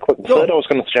 just really quick. The third I was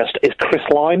going to suggest is Chris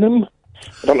Lynham.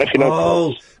 I don't know if you know.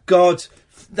 Oh God.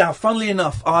 Now, funnily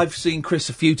enough, I've seen Chris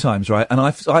a few times, right? And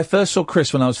I first saw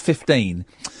Chris when I was 15,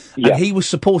 and he was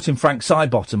supporting Frank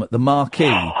Sidebottom at the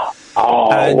Marquee.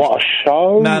 What a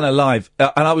show! Man alive.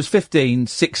 And I was 15,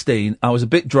 16, I was a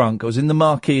bit drunk, I was in the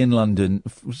Marquee in London,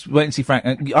 went and see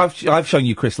Frank. I've shown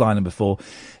you Chris Lynham before.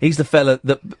 He's the fella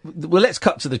that, well, let's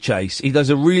cut to the chase. He does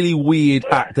a really weird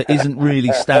act that isn't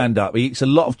really stand-up. He eats a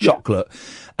lot of chocolate,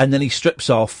 and then he strips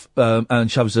off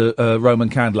and shoves a Roman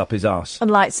candle up his arse.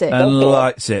 And lights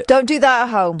it. Don't do that at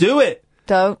home. Do it.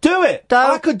 Don't. Do it.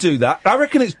 I could do that. I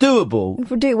reckon it's doable.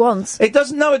 If we do it once. It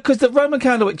doesn't, no, because the Roman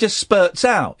candle, it just spurts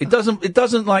out. It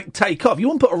doesn't like take off. You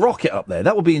wouldn't put a rocket up there.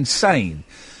 That would be insane.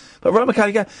 But Roman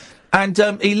candle,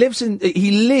 and he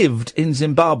lived in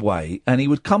Zimbabwe, and he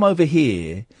would come over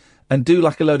here and do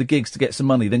like a load of gigs to get some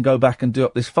money, then go back and do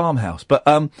up this farmhouse. But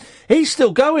he's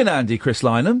still going, Andy, Chris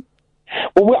Lynham.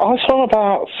 Well, I saw him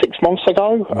about 6 months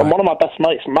ago, and one of my best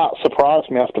mates, Matt, surprised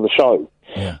me after the show.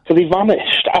 Because he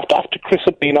vanished. After Chris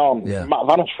had been on, Matt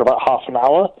vanished for about half an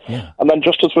hour. And then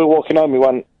just as we were walking home, he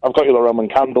went, "I've got you the Roman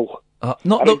candle."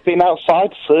 He's been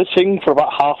outside searching for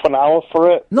about half an hour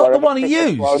for it. Not the one he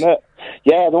used?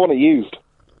 Yeah, the one he used.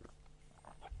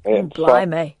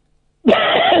 Blimey.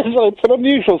 So it's an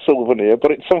unusual souvenir,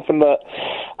 but it's something that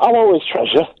I'll always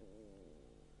treasure.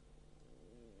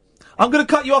 I'm going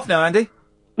to cut you off now, Andy.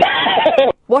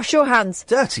 Wash your hands.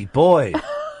 Dirty boy.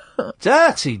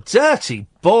 Dirty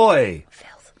boy.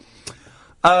 Filth.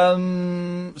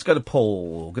 Let's go to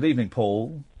Paul. Good evening,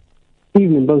 Paul.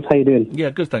 Evening, both. How you doing? Yeah,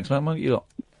 good, thanks, man. What you got?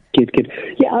 Good.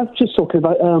 Yeah, I was just talking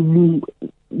about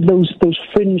those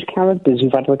fringe characters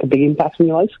who've had like a big impact on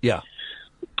your life. Yeah.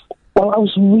 Well, I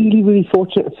was really, really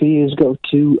fortunate a few years ago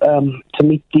to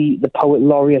meet the poet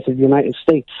laureate of the United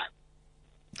States.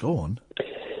 Go on.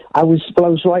 I was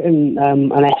writing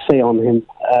an essay on him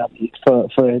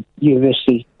for a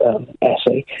university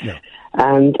essay,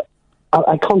 and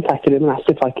I contacted him and asked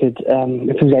if I could,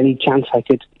 if there was any chance I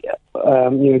could,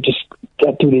 just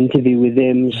do an interview with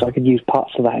him so I could use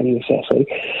parts of that in this essay,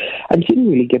 and he didn't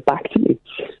really get back to me.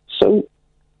 So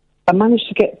I managed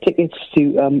to get tickets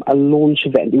to a launch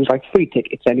event. It was like free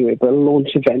tickets anyway, but a launch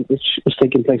event which was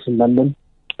taking place in London.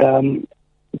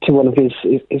 To one of his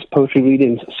poetry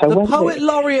readings. So the Poet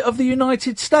Laureate of the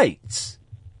United States?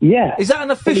 Yeah. Is that an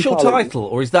official title,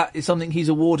 or is that something he's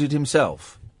awarded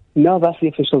himself? No, that's the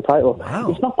official title.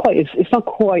 Wow. It's not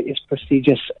quite as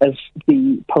prestigious as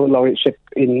the Poet Laureateship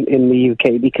in the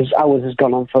UK, because ours has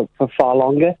gone on for far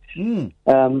longer. And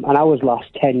ours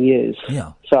last 10 years.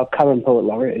 Yeah. So our current Poet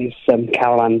Laureate is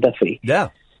Carol Ann Duffy.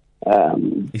 Yeah.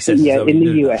 He says in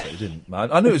the US.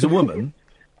 I knew it was a woman,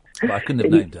 but I couldn't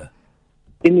have named her.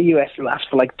 In the US, it lasts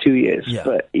for like 2 years,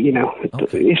 but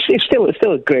it's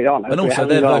still a great honour. And also,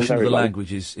 their version of the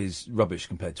language is rubbish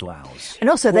compared to ours. And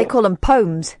also, they call them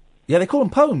poems. Yeah, they call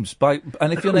them poems.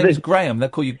 And if your name is Graham, they'll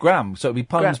call you Graham. So it'll be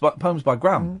poems by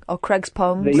Graham. Or Craig's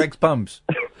poems. Craig's poems.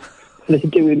 They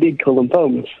do indeed call them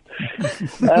poems.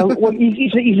 Well,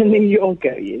 he's a New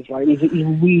Yorker. He is, right? He's a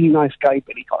really nice guy,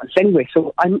 Billy Collins. Anyway,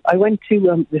 so I went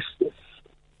to this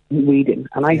reading,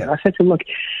 and I said to him, look,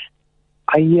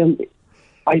 I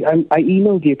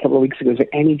emailed you a couple of weeks ago. Is there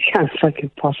any chance I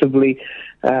could possibly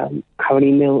have an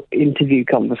email interview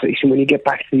conversation when you get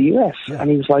back to the US? Yeah.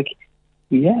 And he was like,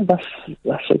 "Yeah, that's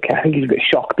okay." I think he's a bit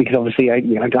shocked because obviously I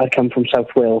come from South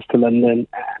Wales to London and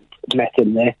met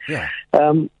him there. Yeah.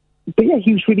 But yeah,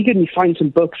 he was really good. And he signed some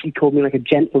books. He called me like a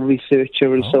gentle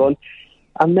researcher and so on.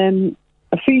 And then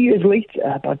a few years later,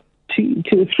 about two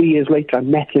or 3 years later, I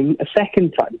met him a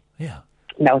second time. Yeah.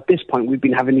 Now, at this point, we've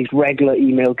been having these regular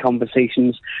email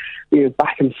conversations,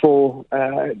 back and forth,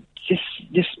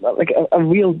 just like a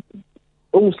real,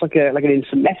 almost like an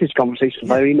instant message conversation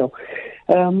via email.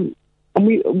 And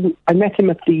I met him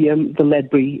at the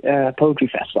Ledbury Poetry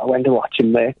Festival. I went to watch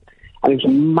him there, and there was a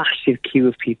massive queue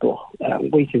of people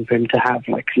waiting for him to have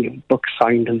books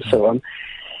signed and so on.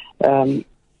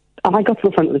 And I got to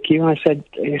the front of the queue, and I said,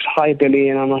 "Hi, Billy,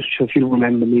 and I'm not sure if you'll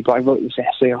remember me, but I wrote this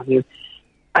essay on you."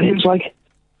 And he was like,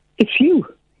 "It's you."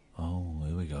 Oh,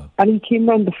 here we go. and he came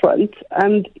round the front,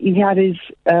 and he had his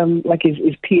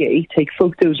his PA take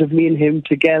photos of me and him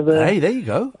together. Hey, there you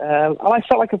go. And I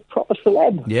felt like a proper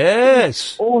celeb.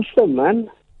 Yes. Awesome, man.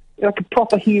 Like a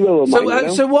proper hero of mine. You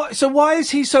know? So why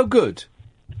is he so good?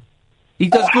 He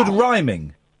does good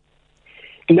rhyming.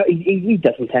 No, he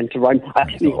doesn't tend to rhyme.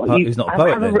 He's not a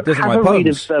poet, then. He doesn't write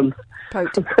poems.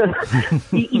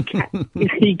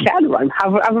 He can rhyme.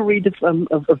 Have a read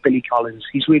of Billy Collins.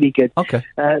 He's really good. Okay.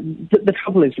 The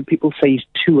trouble is that people say he's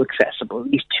too accessible.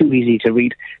 He's too easy to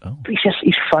read. Oh. But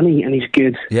he's funny and he's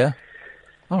good. Yeah.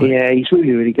 Right. Yeah, he's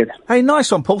really, really good. Hey,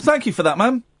 nice one, Paul. Thank you for that,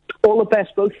 man. All the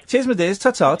best, both. Cheers, my dears.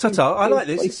 Ta-ta, ta-ta. I like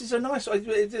this. This is a nice one.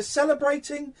 It's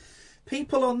celebrating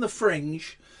people on the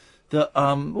fringe that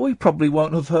we probably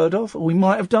won't have heard of, or we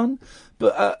might have done,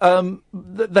 but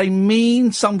they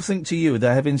mean something to you.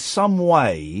 They have in some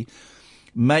way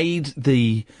made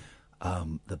the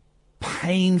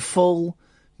painful,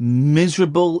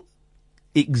 miserable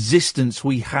existence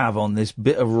we have on this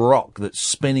bit of rock that's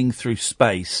spinning through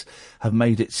space, have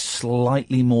made it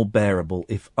slightly more bearable,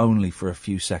 if only for a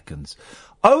few seconds.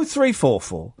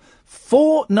 0344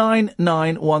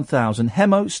 499 1000.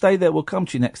 Hemo, stay there. We'll come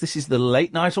to you next. This is the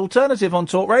Late Night Alternative on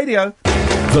Talk Radio.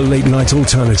 The Late Night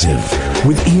Alternative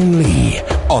with Iain Lee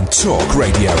on Talk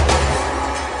Radio.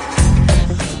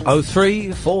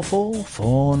 0344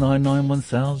 499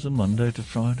 1000. Monday to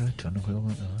Friday, 10 o'clock.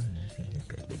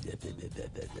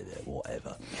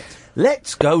 Whatever.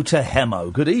 Let's go to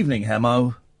Hemo. Good evening,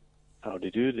 Hemo.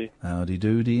 Howdy doody. Howdy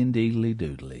doody and deedly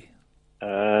doodly.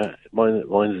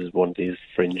 Mine is one of these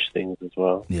fringe things as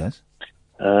well. Yes.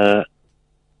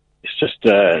 It's just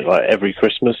like every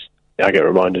Christmas I get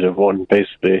reminded of one.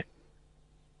 Basically,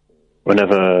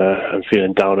 whenever I'm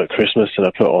feeling down at Christmas, and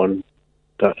I put on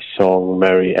that song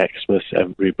 "Merry Xmas,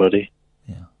 Everybody,"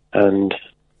 and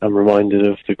I'm reminded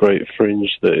of the great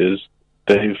fringe that is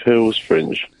Dave Hill's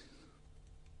Fringe.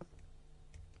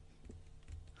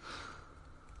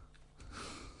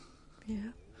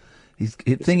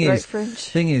 Thing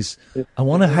is, I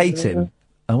want to hate him.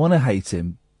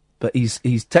 But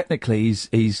he's technically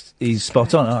he's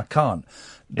spot on. I can't.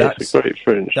 That's a great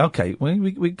fringe. Okay,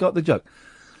 we got the joke.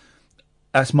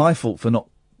 That's my fault for not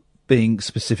being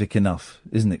specific enough,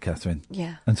 isn't it, Catherine?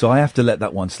 Yeah. And so I have to let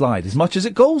that one slide. As much as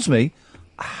it galls me,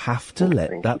 I have to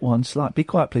let that one slide. Be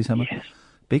quiet, please, Emma. Yes.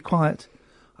 Be quiet.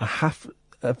 I have,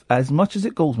 as much as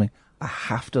it galls me, I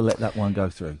have to let that one go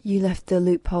through. You left the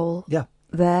loophole. Yeah.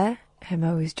 There.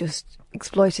 Hemo is just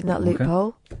exploiting that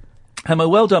loophole. Hemo,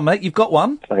 well done, mate. You've got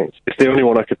one. Thanks. It's the only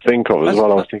one I could think of as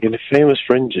well. I was thinking the famous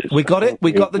fringes. We got it.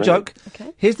 We got the joke.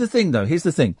 Okay. Here's the thing, though.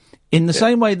 In the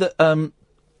same way that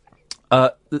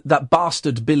that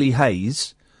bastard Billy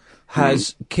Hayes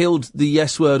has killed the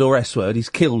yes word or S word, he's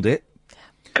killed it.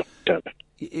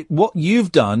 What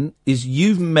you've done is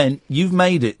you've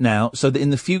made it now so that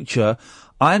in the future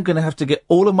I'm going to have to get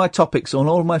all of my topics on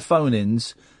all of my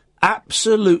phone-ins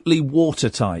absolutely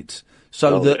watertight,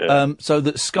 so that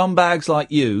scumbags like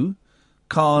you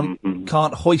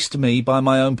can't hoist me by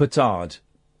my own petard.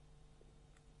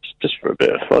 It's just for a bit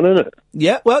of fun, isn't it?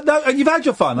 Yeah, well, no, you've had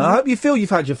your fun. I hope you feel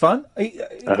you've had your fun. I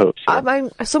hope so. I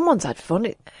mean, someone's had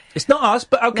fun. It's not us,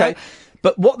 but okay. No.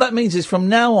 But what that means is from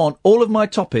now on, all of my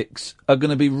topics are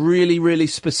going to be really, really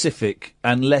specific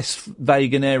and less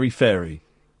vague and airy-fairy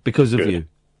because of you.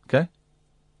 Okay?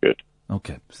 Good.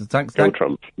 Okay. So thanks. Go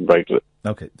Trump. Brexit.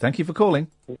 Okay. Thank you for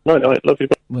calling. No, love you.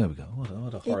 There we go.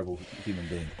 What a horrible human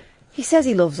being. He says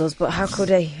he loves us, but how could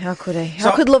he? How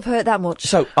could love hurt that much?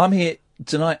 So I'm here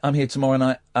tonight, I'm here tomorrow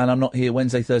night, and I'm not here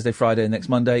Wednesday, Thursday, Friday, and next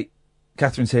Monday.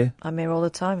 Catherine's here. I'm here all the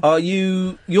time.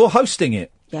 You're hosting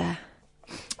it? Yeah.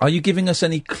 Are you giving us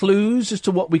any clues as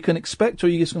to what we can expect, or are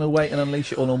you just going to wait and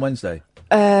unleash it all on Wednesday?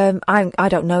 I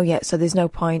don't know yet, so there's no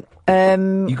point. You're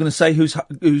going to say who's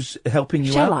helping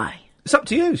you out? Shall I? It's up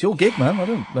to you. It's your gig,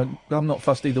 man. I'm not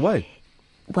fussed either way.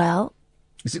 Well,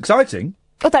 it's exciting.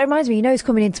 Oh, that reminds me. You know who's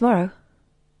coming in tomorrow?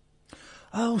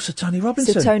 Oh, Sir Tony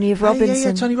Robinson. Sir Tony of Robinson.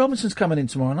 Yeah, Tony Robinson's coming in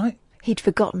tomorrow night. He'd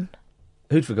forgotten.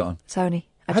 Who'd forgotten? Tony.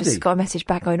 I just got a message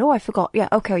back going, I forgot. Yeah,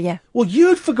 okay, yeah. Well,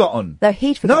 you'd forgotten. No,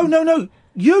 he'd forgotten. No.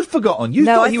 You'd forgotten. You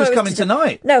thought he was coming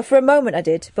tonight. No, for a moment I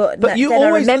did, but you then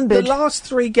always, I remembered. The last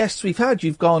 3 guests we've had,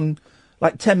 you've gone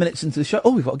like 10 minutes into the show.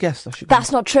 Oh, we've got a guest.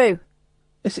 That's not true.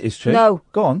 Yes, it is true. No.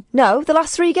 Go on. No, the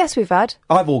last 3 guests we've had.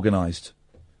 I've organised.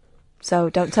 So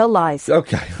don't tell lies.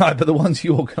 Okay, right, but the ones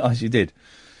you organised, you did.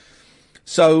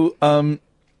 So,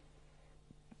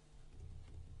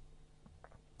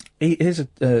 here's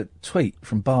a tweet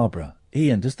from Barbara.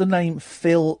 Ian, does the name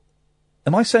Phil...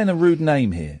 Am I saying a rude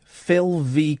name here? Phil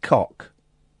V. Cock.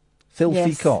 Phil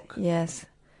V. Cock. Yes.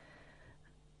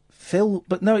 Phil,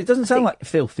 but no, it doesn't sound like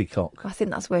filthy cock. I think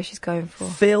that's where she's going for.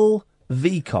 Phil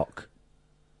V. Cock.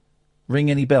 Ring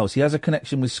any bells? He has a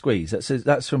connection with Squeeze.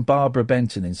 That's from Barbara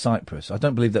Benton in Cyprus. I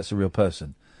don't believe that's a real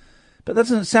person. But that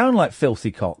doesn't sound like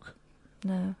filthy cock.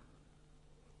 No.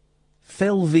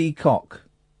 Phil V. Cock.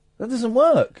 That doesn't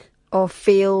work. Or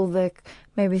feel the...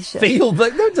 Maybe... Feel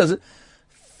the... No, it doesn't.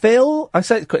 Phil... I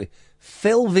say it quickly.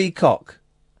 Phil V. Cock.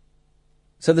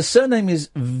 So the surname is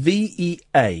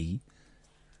V-E-A...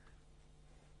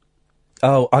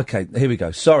 Oh, okay, here we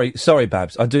go. Sorry,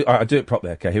 Babs. I do it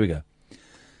properly. Okay, here we go.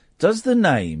 Does the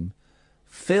name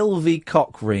Phil V.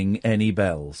 Cock ring any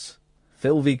bells?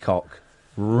 Phil V. Cock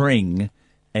ring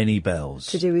any bells?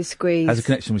 To do with Squeeze. Has a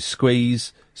connection with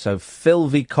Squeeze. So Phil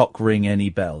V. Cock ring any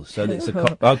bells? So it's a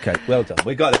cock. Okay, well done.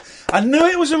 We got it. I knew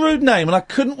it was a rude name and I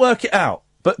couldn't work it out.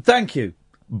 But thank you,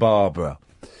 Barbara.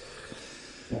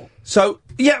 So,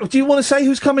 yeah, do you want to say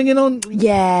who's coming in on?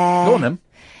 Yeah. Go on then.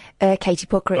 Katie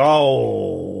Puckrick.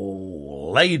 Oh,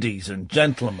 ladies and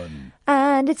gentlemen.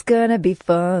 And it's gonna be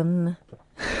fun.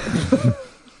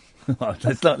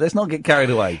 Let's not get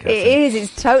carried away, Catherine. It is.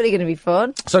 It's totally going to be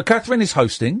fun. So Catherine is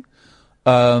hosting,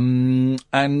 and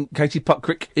Katie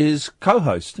Puckrick is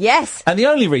co-host. Yes. And the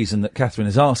only reason that Catherine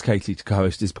has asked Katie to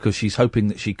co-host is because she's hoping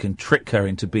that she can trick her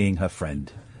into being her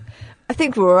friend. I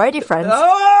think we're already friends.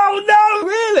 Oh, no,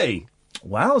 really?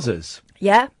 Wowzers.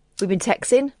 Yeah, we've been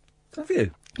texting. Have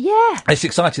you? Yeah. It's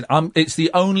exciting. It's the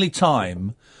only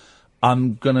time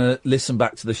I'm going to listen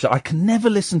back to the show. I can never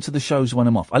listen to the shows when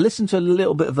I'm off. I listened to a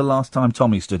little bit of the last time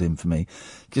Tommy stood in for me,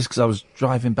 just because I was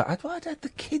driving back. I'd had the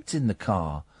kids in the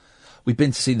car. We'd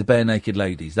been to see the Bare Naked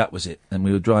Ladies. That was it. And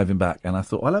we were driving back, and I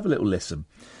thought, I'll have a little listen.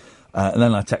 And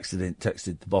then I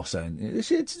texted the boss saying,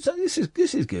 this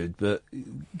is good, but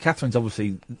Catherine's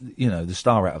obviously, the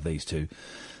star out of these two.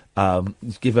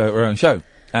 Give her own show.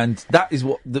 And that is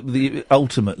what the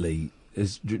ultimately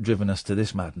has driven us to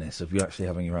this madness of you actually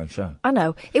having your own show. I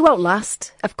know. It won't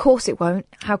last. Of course it won't.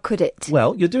 How could it?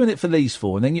 Well, you're doing it for these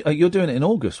four, and then you're doing it in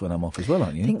August when I'm off as well,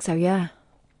 aren't you? I think so, yeah.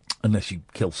 Unless you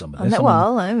kill somebody.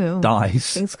 I mean,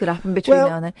 dies. Things could happen between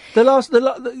now and then. The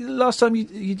last time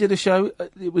you did a show,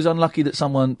 it was unlucky that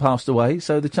someone passed away,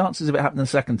 so the chances of it happening a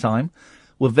second time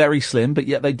were very slim, but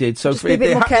yet they did. So if it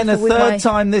happened a third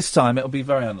time this time, it'll be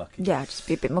very unlucky. Yeah, just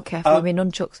be a bit more careful with my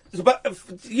nunchucks. But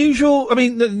usual,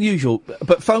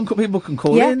 but phone call, people can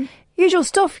call in. Usual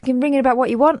stuff. You can ring in about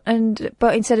what you want,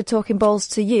 but instead of talking balls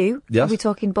to you, yes, we'll be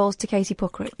talking balls to Katie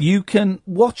Puckrick. You can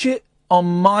watch it on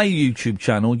my YouTube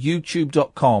channel,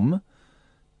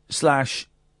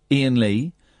 youtube.com/Iain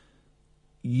Lee.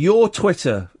 Your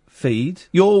Twitter feed,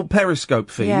 your Periscope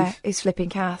feed. Yeah, is Flipping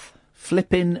Kath.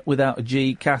 Flipping without a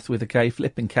G, Kath with a K,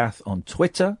 Flipping Kath on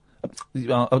Twitter.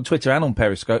 On Twitter and on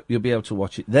Periscope. You'll be able to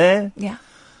watch it there. Yeah.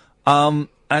 And,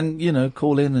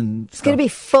 call in and... It's going to be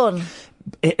fun.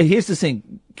 Here's the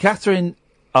thing. Catherine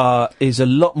is a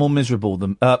lot more miserable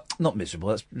than... not miserable,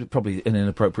 that's probably an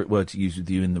inappropriate word to use with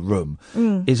you in the room.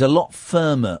 Is a lot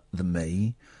firmer than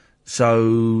me.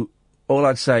 So all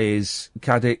I'd say is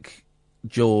Caddick,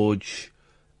 George...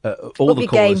 all the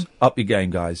callers, up your game,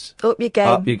 guys. Up your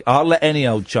game. I'll let any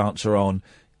old chancer on.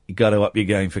 You got to up your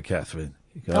game for Catherine.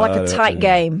 I like a tight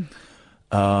game.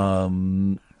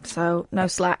 So, no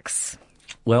slacks.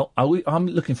 Well, I'm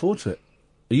looking forward to it.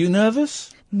 Are you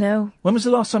nervous? No. When was the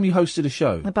last time you hosted a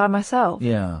show? By myself?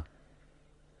 Yeah.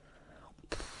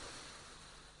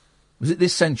 Was it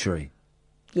this century?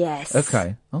 Yes.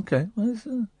 Okay. Well,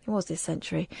 it was this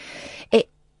century.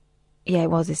 It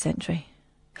was this century.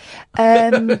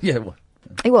 Yeah,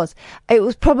 it was. It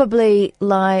was probably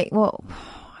like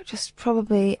I've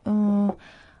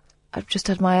just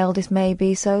had my eldest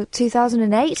maybe, so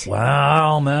 2008.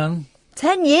 Wow, man.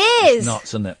 10 years. It's nuts,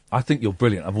 isn't it? I think you're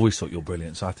brilliant. I've always thought you're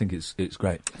brilliant, so I think it's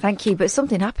great. Thank you, but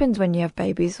something happens when you have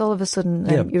babies. All of a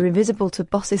sudden, you're invisible to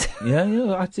bosses.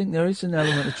 Yeah. I think there is an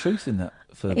element of truth in that.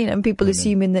 For and people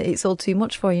assuming that it's all too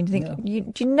much for you, and you think,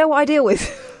 do you know what I deal with?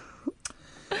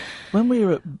 When we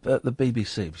were at the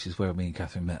BBC, which is where me and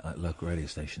Catherine met at a local radio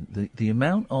station, the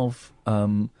amount of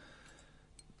Iain...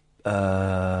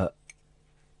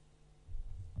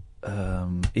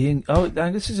 Oh,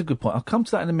 this is a good point. I'll come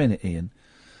to that in a minute, Iain.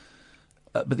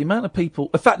 But the amount of people...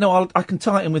 In fact, no, I can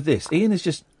tie it in with this. Iain has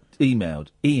just emailed,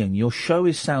 Iain, your show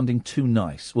is sounding too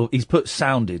nice. Well, he's put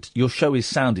sounded. Your show is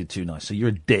sounded too nice, so you're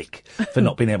a dick for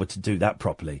not being able to do that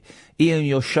properly. Iain,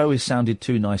 your show is sounded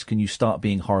too nice. Can you start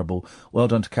being horrible? Well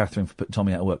done to Catherine for putting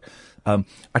Tommy out of work. I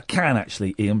can,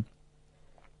 actually, Iain.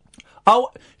 Oh,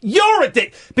 you're a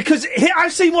dick! Because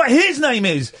I've seen what his name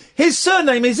is. His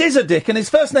surname is a dick, and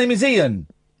his first name is Iain.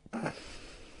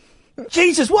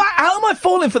 Jesus, how am I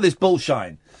falling for this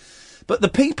bullshine? But the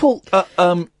people,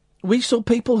 we saw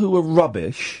people who were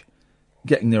rubbish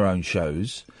getting their own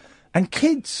shows, and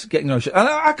kids getting their own shows. And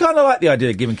I kind of like the idea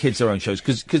of giving kids their own shows,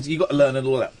 because you've got to learn and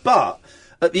all that. But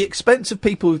at the expense of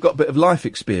people who've got a bit of life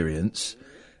experience...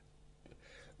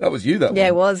 That was you, that one. Yeah,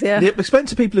 it was, yeah. The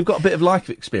expense of people who've got a bit of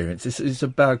life experience is a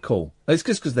bad call. It's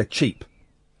just because they're cheap.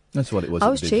 That's what it was. I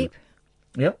was cheap.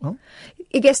 Yeah, well.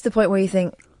 It gets to the point where you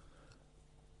think,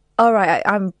 all right,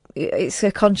 it's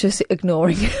a conscious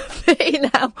ignoring of me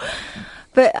now.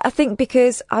 But I think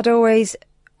because I'd always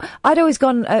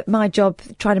gone at my job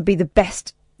trying to be the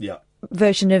best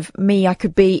version of me I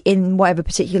could be in whatever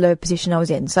particular position I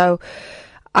was in. So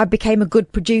I became a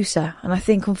good producer. And I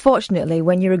think, unfortunately,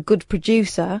 when you're a good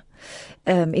producer,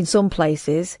 in some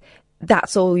places,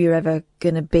 that's all you're ever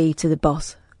going to be to the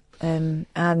boss. And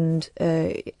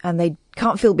they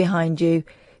can't feel behind you,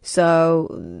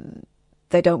 so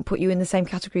they don't put you in the same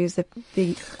category as the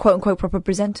quote-unquote proper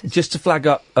presenters. Just to flag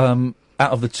up, out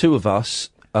of the two of us,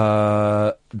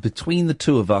 between the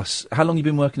two of us, how long have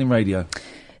you been working in radio?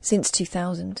 Since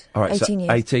 2000. All right, 18 so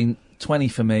years. 18, 20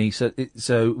 for me.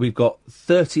 So we've got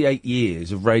 38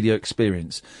 years of radio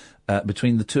experience.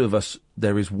 Between the two of us,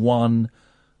 there is one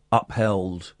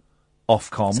upheld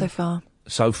Ofcom.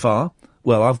 So far.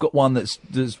 Well, I've got one that's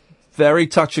very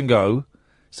touch and go.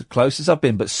 It's the closest I've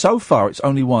been, but so far it's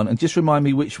only one. And just remind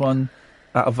me which one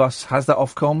out of us has that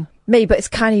Ofcom? Me, but it's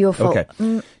kind of your fault.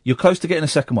 Okay. You're close to getting a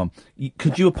second one.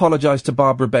 Could you apologise to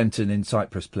Barbara Benton in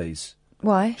Cyprus, please?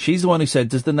 Why? She's the one who said,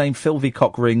 does the name Phil V.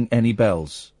 Cock ring any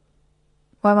bells?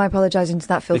 Why am I apologising to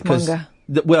that filthmonger?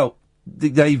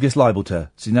 They've just libelled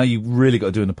her. So now you've really got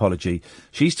to do an apology.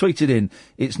 She's tweeted in,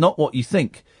 it's not what you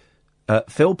think.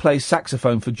 Phil plays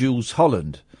saxophone for Jules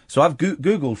Holland. So I've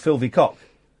Googled Phil V. Cock.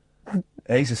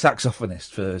 He's a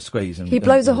saxophonist for Squeeze. He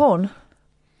blows a horn?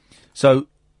 So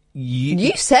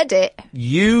you said it.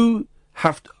 You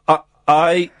have to...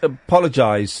 I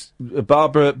apologise,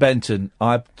 Barbara Benton.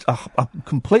 I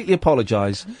completely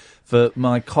apologise for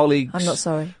my colleagues. I'm not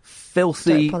sorry.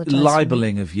 Filthy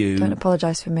libelling of you. Don't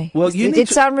apologise for me. Well, it did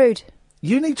sound rude.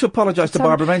 You need to apologise to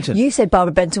Barbara Benton. You said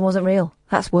Barbara Benton wasn't real.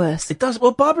 That's worse. It does.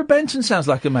 Well, Barbara Benton sounds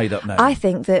like a made-up name. I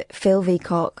think that Phil V.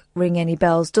 Cock, Ring Any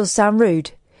Bells, does sound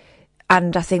rude.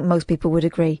 And I think most people would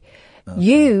agree.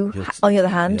 You, on the other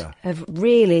hand, have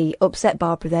really upset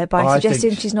Barbara there by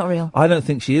suggesting she's not real. I don't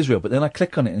think she is real, but then I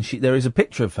click on it and there is a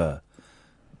picture of her.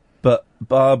 But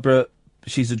Barbara,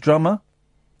 she's a drummer.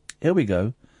 Here we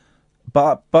go.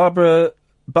 Barbara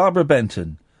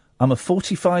Benton. I'm a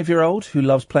 45-year-old who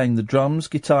loves playing the drums,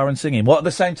 guitar and singing. What, at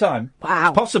the same time?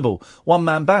 Wow. Possible.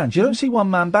 One-man bands. You don't see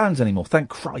one-man bands anymore, thank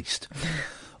Christ.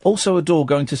 Also adore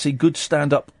going to see good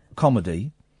stand-up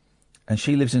comedy, and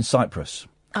she lives in Cyprus.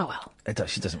 Oh, well.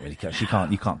 She doesn't really care.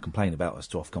 You can't complain about us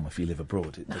to Ofcom if you live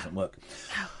abroad. It doesn't work.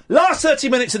 Last 30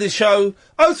 minutes of this show,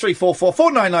 0344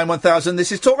 499 1000.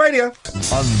 This is Talk Radio.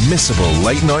 Unmissable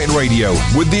late night radio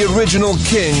with the original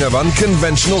king of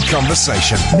unconventional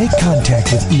conversation. Make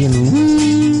contact with Ian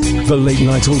Lee. The Late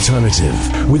Night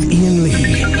Alternative with Ian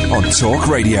Lee on Talk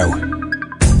Radio.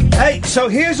 Hey, so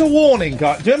here's a warning,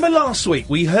 guys. Do you remember last week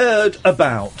we heard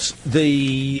about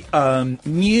the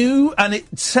new, and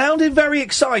it sounded very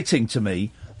exciting to me,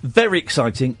 very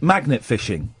exciting, magnet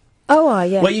fishing. Oh,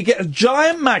 yeah. Where you get a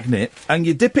giant magnet and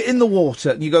you dip it in the water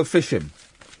and you go fishing.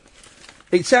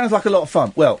 It sounds like a lot of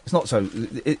fun. Well, it's not so.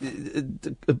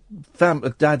 A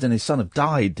dad and his son have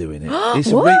died doing it.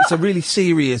 It's a really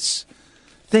serious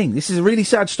thing. This is a really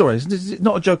sad story. It's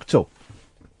not a joke at all.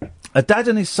 A dad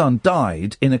and his son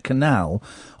died in a canal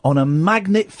on a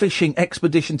magnet fishing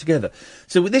expedition together.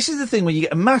 So this is the thing where you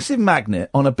get a massive magnet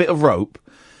on a bit of rope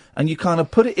and you kind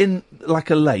of put it in like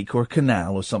a lake or a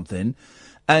canal or something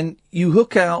and you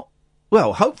hook out,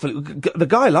 well, hopefully, the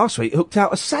guy last week hooked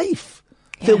out a safe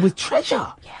filled with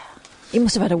treasure. Yeah. He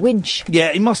must have had a winch.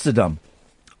 Yeah, he must have done.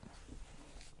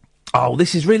 Oh,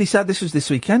 this is really sad. This was this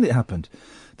weekend it happened.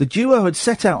 The duo had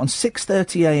set out on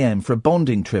 6:30 a.m. for a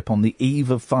bonding trip on the eve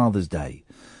of Father's Day.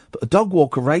 But a dog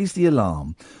walker raised the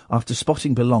alarm after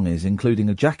spotting belongings, including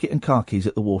a jacket and car keys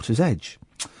at the water's edge.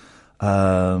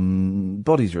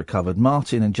 Bodies recovered.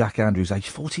 Martin and Jack Andrews, aged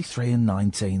 43 and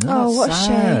 19. What a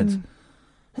shame.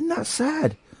 Isn't that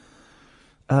sad?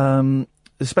 The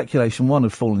speculation, one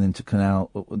had fallen into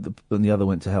canal and the other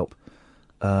went to help.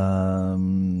 The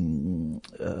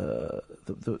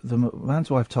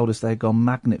man's wife told us they'd gone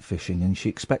magnet fishing and she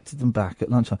expected them back at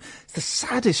lunchtime. It's the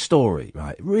saddest story,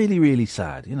 right? Really, really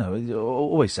sad. You know, it's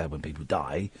always sad when people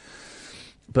die.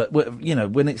 But, you know,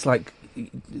 when it's like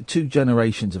 2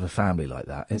 generations of a family like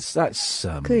that, that's...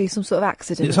 Clearly some sort of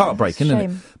accident. It's heartbreaking, isn't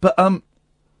it? But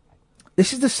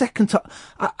This is the second time.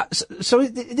 So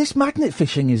this magnet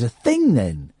fishing is a thing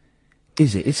then,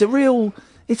 is it? It's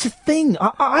a thing.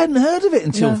 I hadn't heard of it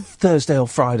until Thursday or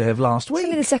Friday of last week. It's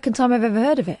only the second time I've ever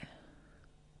heard of it.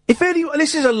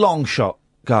 This is a long shot,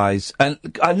 guys, and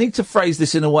I need to phrase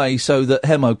this in a way so that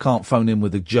Hemo can't phone in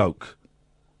with a joke.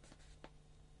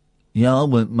 Yeah, I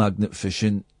went magnet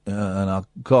fishing, and I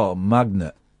caught a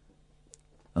magnet.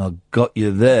 I got you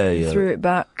there, you threw it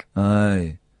back.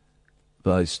 Aye.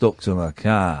 But I stuck to my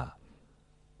car.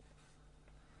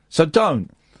 So don't.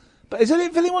 But if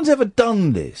anyone's ever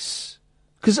done this,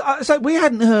 because we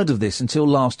hadn't heard of this until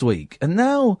last week, and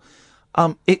now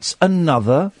it's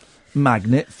another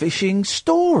magnet fishing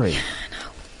story.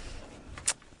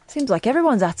 Seems like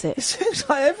everyone's at it. It seems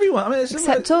like everyone. I mean,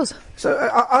 except us. So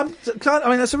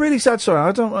that's a really sad story.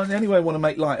 I don't in any way want to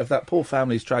make light of that poor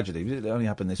family's tragedy. It only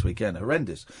happened this weekend.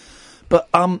 Horrendous. But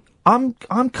I'm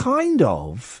kind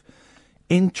of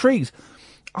intrigued.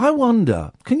 I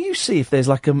wonder. Can you see if there's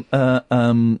like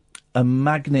a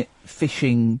magnet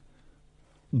fishing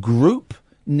group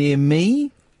near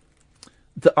me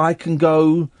that I can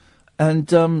go and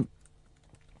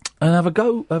have a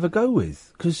go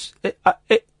with? Because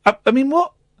I mean,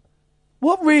 what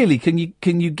really can you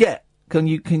get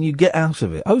out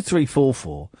of it?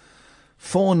 0344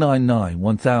 499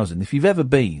 1000. If you've ever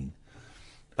been,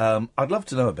 I'd love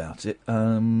to know about it.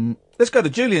 Let's go to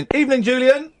Julian. Evening,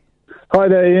 Julian. Hi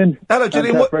there, Ian. Hello,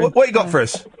 Julian. What you got for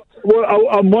us? Well,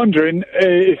 I'm wondering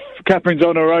if Catherine's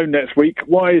on her own next week.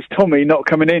 Why is Tommy not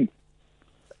coming in?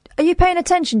 Are you paying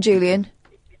attention, Julian?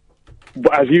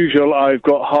 As usual, I've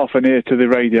got half an ear to the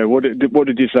radio. What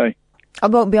did you say? I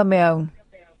won't be on my own.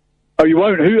 Oh, you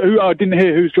won't? Who? I didn't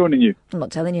hear who's joining you. I'm not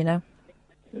telling you now.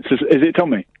 Is it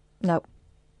Tommy? No.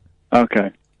 Okay.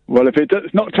 Well, if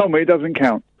it's not Tommy, it doesn't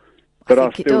count. But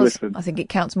I'll still listen. I think it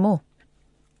counts more.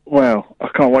 Well, I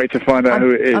can't wait to find out who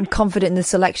it is. I'm confident in the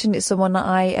selection. It's someone that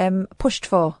I pushed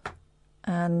for.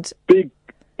 And big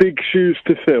shoes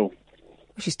to fill.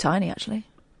 She's tiny, actually.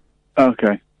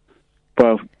 Okay.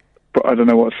 Well, but I don't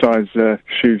know what size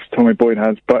shoes Tommy Boyd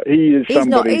has, but he is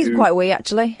somebody He's quite wee,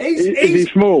 actually. Is he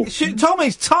small?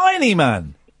 Tommy's tiny,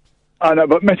 man. I know,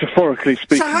 but metaphorically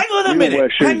speaking. So hang on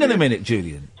a minute,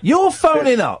 Julian. You're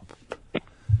phoning up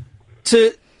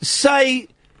to say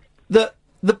that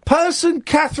the person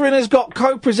Catherine has got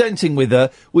co-presenting with her,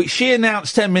 which she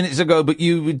announced 10 minutes ago, but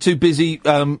you were too busy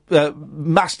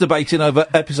masturbating over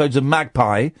episodes of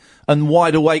Magpie and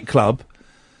Wide Awake Club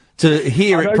to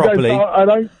hear it properly. I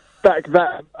don't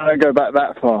go back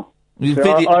that far.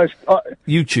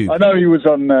 YouTube. I know he was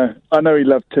on. I know he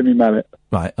loved Timmy Mallet.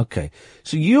 Right. Okay.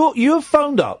 So you have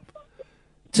phoned up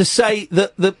to say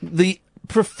that the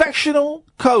professional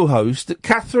co-host that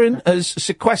Catherine has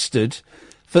sequestered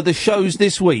for the shows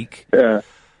this week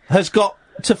has got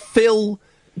to fill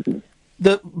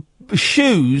the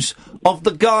shoes of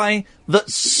the guy that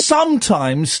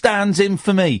sometimes stands in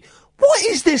for me. What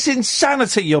is this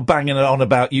insanity you're banging on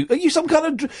about? Are you some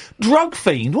kind of drug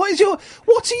fiend? What are you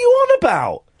on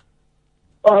about?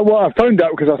 Well, I phoned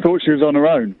up because I thought she was on her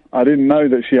own. I didn't know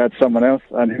that she had someone else,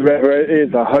 and whoever it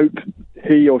is, I hope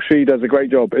he or she does a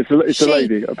great job. It's a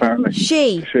lady, apparently.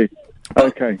 She.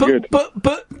 Okay, good.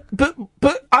 But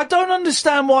I don't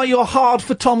understand why you're hard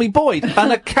for Tommy Boyd,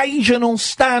 an occasional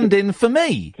stand-in for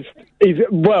me.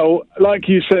 Well, like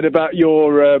you said about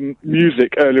your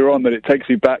music earlier on, that it takes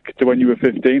you back to when you were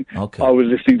 15. Okay. I was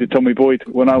listening to Tommy Boyd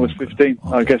when I was 15.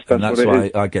 Okay. I guess that's what it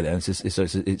is. I get it.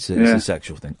 It's a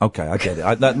sexual thing. Okay, I get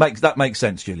it. That makes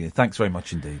sense, Julian. Thanks very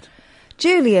much indeed.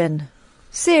 Julian,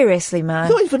 seriously, man.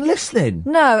 You're not even listening.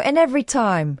 No, and every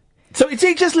time. So did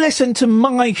he just listen to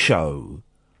my show,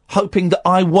 hoping that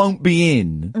I won't be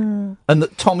in and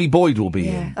that Tommy Boyd will be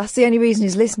in? That's the only reason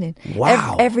he's listening.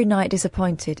 Wow. Every night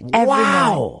disappointed. Every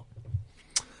night.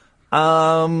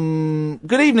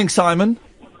 Good evening, Simon.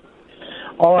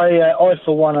 I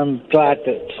for one, am glad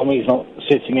that Tommy's not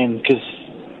sitting in because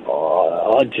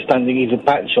I just don't think he's a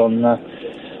patch on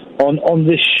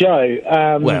this show.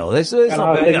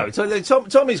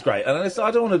 Tommy's great, and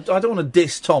I don't want to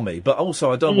diss Tommy, but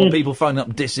also I don't want people phoning up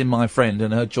dissing my friend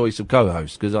and her choice of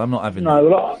co-host because I'm not having. No,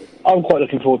 well, I'm quite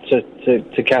looking forward to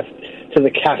the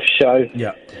Kath show.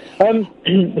 Yeah. So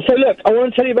look, I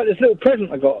want to tell you about this little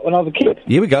present I got when I was a kid.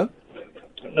 Here we go.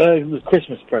 It was a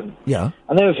Christmas present. Yeah.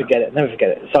 I'll never forget it.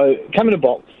 So it came in a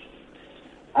box,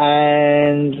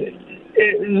 and at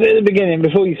the beginning,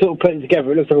 before you sort of put it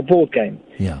together, it looks like a board game.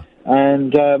 Yeah.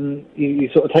 And you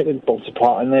sort of take the box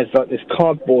apart, and there's like this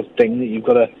cardboard thing that you've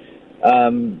got to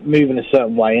move in a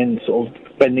certain way and sort of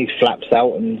bend these flaps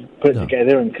out and put it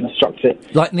together and construct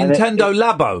it. Like Nintendo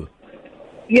Labo?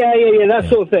 Yeah, that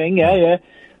sort of thing, yeah.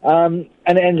 and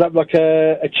it ends up like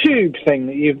a tube thing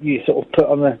that you sort of put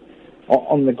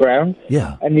on the ground.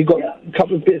 Yeah. And you've got a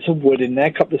couple of bits of wood in there,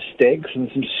 a couple of sticks and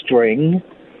some string.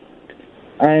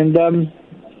 And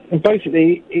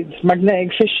basically, it's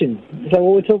magnetic fishing. Is that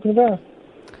what we're talking about?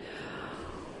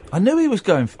 I knew he was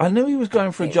going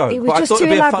for a joke, It was but I just thought too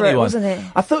it'd be a funny elaborate, one. wasn't it?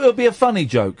 I thought it would be a funny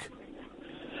joke.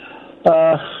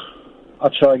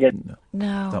 I'll try again.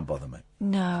 No. Don't bother, mate.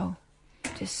 No.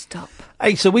 Just stop.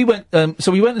 Hey, so we went and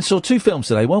saw 2 films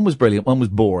today. One was brilliant, one was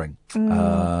boring.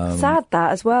 Sad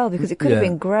that as well, because it could have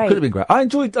been great. Could have been great. I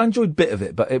enjoyed a bit of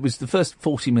it, but it was the first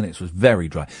 40 minutes was very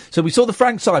dry. So we saw the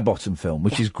Frank Sidebottom film,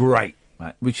 which is great,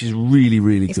 right? Which is really,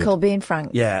 really It's good. called Being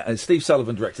Frank. Yeah, and Steve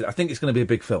Sullivan directed it. I think it's going to be a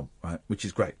big film, right? Which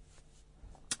is great.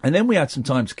 And then we had some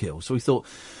time to kill, so we thought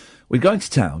we'd go into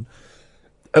town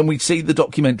and we'd see the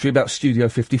documentary about Studio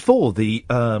 54, the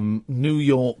New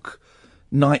York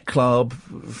nightclub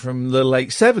from the late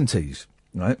 70s,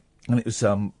 right? And it was,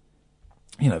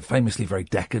 famously very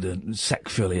decadent,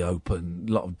 sexually open,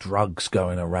 a lot of drugs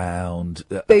going around.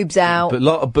 Boobs out. But a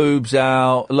lot of boobs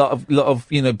out, a lot of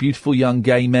beautiful young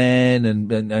gay men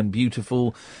and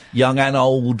beautiful young and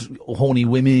old horny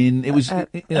women. It was,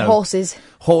 Horses.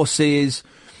 Horses.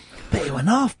 But it went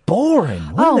half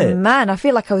boring, wasn't it? Oh, man, I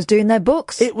feel like I was doing their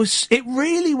books. It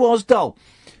really was dull.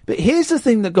 But here's the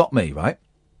thing that got me, right?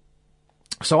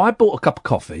 So I bought a cup of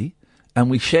coffee,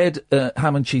 and we shared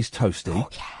ham and cheese toasty. Oh,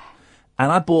 yeah.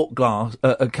 And I bought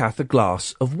Kath a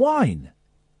glass of wine.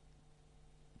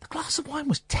 The glass of wine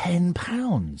was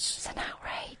 £10. It's an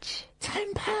outrage.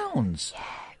 £10? Yeah.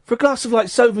 For a glass of,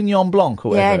 Sauvignon Blanc or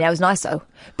whatever. Yeah, it was nice, though.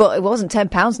 But it wasn't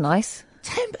 £10 nice.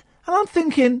 And I'm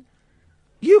thinking,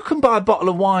 you can buy a bottle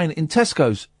of wine in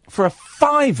Tesco's for a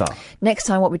 £5. Next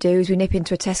time what we do is we nip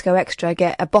into a Tesco Extra,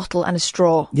 get a bottle and a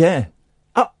straw. Yeah.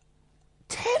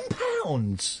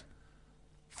 £10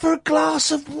 for a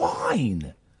glass of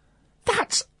wine.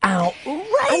 That's outrageous.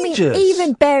 I mean,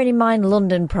 even bearing in mind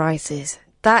London prices,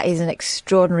 that is an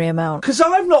extraordinary amount. Because I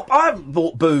haven't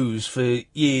bought booze for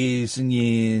years and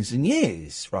years and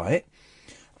years, right?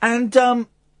 And £10.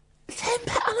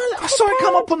 I saw it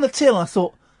come up on the till. And I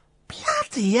thought,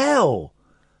 bloody hell,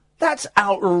 that's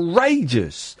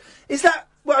outrageous. Is that?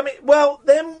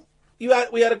 Then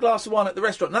we had a glass of wine at the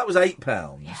restaurant, and that was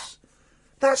 £8. Yeah.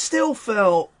 That still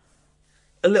felt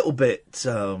a little bit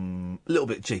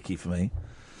cheeky for me.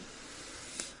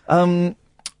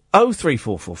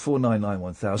 0344 499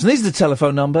 1000 is the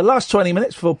telephone number. Last 20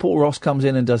 minutes before Paul Ross comes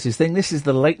in and does his thing. This is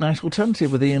the Late Night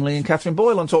Alternative with Iain Lee and Catherine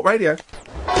Boyle on Talk Radio.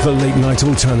 The Late Night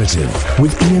Alternative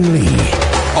with Iain Lee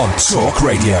on Talk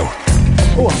Radio.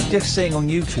 Oh, I'm just seeing on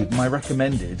YouTube, my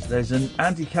recommended, there's an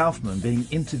Andy Kaufman being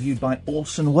interviewed by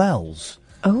Orson Welles.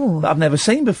 Oh. That I've never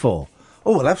seen before.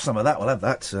 Oh, we'll have some of that. We'll have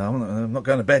that. I'm not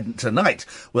going to bed tonight.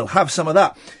 We'll have some of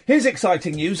that. Here's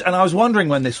exciting news, and I was wondering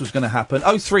when this was going to happen.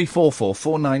 0344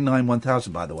 499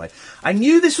 1000, by the way. I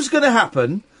knew this was going to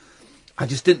happen. I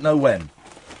just didn't know when.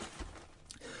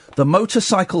 The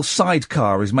motorcycle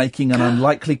sidecar is making an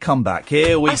unlikely comeback.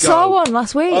 Here we go. I saw one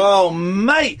last week. Oh,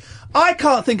 mate. I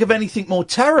can't think of anything more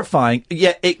terrifying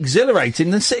yet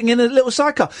exhilarating than sitting in a little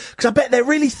sidecar, because I bet they're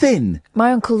really thin.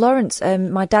 My Uncle Lawrence,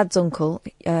 my dad's uncle,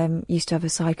 used to have a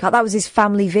sidecar. That was his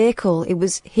family vehicle. It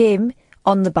was him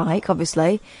on the bike,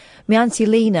 obviously, my Auntie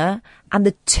Lena, and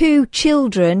the 2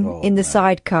 children in the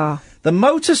sidecar. The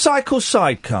motorcycle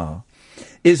sidecar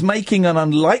is making an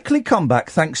unlikely comeback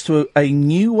thanks to a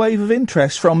new wave of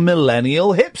interest from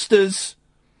millennial hipsters.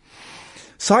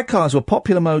 Sidecars were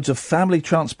popular modes of family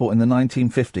transport in the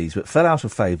 1950s, but fell out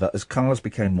of favour as cars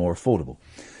became more affordable.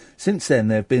 Since then,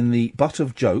 they've been the butt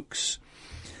of jokes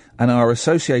and are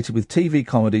associated with TV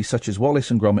comedies such as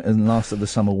Wallace and Gromit and Last of the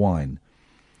Summer Wine.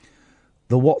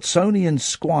 The Watsonian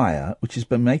Squire, which has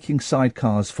been making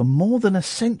sidecars for more than a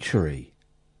century,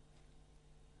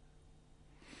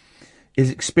 is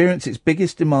experienced its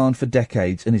biggest demand for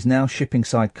decades and is now shipping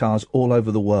sidecars all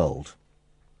over the world.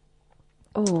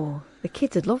 Oh, the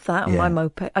kids would love that on my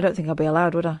moped. I don't think I'd be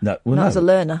allowed, would I? No, not as a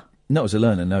learner. Not as a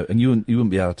learner, no. And you wouldn't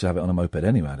be able to have it on a moped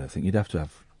anyway, I don't think. You'd have to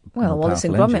have Wallace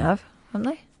and Gromit have,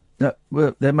 haven't they? No,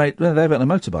 well, they have it on a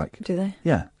motorbike. Do they?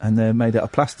 Yeah, and they're made out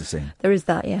of plasticine. There is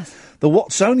that, yes. The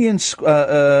Watsonian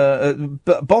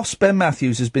boss Ben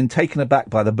Matthews has been taken aback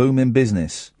by the boom in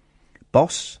business.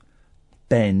 Boss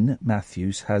Ben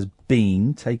Matthews has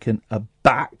been taken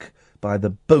aback by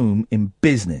the boom in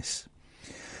business.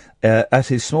 At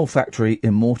his small factory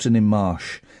in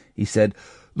Morton-in-Marsh, he said,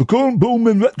 "The current boom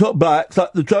in retro bikes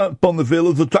like the Triumph Bonneville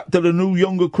has attracted a new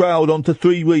younger crowd onto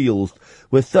 3 wheels.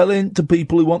 We're selling to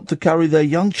people who want to carry their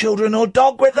young children or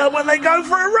dog with them when they go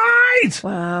for a ride."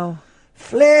 Wow.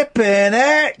 Flippin'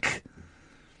 heck.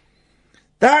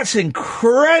 That's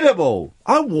incredible.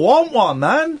 I want one,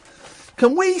 man.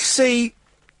 Can we see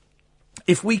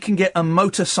if we can get a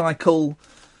motorcycle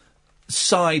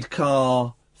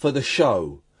sidecar for the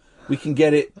show? We can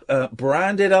get it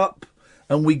branded up,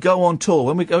 and we go on tour.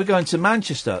 When we're going to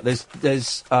Manchester, there's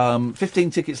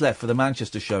 15 tickets left for the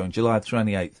Manchester show on July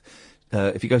 28th.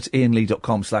 If you go to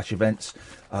iainlee.com/events,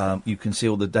 you can see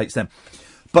all the dates then.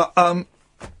 But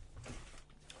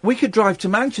we could drive to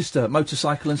Manchester,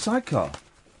 motorcycle and sidecar.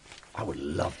 I would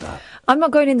love that. I'm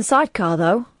not going in the sidecar,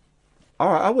 though.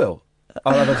 All right, I will.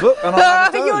 I'll have a book and I'll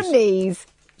have a Your knees.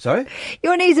 Sorry?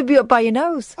 Your knees would be up by your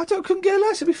nose. Couldn't care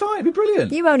less. It'd be fine. It'd be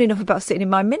brilliant. You moan enough about sitting in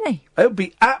my Mini. It would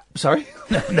be... Sorry?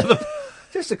 No, never...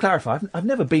 Just to clarify, I've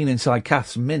never been inside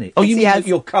Kath's Mini. Oh, you mean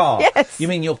your car? Yes. You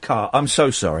mean your car. I'm so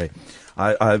sorry.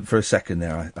 I for a second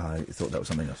there, I thought that was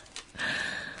something else.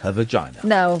 Her vagina.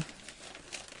 No.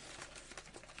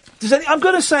 I'm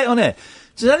going to say it on air.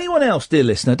 Does anyone else, dear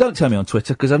listener, don't tell me on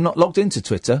Twitter, because I'm not logged into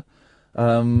Twitter.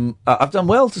 I've done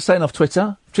well to staying off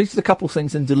Twitter. Tweeted a couple of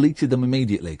things and deleted them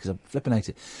immediately, because I'm flipping hate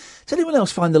it. Does anyone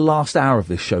else find the last hour of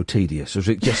this show tedious, or is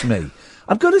it just me?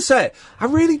 I'm going to say it. I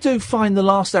really do find the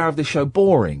last hour of this show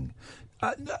boring.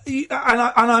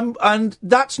 And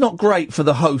that's not great for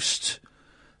the host.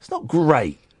 It's not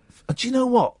great. Do you know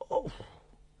what?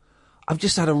 I've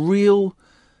just had a real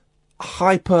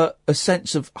a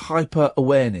sense of hyper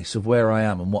awareness of where I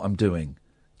am and what I'm doing.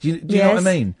 Do you know what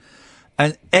I mean?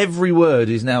 And every word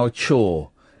is now a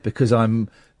chore because I'm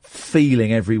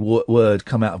feeling every word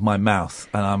come out of my mouth,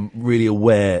 and I'm really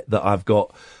aware that I've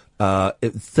got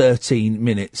 13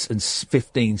 minutes and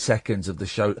 15 seconds of the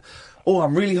show. Oh,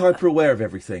 I'm really hyper aware of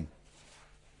everything.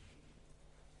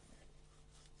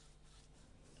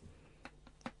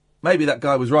 Maybe that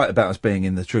guy was right about us being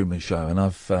in the Truman Show, and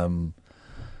I've...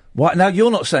 What? Now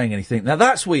you're not saying anything. Now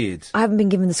that's weird. I haven't been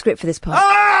given the script for this part.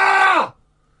 Ah!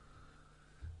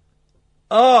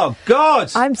 Oh,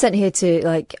 God! I'm sent here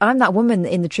to, I'm that woman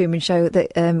in the Truman Show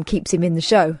that keeps him in the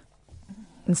show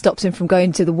and stops him from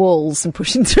going to the walls and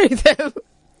pushing through them.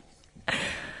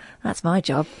 That's my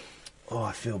job. Oh,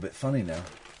 I feel a bit funny now.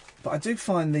 But I do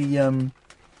find the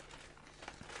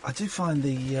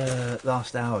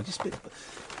last hour just a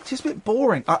bit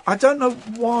boring. I don't know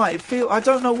why. I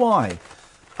don't know why.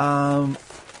 I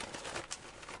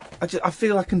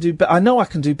feel I can do better. I know I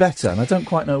can do better, and I don't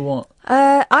quite know what.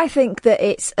 I think that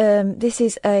it's this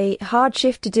is a hard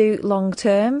shift to do long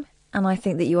term, and I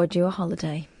think that you are due a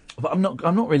holiday. But I'm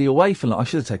not really away for long. I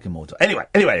should have taken more time.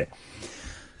 Anyway.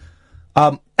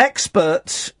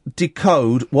 Experts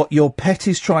decode what your pet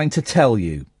is trying to tell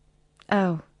you.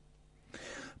 Oh.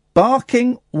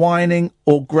 Barking, whining,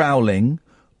 or growling,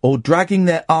 or dragging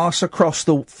their arse across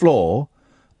the floor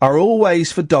are all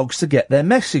ways for dogs to get their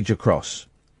message across.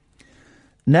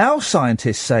 Now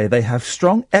scientists say they have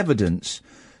strong evidence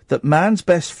that man's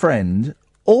best friend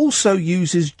also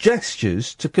uses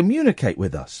gestures to communicate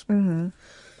with us. Mm-hmm.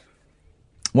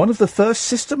 One of the first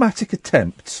systematic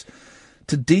attempts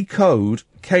to decode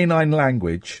canine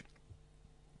language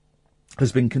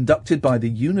has been conducted by the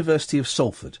University of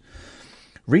Salford.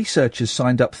 Researchers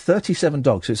signed up 37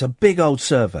 dogs, so it's a big old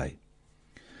survey,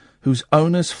 whose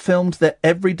owners filmed their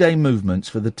everyday movements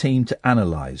for the team to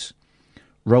analyse.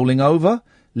 Rolling over,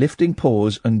 lifting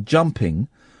paws and jumping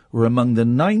were among the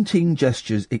 19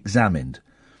 gestures examined.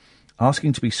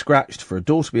 Asking to be scratched, for a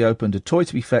door to be opened, a toy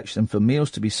to be fetched and for meals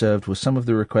to be served were some of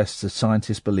the requests the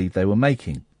scientists believed they were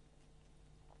making.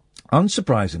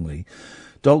 Unsurprisingly,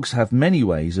 dogs have many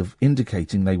ways of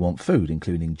indicating they want food,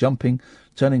 including jumping,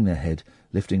 turning their head,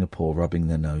 lifting a paw, rubbing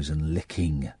their nose and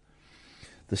licking.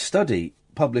 The study,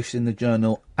 published in the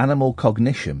journal Animal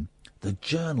Cognition. The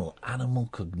journal Animal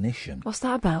Cognition. What's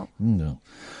that about? No.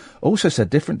 Also said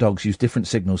different dogs use different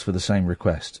signals for the same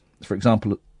request. For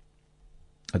example,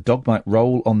 a dog might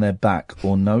roll on their back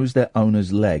or nose their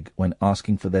owner's leg when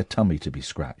asking for their tummy to be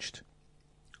scratched.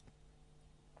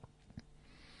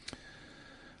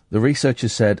 The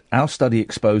researchers said, our study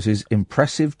exposes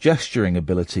impressive gesturing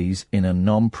abilities in a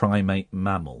non-primate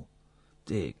mammal.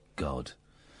 Dear God.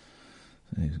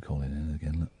 I need to call it in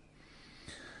again.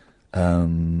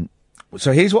 Look.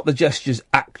 So here's what the gestures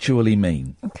actually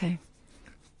mean. Okay.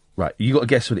 Right, you got to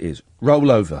guess what it is.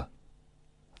 Roll over.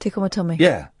 Tickle my tummy.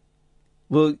 Yeah.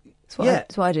 Well,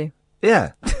 that's what I do.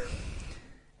 Yeah.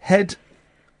 Head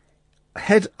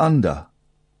under.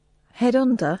 Head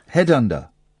under? Head under.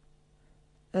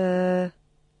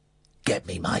 Get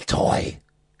me my toy.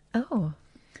 Oh.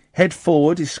 Head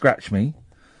forward is scratch me.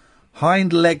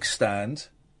 Hind leg stand.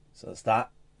 So that's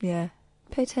that. Yeah.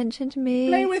 Pay attention to me.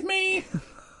 Play with me.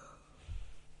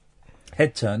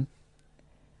 Head turn.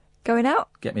 Going out?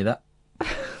 Get me that.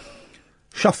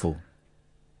 Shuffle.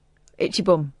 Itchy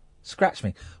bum. Scratch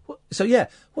me. So, yeah,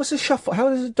 what's a shuffle? How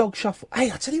does a dog shuffle?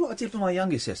 Hey, I'll tell you what I did for my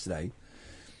youngest yesterday.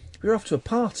 We were off to a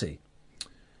party,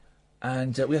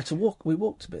 and we had to walk. We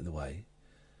walked a bit of the way.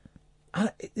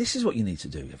 And this is what you need to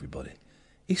do, everybody.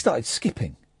 He started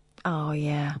skipping. Oh,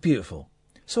 yeah. Beautiful.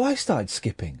 So I started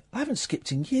skipping. I haven't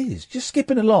skipped in years. Just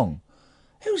skipping along.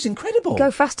 It was incredible.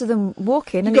 Go faster than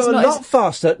walking. You And go it's a not lot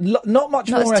faster, not much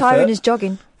not more as tiring effort. as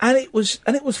jogging. And it was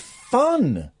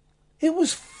fun. It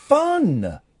was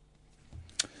fun.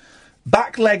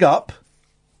 Back leg up.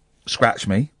 Scratch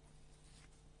me.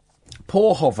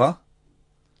 Paw hover.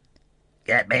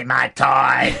 Get me my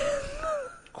toy.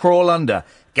 Crawl under.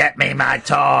 Get me my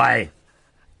toy.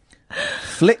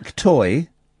 Flick toy,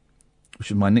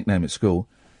 which is my nickname at school.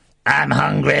 I'm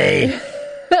hungry.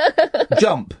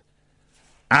 Jump.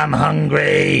 I'm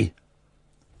hungry.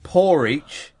 Paw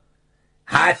reach.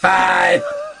 High five.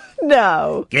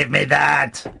 No. Give me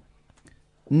that.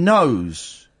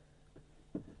 Nose.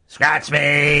 Scratch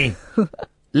me.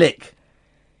 Lick.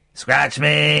 Scratch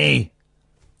me.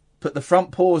 Put the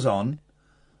front paws on.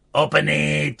 Open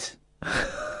it.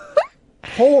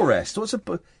 Paw rest. What's a...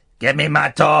 Get me my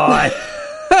toy.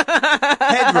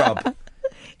 Head rub.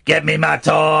 Get me my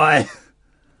toy.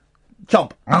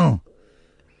 Chomp.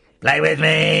 Play with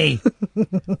me.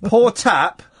 Paw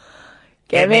tap.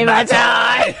 Give me my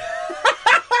toy.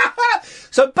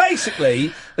 So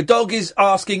basically, a dog is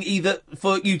asking either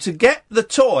for you to get the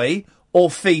toy or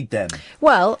feed them.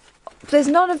 Well, there's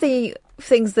none of the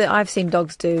things that I've seen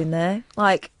dogs do in there,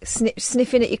 like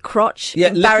sniffing at your crotch. Yeah,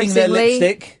 licking their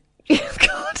lipstick.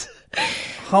 God.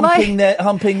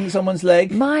 Humping someone's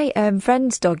leg. My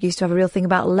friend's dog used to have a real thing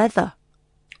about leather.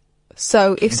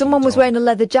 So if someone was wearing a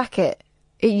leather jacket,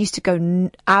 it used to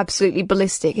go absolutely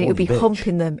ballistic, and it would be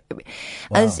humping them. Wow.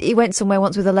 And he went somewhere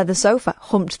once with a leather sofa,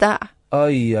 humped that.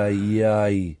 Ay, ay,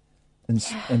 ay.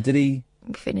 And did he...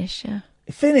 Finish, yeah.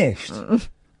 He finished? There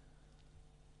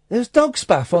was dog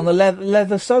spaff on the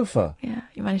leather sofa. Yeah,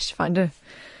 he managed to find a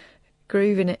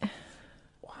groove in it.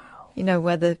 Wow. You know,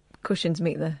 where the cushions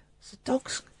meet the... So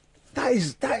dogs... That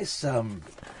is...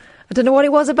 I don't know what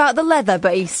it was about the leather,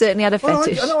 but he certainly had a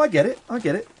fetish. I get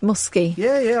it. Musky.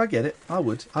 Yeah, I get it. I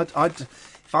would. I'd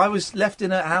if I was left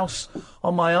in a house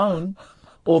on my own,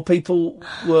 or people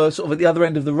were sort of at the other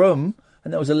end of the room,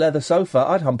 and there was a leather sofa,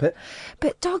 I'd hump it.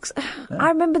 But dogs... Yeah. I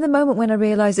remember the moment when I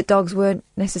realised that dogs weren't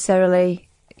necessarily,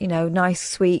 you know, nice,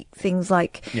 sweet things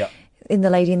like... Yeah. In The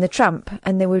Lady and the Tramp,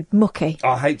 and they were mucky.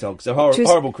 I hate dogs. They're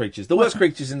horrible creatures. The worst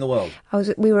creatures in the world.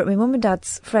 We were at my mum and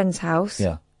dad's friend's house.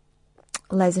 Yeah.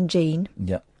 Les and Jean.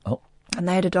 Yeah. Oh. And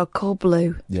they had a dog called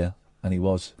Blue. Yeah. And he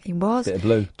was. He was. Bit of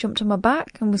Blue. Jumped on my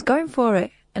back and was going for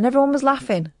it. And everyone was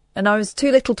laughing. And I was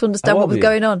too little to understand what was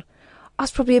going on. I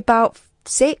was probably about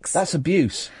 6. That's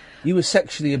abuse. You were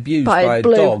sexually abused by a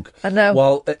Blue. dog. I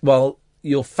know. While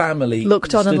your family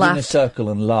looked on and laughed. in a circle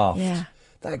and laughed. Yeah.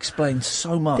 That explains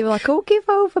so much. They were like, "Oh, give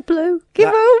over, Blue. Give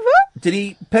over." Did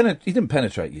he penetrate? He didn't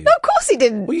penetrate you. No, of course he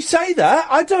didn't. Well, you say that.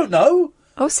 I don't know.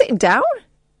 I was sitting down.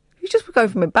 You just were going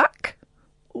for my back.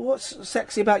 What's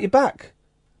sexy about your back?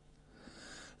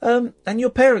 And your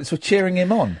parents were cheering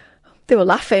him on. They were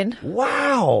laughing.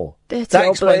 Wow. Dirty that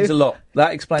old explains Blue. a lot.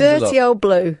 That explains a lot. Dirty old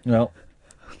Blue. No.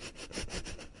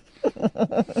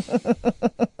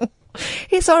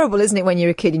 It's horrible, isn't it, when you're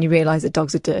a kid and you realise that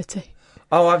dogs are dirty?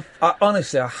 Oh, I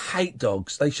honestly, I hate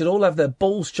dogs. They should all have their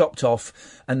balls chopped off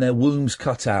and their wombs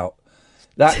cut out.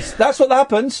 That's what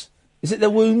happens. Is it their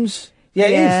wombs? Yeah,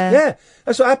 it is. Yeah,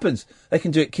 that's what happens. They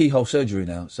can do it keyhole surgery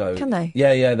now. So can they?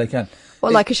 Yeah, they can.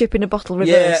 What, like a ship in a bottle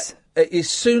reverse? Yeah, as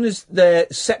soon as their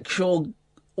sexual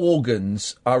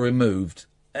organs are removed,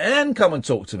 and come and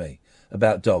talk to me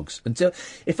about dogs.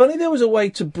 If only there was a way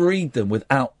to breed them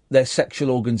without their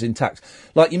sexual organs intact.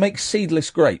 Like you make seedless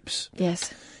grapes.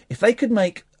 Yes. If they could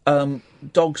make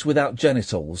dogs without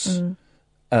genitals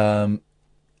and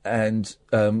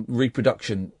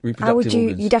reproductive How would you?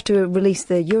 organs. You'd have to release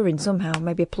the urine somehow.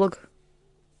 Maybe a plug.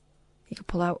 You could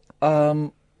pull out. What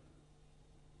are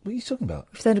you talking about?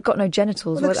 If they've got no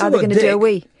genitals, Well, how are they going to do a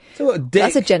wee? A dick.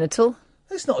 That's a genital.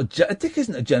 That's not a dick.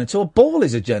 Isn't a genital. A ball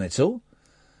is a genital.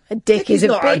 A dick is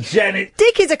not a genital.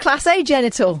 Dick is a class A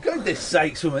genital. Goodness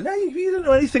sakes, woman! No, you don't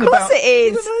know anything Of course it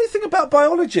is. You don't know anything about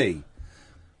biology.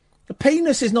 A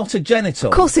penis is not a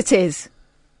genital. Of course it is.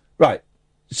 Right.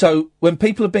 So when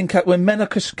people have been when men are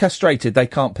castrated, they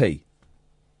can't pee.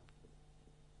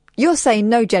 You're saying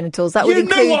no genitals. That would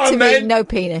include to me no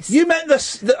penis. You meant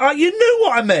you knew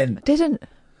what I meant. I didn't.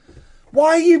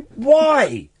 Why?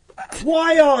 Why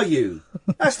are you?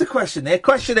 That's the question there.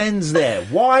 Question ends there.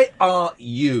 Why are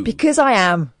you? Because I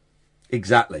am.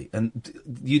 Exactly. And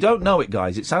you don't know it,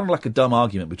 guys. It sounded like a dumb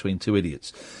argument between two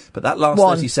idiots. But that last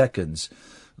 30 seconds...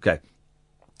 OK.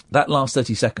 That last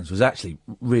 30 seconds was actually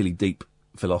really deep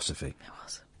philosophy.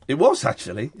 It was,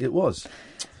 actually. It was.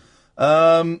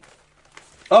 Oh.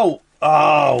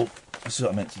 This is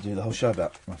what I meant to do the whole show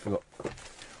about. I forgot.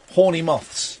 Horny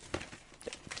moths.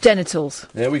 Genitals.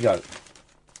 There we go.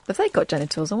 Have they got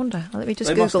genitals? I wonder. Let me just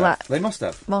They Google must have. that. They must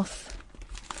have. Moth.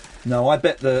 No, I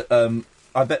bet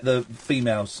the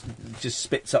females just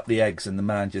spits up the eggs and the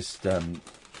man just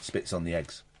spits on the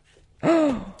eggs.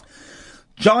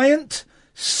 Giant,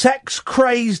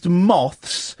 sex-crazed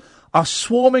moths are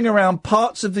swarming around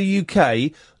parts of the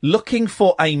UK looking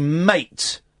for a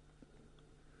mate.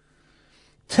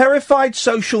 Terrified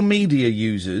social media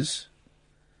users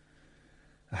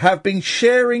have been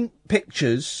sharing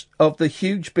pictures of the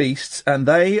huge beasts, and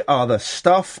they are the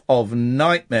stuff of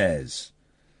nightmares.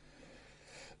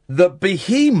 The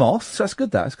behemoths, that's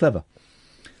good, that's clever,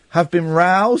 have been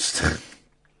roused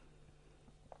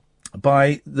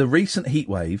by the recent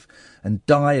heatwave and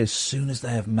die as soon as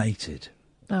they have mated.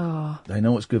 Oh. They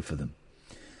know what's good for them.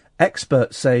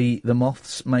 Experts say the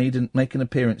moths make an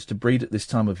appearance to breed at this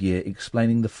time of year,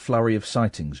 explaining the flurry of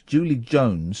sightings. Julie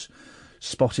Jones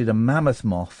spotted a mammoth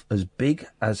moth as big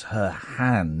as her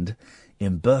hand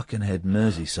in Birkenhead,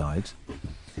 Merseyside.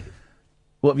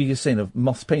 What have you just seen, a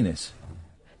moth's penis?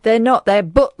 They're not. They're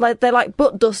like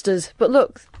butt dusters. But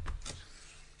look.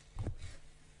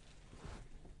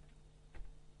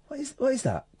 What is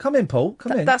that? Come in, Paul.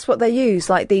 Come in. That's what they use.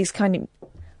 Like these kind of.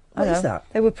 What is that?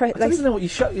 They were. I don't know what you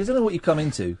show. I don't know what you come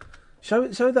into. Show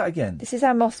that again. This is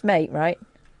our moth's mate, right?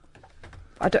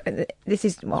 I don't. This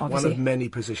is one of many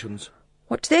positions.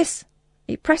 Watch this.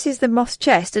 He presses the moth's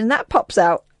chest, and that pops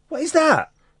out. What is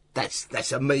that?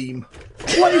 That's a meme.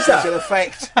 What is that? That's an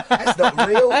effect. That's not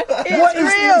real.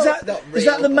 It's real. Is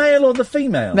that the male or the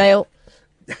female? Male.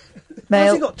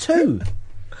 Why's he got two?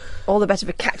 All the better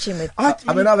for catching with. I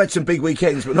mean, I've had some big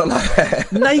weekends, but not like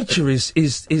that. Nature is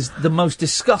the most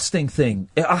disgusting thing.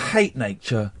 I hate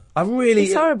nature. I really.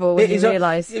 It's horrible when you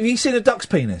realise. Have you seen a duck's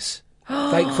penis?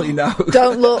 Thankfully, no.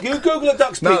 Don't look. You Google a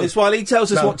duck's penis while he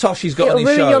tells us what Toshi's got on his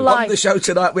ruin show. your life. On the show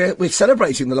tonight, we're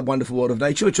celebrating the wonderful world of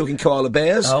nature. We're talking koala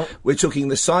bears. We're talking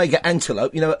the tiger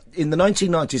antelope. You know, in the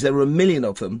 1990s, there were 1 million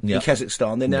of them in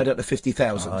Kazakhstan. They're now down to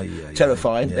 50,000.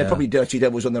 Terrifying. They're probably dirty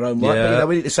devils on their own right, but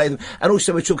we need to save them. And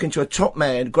also, we're talking to a top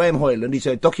man, Graham Hoyland. He's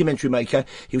a documentary maker.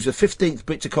 He was the 15th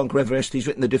Brit to conquer Everest. He's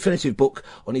written the definitive book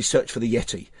on his search for the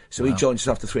Yeti. So he joins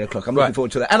us after 3 o'clock. I'm looking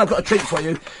forward to that. And I've got a treat for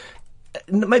you.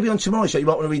 Maybe on tomorrow's show you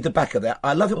might want to read the back of that.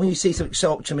 I love it when you see something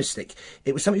so optimistic.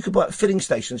 It was something you could buy at filling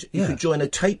stations. You could join a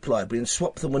tape library and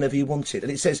swap them whenever you wanted. And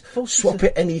it says swap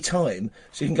it any time,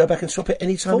 so you can go back and swap it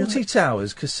any time. 40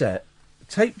 Towers cassette,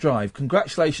 tape drive.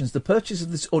 Congratulations. The purchase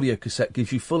of this audio cassette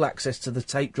gives you full access to the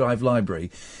tape drive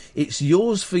library. It's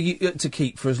yours for you to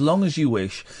keep for as long as you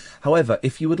wish. However,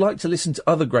 if you would like to listen to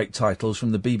other great titles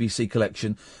from the BBC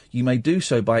collection, you may do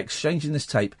so by exchanging this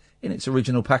tape in its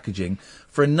original packaging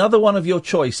for another one of your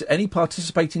choice at any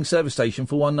participating service station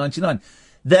for $1.99.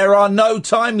 There are no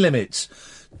time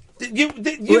limits. We're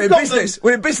in business.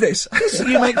 We're in business.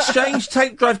 You may exchange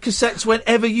tape drive cassettes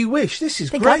whenever you wish. This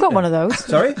is great. I've got one of those.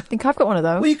 Sorry? I think I've got one of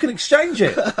those. Well, you can exchange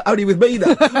it. Only with me,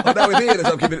 though. I'm now with Ian as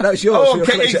I'm giving it. That's yours. Oh,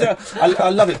 okay. I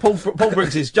love it. Paul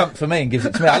brings his junk for me and gives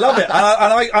it to me. I love it. And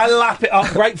I lap it up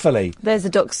gratefully. There's the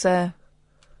ducks,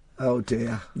 Oh,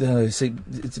 dear. No, see,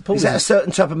 is that a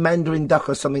certain type of mandarin duck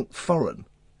or something foreign?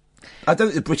 I don't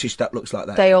think the British duck looks like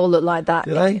that. They all look like that.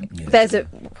 Do they? Yeah. There's a...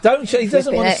 He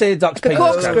doesn't want to see a duck's penis.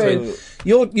 Corkscrew.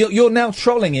 You're now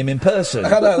trolling him in person.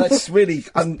 I know, that's really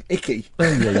icky.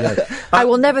 I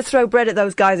will never throw bread at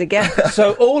those guys again.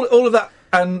 So all of that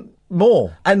and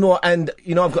more. And,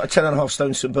 you know, I've got a 10.5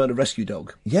 stone St Bernard rescue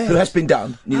dog. Yeah. Who has been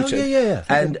done, neutered. Oh, yeah.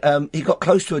 And he got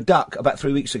close to a duck about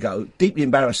 3 weeks ago, deeply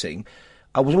embarrassing.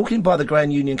 I was walking by the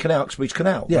Grand Union Canal, Uxbridge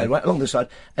Canal, right along the side,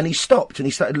 and he stopped and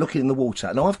he started looking in the water.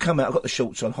 Now, I've come out, I've got the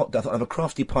shorts on, hot day, I thought I'd have a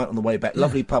crafty pint on the way back,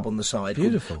 lovely pub on the side.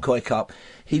 Beautiful. Koi Cup.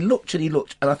 He looked,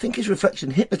 and I think his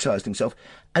reflection hypnotised himself,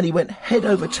 and he went head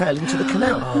over tail into the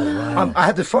canal. Oh, wow.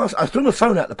 I threw my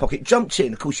phone out the pocket, jumped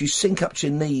in, of course you sink up to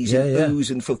your knees in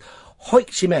ooze and filth,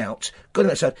 hoiked him out, got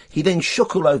him outside, he then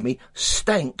shook all over me,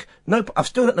 stank. No, I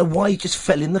still don't know why he just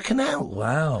fell in the canal.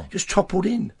 Wow. Just toppled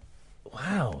in.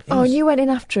 Wow. Oh, and you went in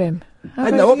after him?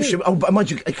 No option. Oh, but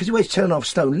mind you, because he weighs 10.5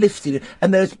 stone, lifted it,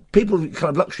 and there's people in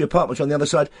kind of luxury apartments on the other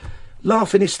side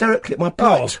laughing hysterically at my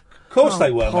plight. course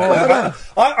they were, mate.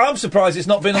 I'm surprised it's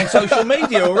not been on social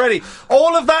media already.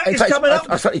 All of that is coming up.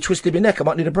 I slightly twisted my neck. I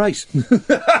might need a brace.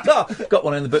 Got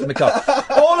one in the boot in the car.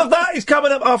 All of that is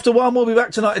coming up after 1. We'll be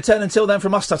back tonight at 10. Until then,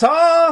 from us, ta-ta!